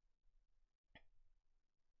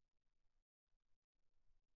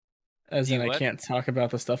 As Do in, you I what? can't talk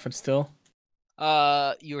about the stuff. It's still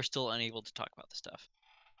You're still unable to talk about the stuff.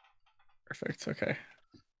 perfect. Okay.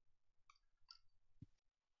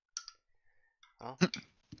 Well,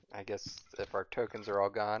 I guess if our tokens are all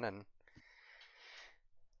gone and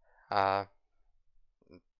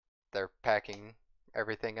they're packing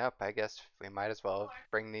everything up, I guess we might as well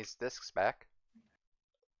bring these discs back.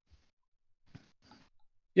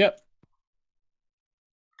 Yep.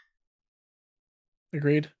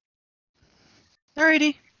 Agreed.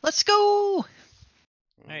 Alrighty, let's go.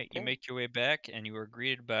 Alright, you Okay. make your way back, and you are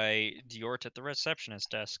greeted by Diort at the receptionist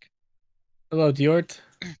desk. Hello, Diort.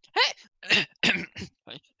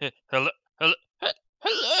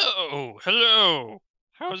 Hello.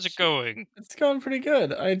 How's it going? It's going pretty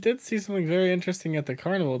good. I did see something very interesting at the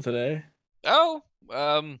carnival today. Oh,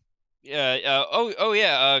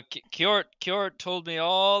 yeah, Kiort told me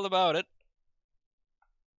all about it.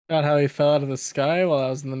 About how he fell out of the sky while I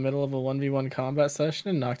was in the middle of a 1v1 combat session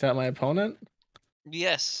and knocked out my opponent.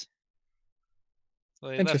 Yes.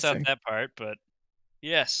 Well, he left out Interesting. that part, but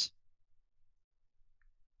yes.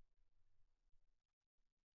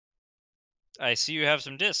 I see you have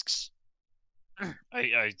some discs.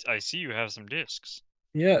 I see you have some discs.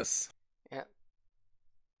 Yes. Yeah.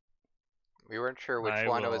 We weren't sure which I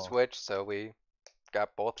one it was will which, so we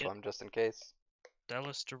got both of get- them just in case.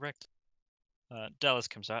 Dallas direct. Dallas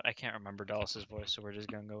comes out. I can't remember Dallas's voice, so we're just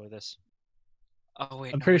gonna go with this. Oh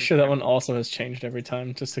wait, I'm no, pretty wait, sure that never one mind. also has changed every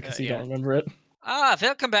time, just because you Yeah. don't remember it. Ah,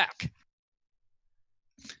 welcome back.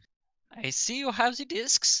 I see you have the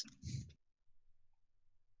discs.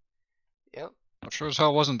 Yep. I'm sure as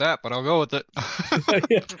hell wasn't that, but I'll go with it.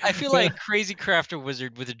 Yeah. I feel like Crazy Crafter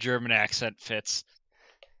Wizard with a German accent fits.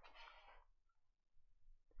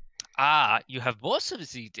 Ah, you have both of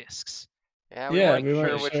the discs. Yeah, we Yeah, weren't we sure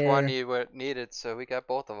weren't which sure. one you needed, so we got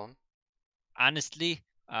both of them. Honestly,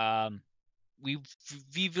 we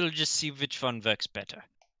will just see which one works better.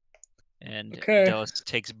 And Okay. Dallas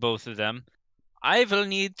takes both of them. I will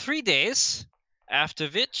need 3 days, after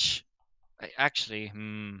which, actually,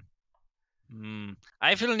 I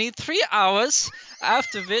will need 3 hours,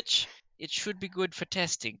 after which it should be good for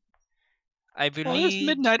testing. I will Well, it's need.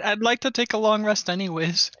 midnight. I'd like to take a long rest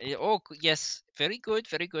anyways. Oh yes, very good,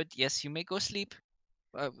 very good. Yes, you may go sleep,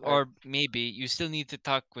 or maybe you still need to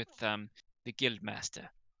talk with the guild master.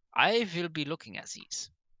 I will be looking at these.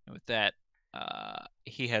 With that,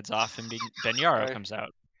 he heads off, and Ben Yarrow Alright. comes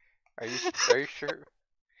out. Are you sure?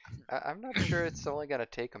 I'm not sure it's only gonna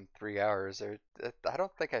take him 3 hours, or I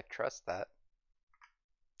don't think I trust that.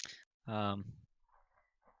 Um,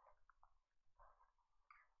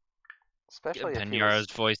 Especially if he Penara's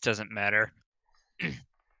was. voice doesn't matter.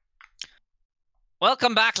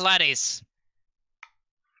 Welcome back, laddies.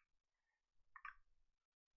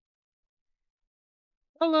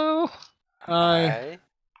 Hello. Hi.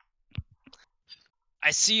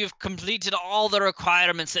 I see you've completed all the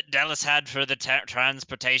requirements that Dallas had for the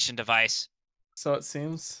transportation device. So it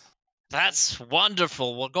seems. That's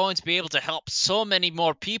wonderful. We're going to be able to help so many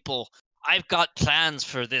more people. I've got plans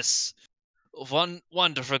for this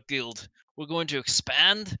wonderful guild. We're going to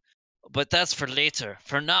expand, but that's for later.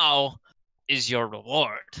 For now, is your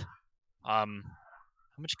reward. How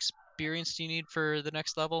much experience do you need for the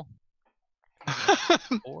next level?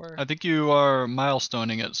 Four? I think you are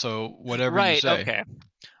milestoning it, so whatever you Right, say. okay.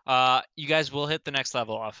 You guys will hit the next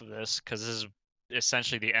level off of this, because this is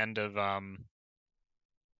essentially the end of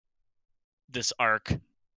this arc.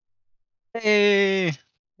 Hey.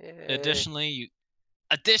 Yay.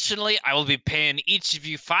 Additionally, I will be paying each of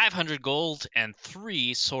you 500 gold and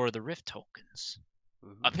 3 Sword of the Rift tokens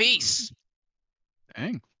apiece.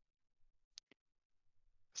 Dang.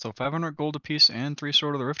 So 500 gold apiece and 3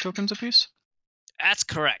 Sword of the Rift tokens apiece? That's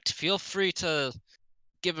correct. Feel free to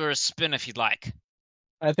give her a spin if you'd like.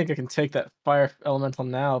 I think I can take that fire elemental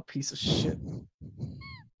now, piece of shit.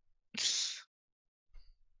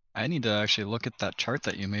 I need to actually look at that chart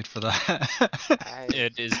that you made for that.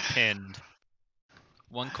 It is pinned.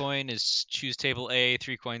 1 coin is choose table A,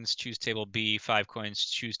 3 coins choose table B, 5 coins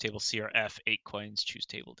choose table C or F, 8 coins choose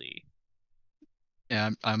table D. Yeah,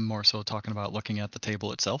 I'm more so talking about looking at the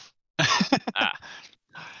table itself. Ah.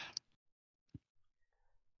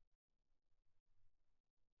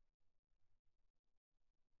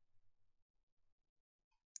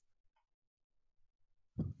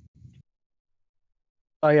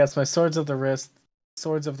 Oh yes, my Swords of the Rift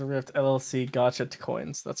LLC gotcha to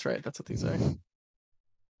coins. That's right. That's what these are.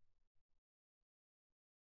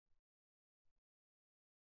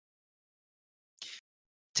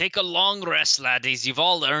 Take a long rest, laddies. You've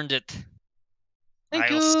all earned it. Thank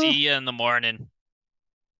I'll you. see you in the morning.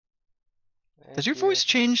 Does your voice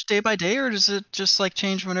change day by day, or does it just like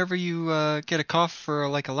change whenever you get a cough or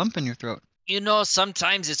like a lump in your throat? You know,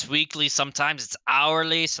 sometimes it's weekly, sometimes it's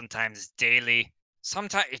hourly, sometimes it's daily.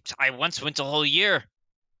 Sometimes I once went a whole year.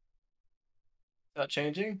 Not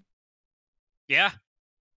changing? Yeah.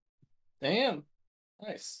 Damn.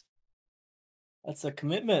 Nice. That's a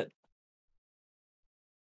commitment.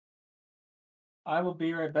 I will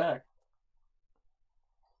be right back.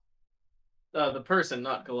 The person,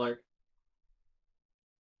 not Galark.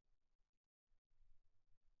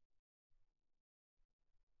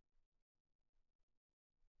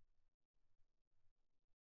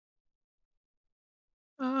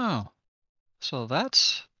 Oh, so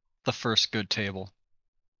that's the first good table.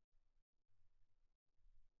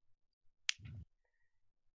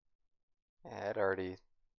 Yeah, I'd already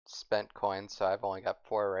spent coins, so I've only got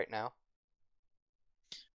 4 right now.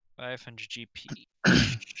 500 GP.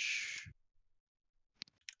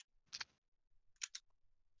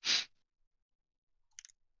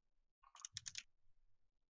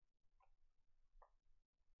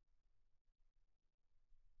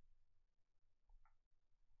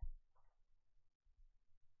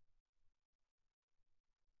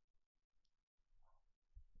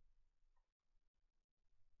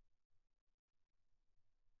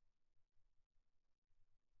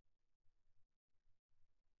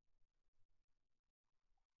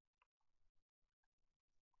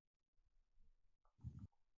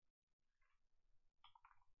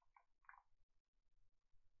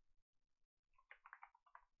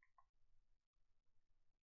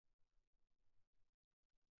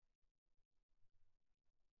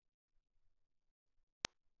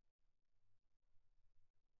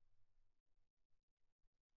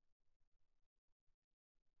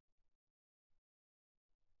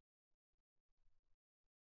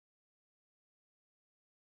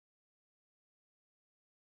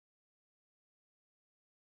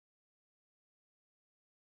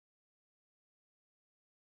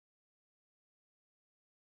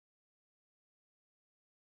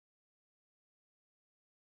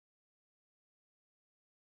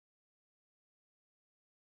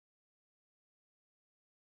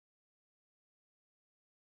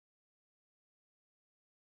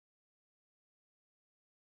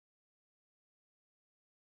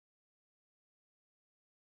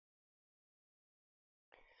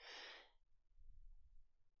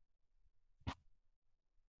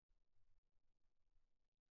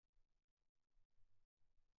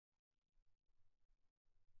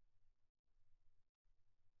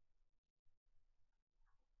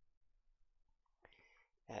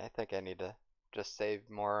 Yeah, I think I need to just save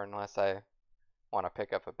more unless I want to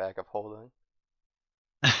pick up a bag of holding.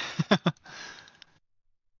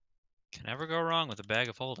 Can never go wrong with a bag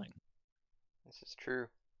of holding. This is true.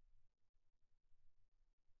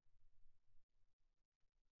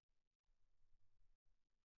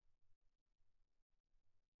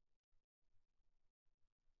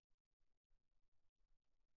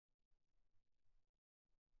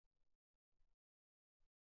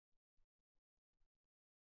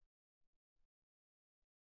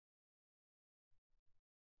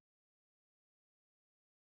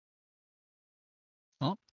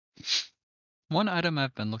 Well, one item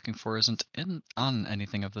I've been looking for isn't on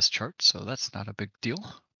anything of this chart, so that's not a big deal.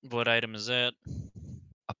 What item is that?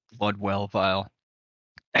 A blood well vial.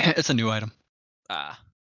 It's a new item. Ah.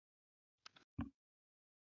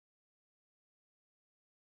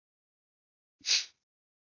 It's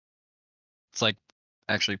like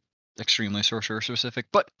actually extremely sorcerer specific,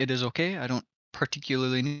 but it is okay. I don't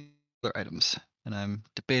particularly need other items, and I'm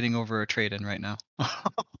debating over a trade-in right now.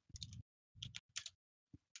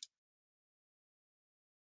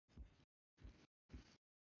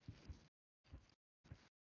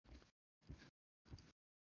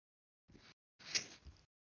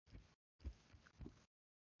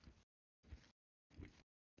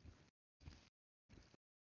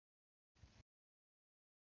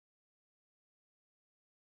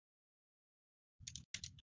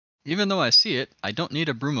 Even though I see it, I don't need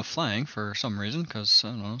a broom of flying for some reason, because I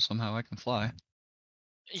don't know, somehow I can fly.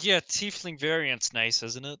 Yeah, tiefling variant's nice,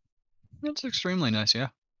 isn't it? It's extremely nice, yeah.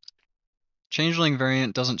 Changeling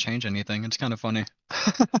variant doesn't change anything. It's kind of funny.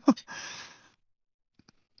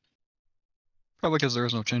 Probably because there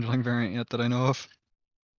is no changeling variant yet that I know of.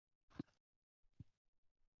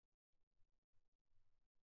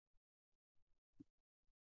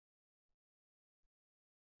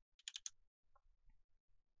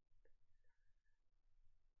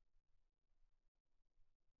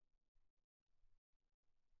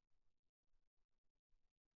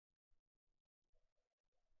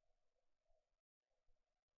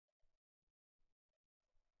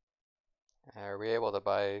 Are we able to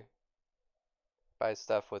buy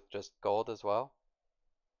stuff with just gold as well?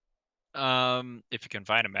 If you can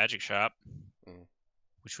find a magic shop, Mm.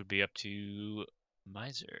 which would be up to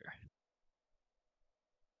Miser.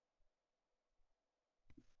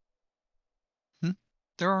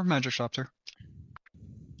 There are magic shops here.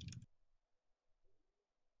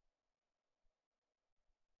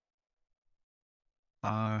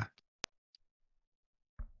 I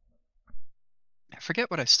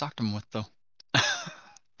forget what I stocked them with though.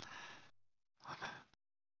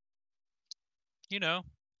 You know,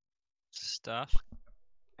 stuff.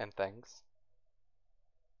 And things.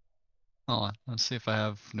 Hold on, let's see if I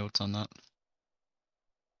have notes on that.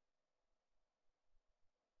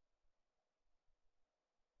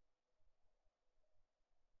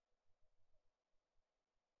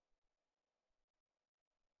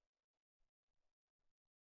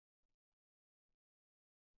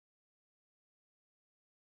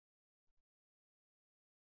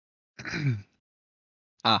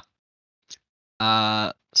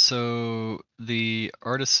 Ah. So the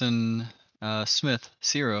artisan smith,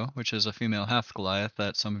 Ciro, which is a female half Goliath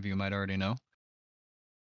that some of you might already know.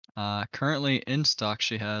 Currently in stock,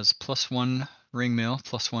 she has +1 ring mail,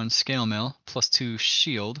 +1 scale mail, +2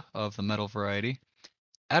 shield of the metal variety,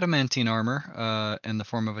 adamantine armor in the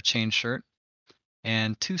form of a chain shirt,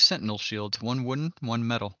 and 2 sentinel shields, 1 wooden, 1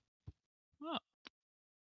 metal. Oh.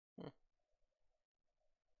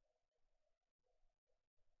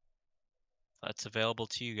 That's available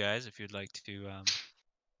to you guys if you'd like to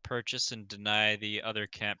purchase and deny the other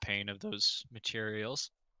campaign of those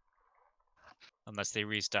materials. Unless they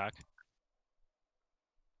restock.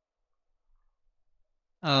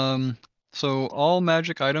 So all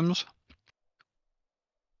magic items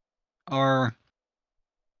are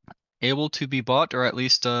able to be bought, or at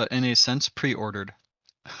least in a sense pre-ordered.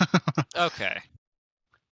 Okay.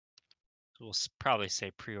 We'll probably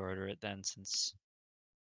say pre-order it then, since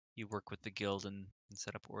you work with the guild and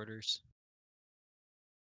set up orders.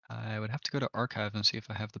 I would have to go to archive and see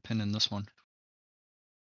if I have the pin in this one.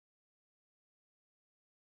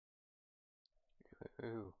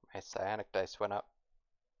 Ooh, my psionic dice went up.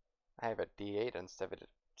 I have a D8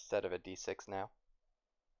 instead of a D6 now.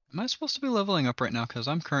 Am I supposed to be leveling up right now? Because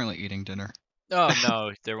I'm currently eating dinner. Oh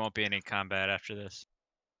no, there won't be any combat after this.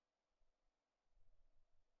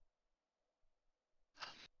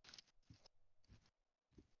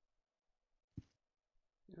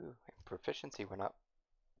 Ooh, my proficiency went up.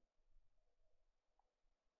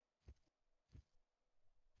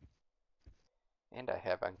 And I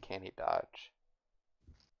have uncanny dodge.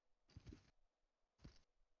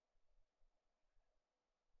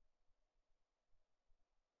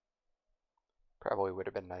 Probably would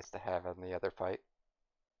have been nice to have in the other fight.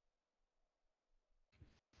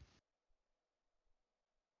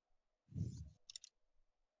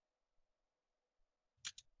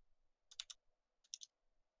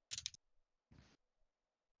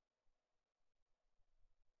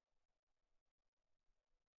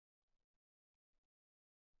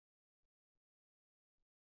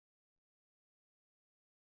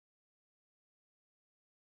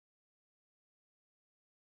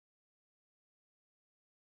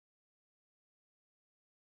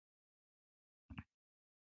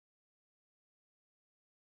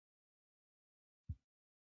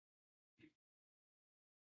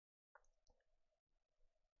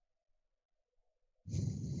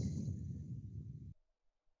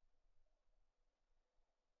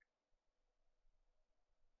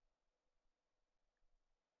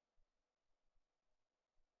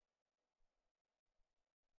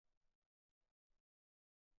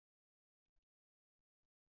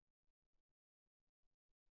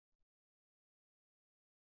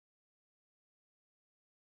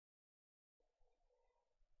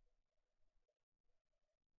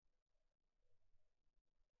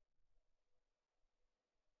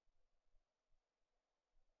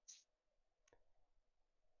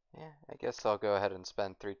 Yeah, I guess I'll go ahead and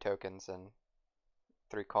spend 3 tokens and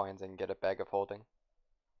 3 coins and get a bag of holding.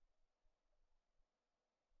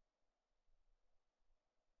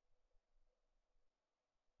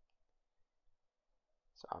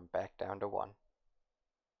 So I'm back down to 1.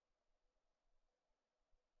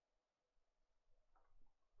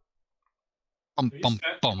 Bum, Have you bum,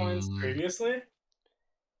 spent coins bum. previously?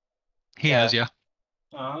 He Yeah. has, yeah.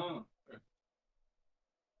 Oh.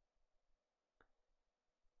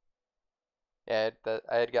 Yeah,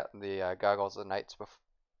 I had gotten the goggles of night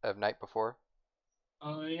before.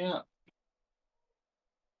 Oh yeah.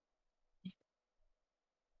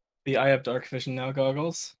 The Eye of Dark Vision now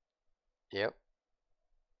goggles. Yep.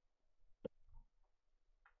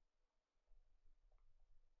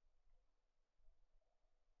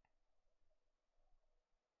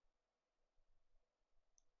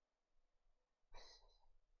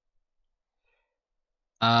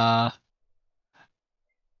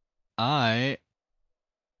 I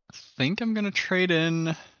think I'm gonna trade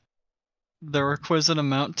in the requisite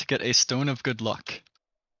amount to get a Stone of Good Luck.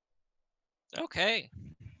 Okay.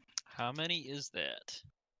 How many is that?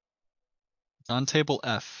 It's on table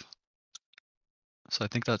F. So I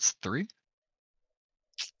think that's 3.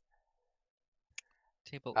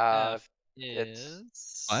 Table Uh, F it's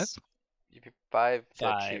is 5? 5 to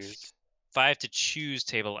 5. choose. 5 to choose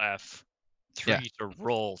table F. 3 Yeah. to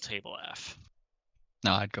roll table F.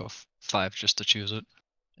 No, I'd go 5 just to choose it.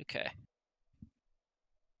 Okay.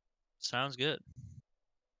 Sounds good.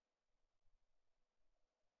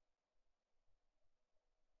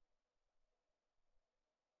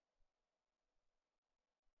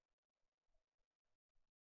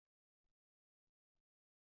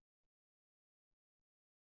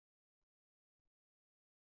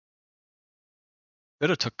 Could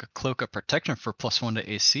have took a Cloak of Protection for +1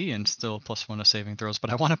 to AC and still +1 to saving throws, but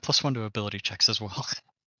I wanted +1 to ability checks as well.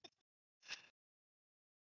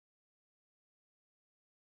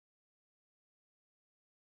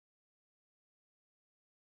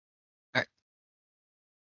 Alright.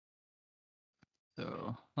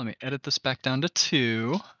 So let me edit this back down to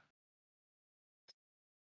 2.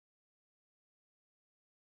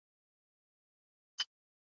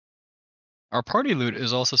 Our party loot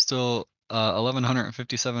is also still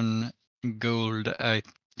 1157 gold. I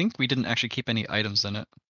think we didn't actually keep any items in it.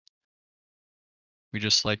 We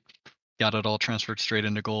just like got it all transferred straight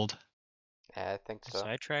into gold. Yeah, I think Was so.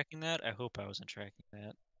 I tracking that? I hope I wasn't tracking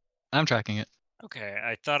that. I'm tracking it. Okay,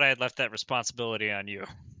 I thought I had left that responsibility on you.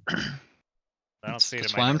 I don't see it in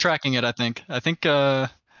That's my why I'm notes. tracking it, I think. I think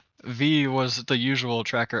V was the usual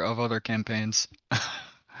tracker of other campaigns.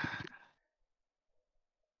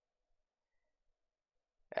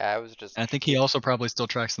 Yeah, I was just I think he also probably still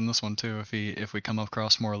tracks in this one too if we come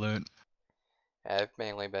across more loot. I've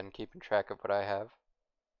mainly been keeping track of what I have.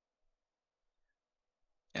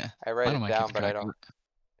 Yeah. I write I don't it mind down, keeping but I track of don't. it.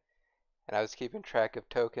 And I was keeping track of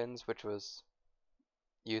tokens, which was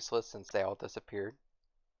useless since they all disappeared.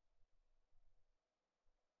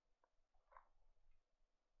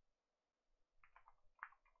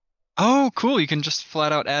 Oh, cool. You can just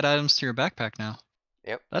flat out add items to your backpack now.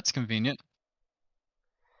 Yep. That's convenient.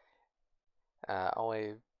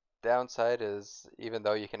 Only downside is even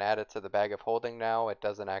though you can add it to the bag of holding now, it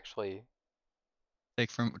doesn't actually.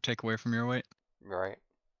 Take away from your weight. Right.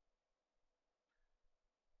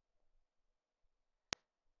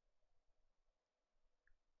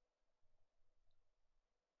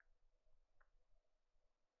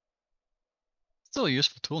 Still a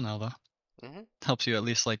useful tool now, though. Mhm. Helps you at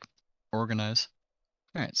least like organize.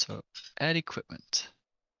 All right, so add equipment.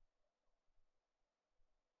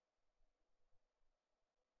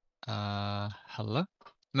 Hello?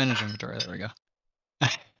 Manage inventory, there we go.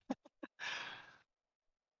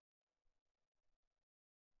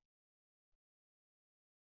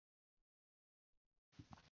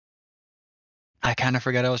 I kind of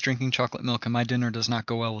forgot I was drinking chocolate milk, and my dinner does not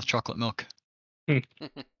go well with chocolate milk.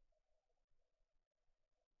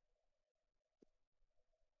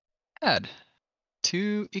 Add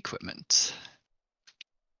to equipment.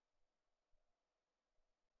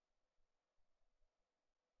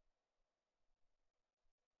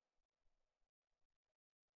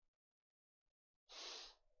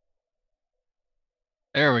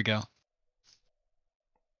 There we go.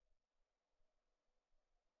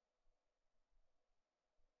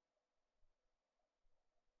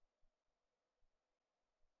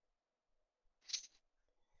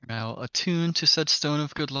 Now attune to said stone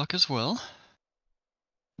of good luck as well.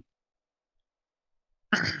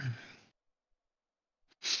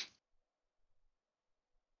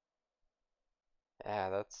 Yeah,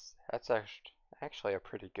 that's actually a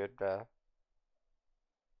pretty good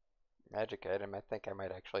magic item. I think I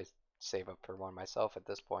might actually save up for one myself at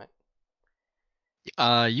this point.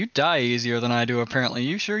 You die easier than I do, apparently.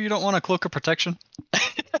 You sure you don't want a cloak of protection?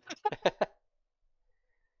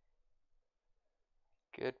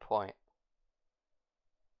 Good point.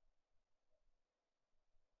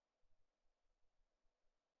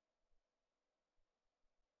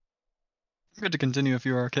 Good to continue if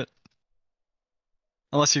you are, Kit.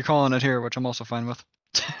 Unless you're calling it here, which I'm also fine with.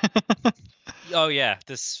 Oh yeah,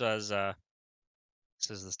 this is the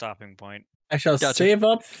stopping point. I shall Gotcha. save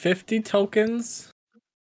up 50 tokens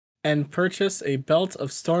and purchase a belt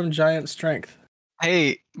of Storm Giant Strength.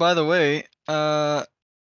 Hey, by the way,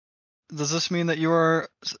 does this mean that you are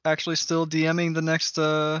actually still DMing the next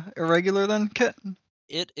Irregular then, Kit?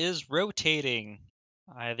 It is rotating.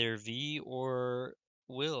 Either V or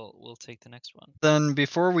Will take the next one. Then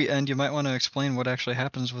before we end, you might want to explain what actually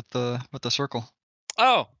happens with the circle.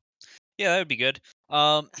 Oh, yeah, that would be good.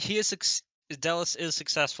 Delis is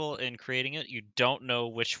successful in creating it. You don't know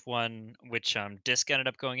which disc ended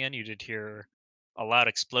up going in. You did hear a loud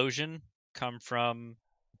explosion come from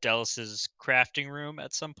Delis's crafting room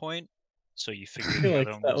at some point, so you figured feel the like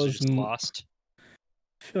other one that was was just lost.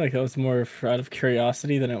 I feel like that was more out of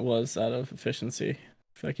curiosity than it was out of efficiency.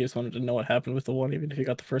 I feel like he just wanted to know what happened with the one, even if he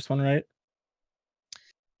got the first one right.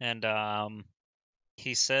 And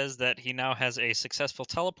he says that he now has a successful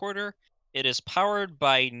teleporter. It is powered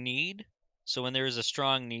by need. So when there is a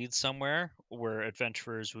strong need somewhere where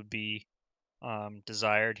adventurers would be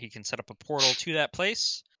desired, he can set up a portal to that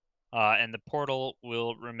place. And the portal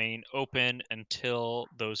will remain open until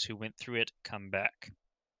those who went through it come back.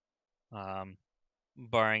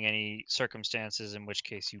 Barring any circumstances in which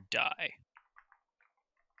case you die.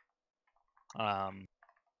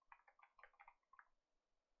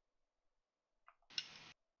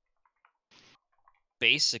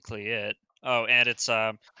 Basically it. Oh, and it's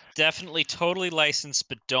definitely totally licensed,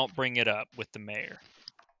 but don't bring it up with the mayor.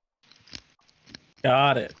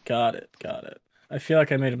 Got it. I feel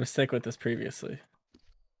like I made a mistake with this previously.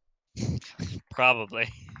 Probably.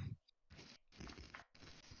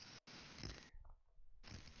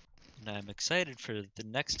 And I'm excited for the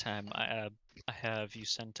next time I have you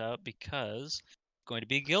sent out because it's going to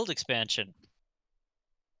be a guild expansion.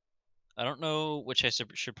 I don't know which I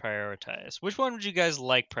should prioritize. Which one would you guys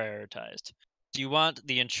like prioritized? Do you want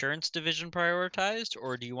the insurance division prioritized,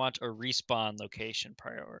 or do you want a respawn location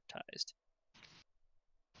prioritized?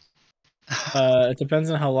 It depends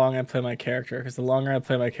on how long I play my character, because the longer I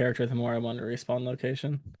play my character, the more I want a respawn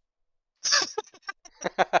location.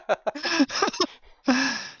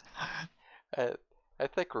 I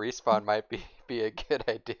think respawn might be a good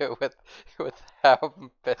idea with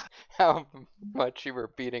how much you were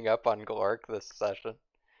beating up on Galark this session.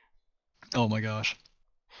 Oh my gosh.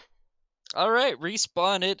 All right,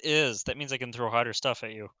 respawn it is. That means I can throw harder stuff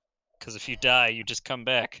at you. Because if you die, you just come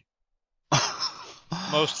back.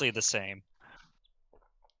 Mostly the same.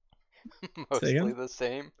 Mostly the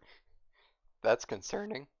same. That's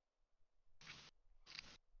concerning.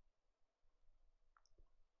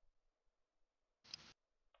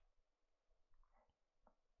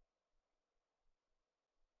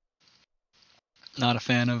 Not a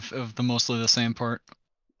fan of the mostly the same part.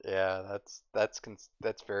 Yeah, that's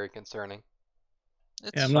very concerning.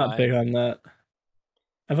 It's Yeah, I'm fine. not big on that.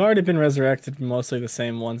 I've already been resurrected mostly the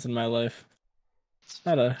same ones in my life.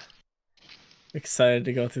 Not excited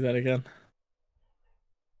to go through that again.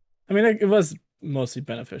 I mean, it was mostly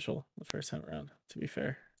beneficial the first time around. to be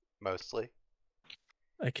fair. Mostly.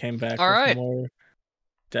 I came back All with right. more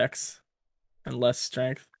dex and less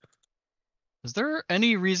strength. Is there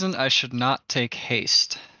any reason I should not take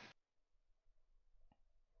haste?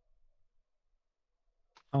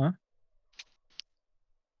 Huh?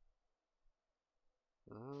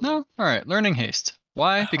 No? Alright, learning haste.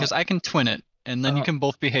 Why? Because I can twin it, and then you can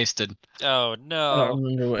both be hasted. Oh I don't no.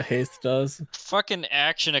 remember what haste does. Fucking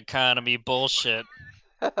action economy bullshit.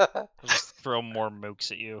 I'll just throw more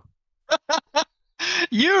mooks at you.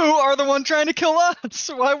 You are the one trying to kill us!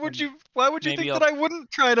 Why would you Maybe think I'll- that I wouldn't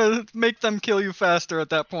try to make them kill you faster at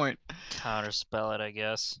that point? Counterspell it, I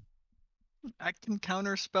guess. I can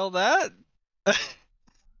counterspell that?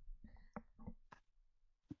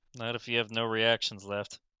 Not if you have no reactions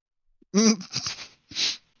left.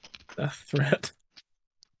 A threat.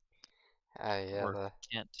 Yeah, Or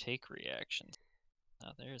can't take reactions. Oh,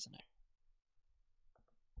 there's an.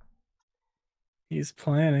 He's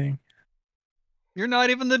planning. You're not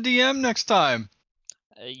even the DM next time.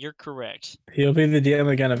 You're correct. He'll be the DM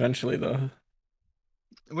again eventually, though.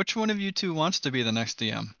 Which one of you two wants to be the next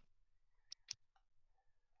DM?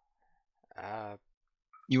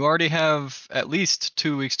 You already have at least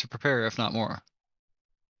 2 weeks to prepare, if not more.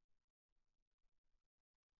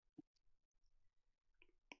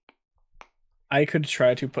 I could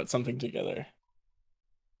try to put something together.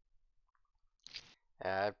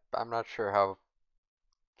 yeah, I'm not sure how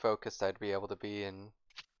focused I'd be able to be in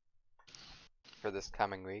for this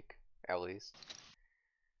coming week, at least.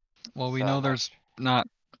 Well, we So know I'm not there's not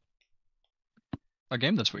a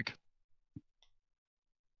game this week.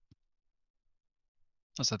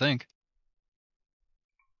 That's the thing.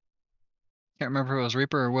 Can't remember if it was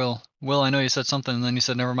Reaper or Will. Will, I know you said something and then you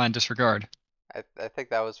said never mind, disregard. I think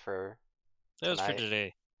that was for That was for tonight.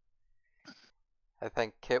 today. I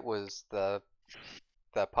think Kit was the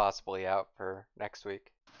possibly out for next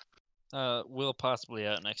week. Will possibly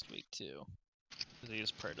out next week too. Because he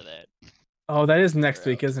was part of that. Oh, that is next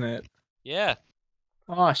We're week, out. isn't it? Yeah.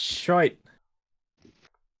 Oh, shite.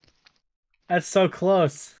 That's so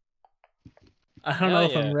close. I don't know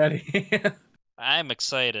Hell if I'm yeah. ready. I'm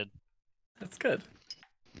excited. That's good.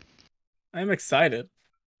 I'm excited.